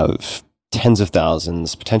certainly have tens of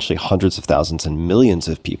thousands, potentially hundreds of thousands and millions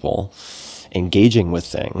of people engaging with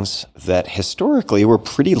things that historically were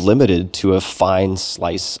pretty limited to a fine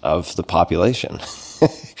slice of the population.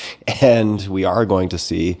 And we are going to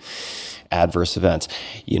see adverse events.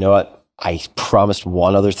 You know what? I promised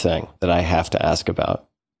one other thing that I have to ask about.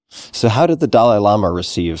 So how did the Dalai Lama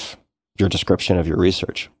receive your description of your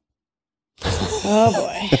research? Oh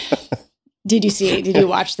boy. Did you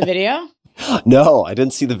watch the video? No, I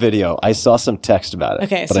didn't see the video. I saw some text about it.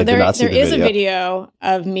 Okay, but so I did not see there the is video. a video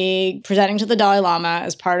of me presenting to the Dalai Lama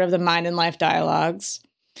as part of the Mind and Life Dialogues.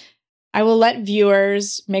 I will let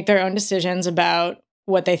viewers make their own decisions about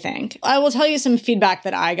what they think. I will tell you some feedback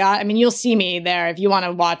that I got. I mean, you'll see me there if you want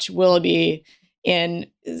to watch Willoughby in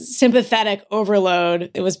sympathetic overload.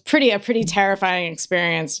 It was a pretty terrifying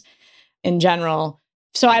experience in general.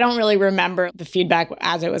 So I don't really remember the feedback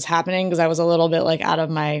as it was happening because I was a little bit like out of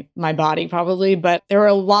my body probably, but there were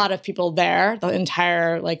a lot of people there. The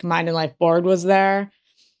entire like Mind and Life board was there.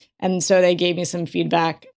 And so they gave me some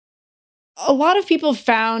feedback. A lot of people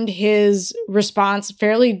found his response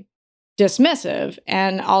fairly dismissive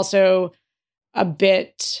and also a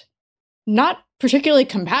bit not particularly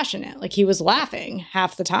compassionate. Like he was laughing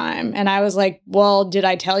half the time. And I was like, well, did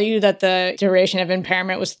I tell you that the duration of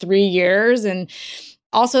impairment was 3 years? And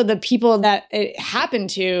also, the people that it happened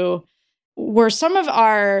to were some of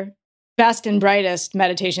our best and brightest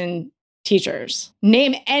meditation teachers.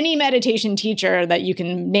 Name any meditation teacher that you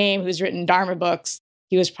can name who's written Dharma books.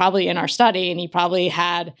 He was probably in our study and he probably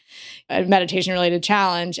had a meditation-related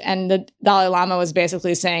challenge. And the Dalai Lama was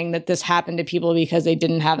basically saying that this happened to people because they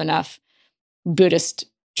didn't have enough Buddhist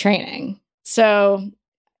training. So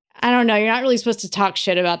I don't know. You're not really supposed to talk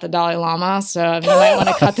shit about the Dalai Lama, so you might want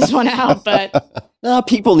to cut this one out. But no,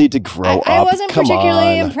 people need to grow up. I wasn't Come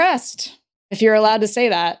particularly on. impressed, if you're allowed to say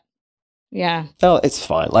that. Yeah. No, it's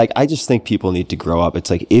fine. Like, I just think people need to grow up.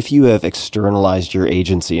 It's like if you have externalized your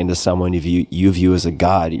agency into someone you view as a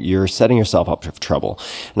god, you're setting yourself up for trouble.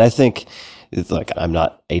 And I think, like, I'm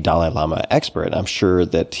not a Dalai Lama expert. I'm sure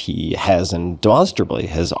that he has and demonstrably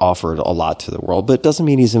has offered a lot to the world, but it doesn't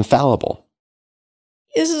mean he's infallible.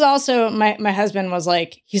 This is also, my husband was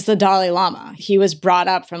like, he's the Dalai Lama. He was brought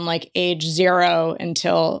up from like age 0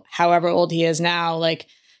 until however old he is now, like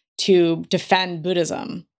to defend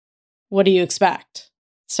Buddhism. What do you expect?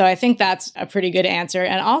 So I think that's a pretty good answer.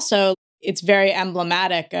 And also it's very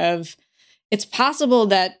emblematic of, it's possible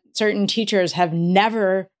that certain teachers have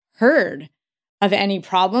never heard of any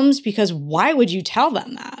problems because why would you tell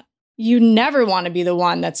them that? You never want to be the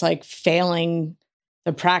one that's like failing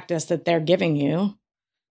the practice that they're giving you.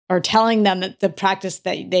 Or telling them that the practice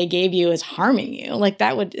that they gave you is harming you. Like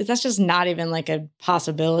that's just not even like a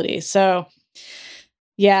possibility. So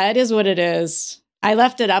yeah, it is what it is. I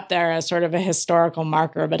left it up there as sort of a historical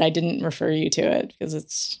marker, but I didn't refer you to it because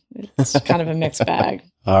it's kind of a mixed bag.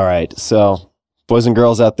 All right. So boys and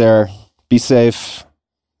girls out there, be safe,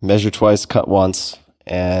 measure twice, cut once.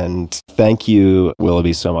 And thank you,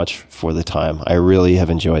 Willoughby, so much for the time. I really have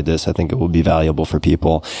enjoyed this. I think it will be valuable for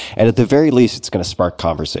people. And at the very least, it's going to spark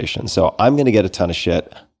conversation. So I'm going to get a ton of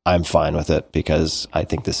shit. I'm fine with it because I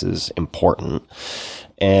think this is important.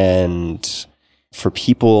 And for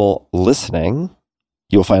people listening,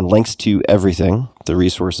 you'll find links to everything, the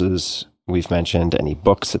resources we've mentioned, any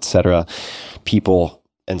books, etc., people,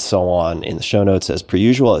 and so on in the show notes as per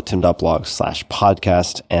usual at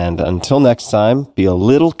tim.blog/podcast. And until next time, be a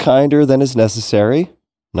little kinder than is necessary,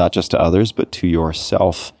 not just to others, but to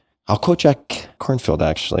yourself. I'll quote Jack Kornfield,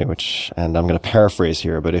 actually, and I'm going to paraphrase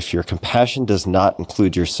here, but if your compassion does not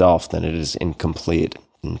include yourself, then it is incomplete.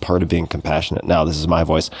 And part of being compassionate, now this is my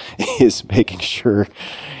voice, is making sure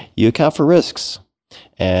you account for risks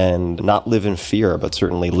and not live in fear, but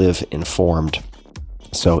certainly live informed.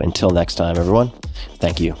 So until next time, everyone,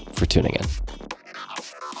 thank you for tuning in.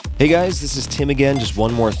 Hey guys, this is Tim again. Just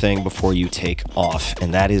one more thing before you take off,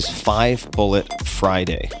 and that is 5 Bullet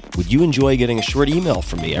Friday. Would you enjoy getting a short email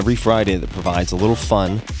from me every Friday that provides a little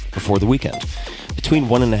fun before the weekend? Between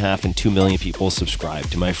 1.5 and 2 million people subscribe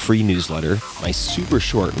to my free newsletter, my super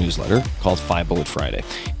short newsletter called 5 Bullet Friday.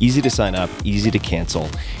 Easy to sign up, easy to cancel.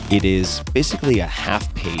 It is basically a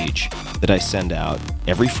half page that I send out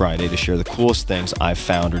every Friday to share the coolest things I've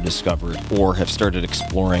found or discovered or have started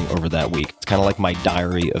exploring over that week. It's kind of like my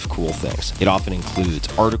diary of cool things. It often includes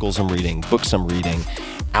articles I'm reading, books I'm reading,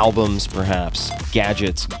 albums perhaps,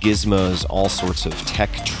 gadgets, gizmos, all sorts of tech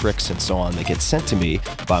tricks and so on that get sent to me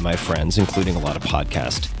by my friends, including a lot of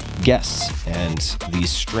podcast guests. And these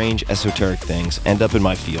strange esoteric things end up in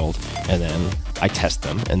my field, and then I test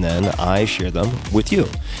them, and then I share them with you.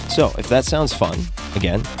 So if that sounds fun,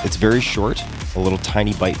 again, it's very short, a little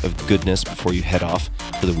tiny bite of goodness before you head off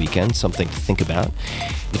for the weekend, something to think about.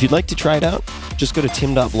 If you'd like to try it out, just go to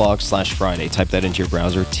tim.blog/Friday. Type that into your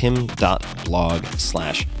browser,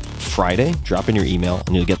 tim.blog/Friday. Drop in your email,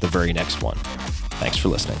 and you'll get the very next one. Thanks for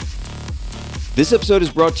listening. This episode is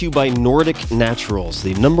brought to you by Nordic Naturals,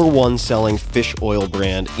 the #1 selling fish oil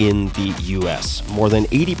brand in the U.S. More than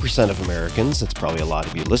 80% of Americans, that's probably a lot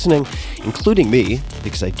of you listening, including me,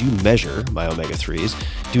 because I do measure my omega-3s,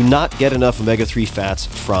 do not get enough omega-3 fats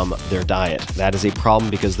from their diet. That is a problem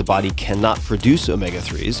because the body cannot produce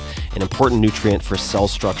omega-3s, an important nutrient for cell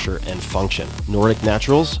structure and function. Nordic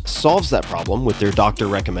Naturals solves that problem with their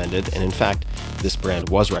doctor-recommended, and in fact, this brand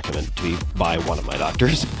was recommended to me by one of my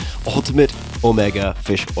doctors, Ultimate Omega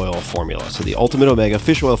Fish Oil Formula. So the Ultimate Omega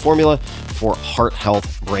Fish Oil Formula for heart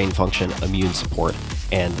health, brain function, immune support,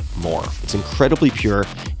 and more. It's incredibly pure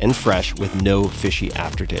and fresh with no fishy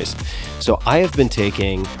aftertaste. So I have been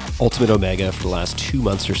taking Ultimate Omega for the last 2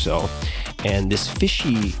 months or so, and this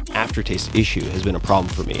fishy aftertaste issue has been a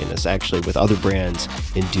problem for me, and has actually, with other brands,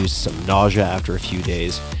 induced some nausea after a few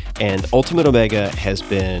days. And Ultimate Omega has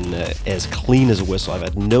been as clean as a whistle. I've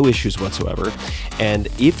had no issues whatsoever. And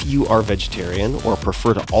if you are vegetarian or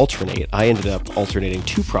prefer to alternate, I ended up alternating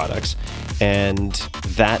 2 products. And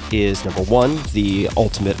that is #1, the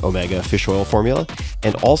Ultimate Omega Fish Oil Formula,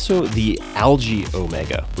 and also the Algae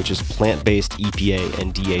Omega, which is plant-based EPA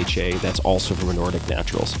and DHA. That's also from Nordic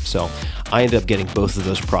Naturals. So I ended up getting both of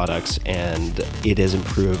those products, and it has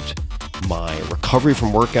improved my recovery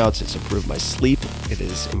from workouts, it's improved my sleep, it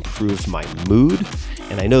has improved my mood,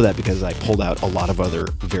 and I know that because I pulled out a lot of other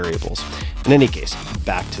variables. In any case,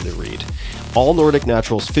 back to the read. All Nordic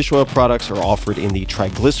Naturals fish oil products are offered in the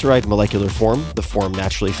triglyceride molecular form, the form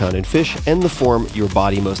naturally found in fish, and the form your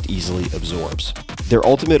body most easily absorbs. Their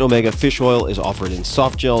Ultimate Omega Fish Oil is offered in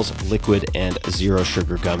soft gels, liquid, and zero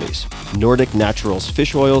sugar gummies. Nordic Naturals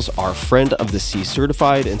fish oils are Friend of the Sea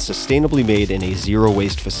certified and sustainably made in a zero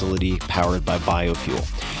waste facility powered by biofuel.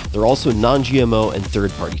 They're also non-GMO and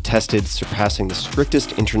third-party tested, surpassing the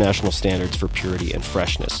strictest international standards for purity and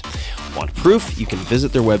freshness. Want proof? You can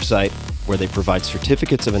visit their website, where they provide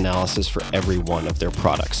certificates of analysis for every one of their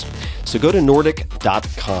products. So go to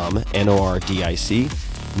nordic.com, Nordic,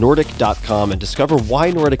 Nordic.com, and discover why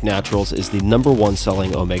Nordic Naturals is the #1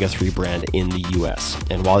 selling omega-3 brand in the US.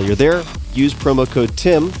 And while you're there, use promo code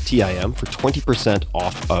TIM, T-I-M, for 20%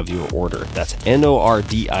 off of your order. That's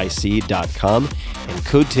Nordic.com, and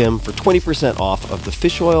code TIM for 20% off of the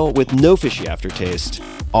fish oil with no fishy aftertaste.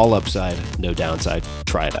 All upside, no downside.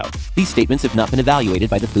 Try it out. These statements have not been evaluated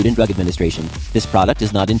by the Food and Drug Administration. This product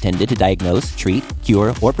is not intended to diagnose, treat,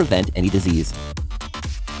 cure, or prevent any disease.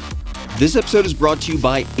 This episode is brought to you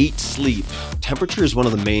by 8 Sleep. Temperature is one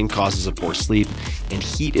of the main causes of poor sleep, and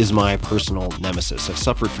heat is my personal nemesis. I've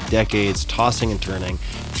suffered for decades, tossing and turning,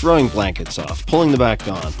 throwing blankets off, pulling them back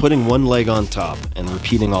on, putting one leg on top, and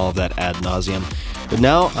repeating all of that ad nauseum. But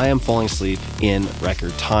now I am falling asleep in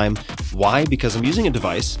record time. Why? Because I'm using a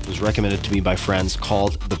device that was recommended to me by friends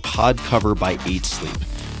called the Pod Cover by 8 Sleep.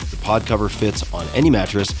 The Pod Cover fits on any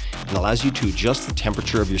mattress and allows you to adjust the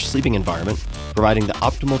temperature of your sleeping environment, providing the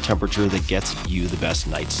optimal temperature that gets you the best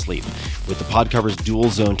night's sleep. With the Pod Cover's dual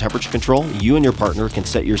zone temperature control, you and your partner can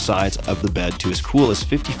set your sides of the bed to as cool as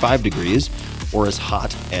 55 degrees or as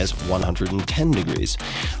hot as 110 degrees.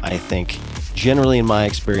 I think generally in my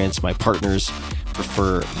experience, my partners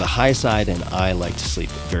prefer the high side, and I like to sleep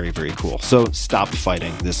very, very cool. So stop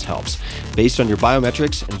fighting. This helps. Based on your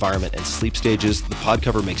biometrics, environment, and sleep stages, the Pod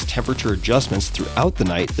Cover makes temperature adjustments throughout the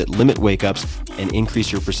night that limit wake-ups and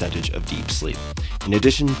increase your percentage of deep sleep. In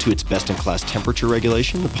addition to its best-in-class temperature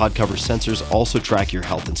regulation, the Pod Cover sensors also track your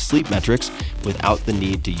health and sleep metrics without the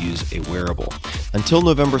need to use a wearable. Until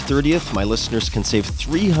November 30th, my listeners can save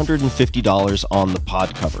 $350 on the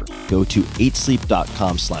Pod Cover. Go to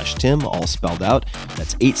 8sleep.com/Tim, all spelled out.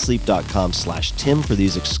 That's 8sleep.com/Tim for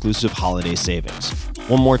these exclusive holiday savings.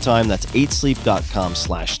 One more time, that's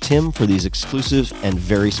 8sleep.com/Tim for these exclusive and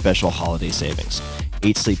very special holiday savings.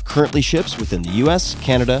 8 Sleep currently ships within the US,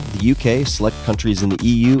 Canada, the UK, select countries in the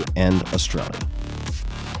EU, and Australia.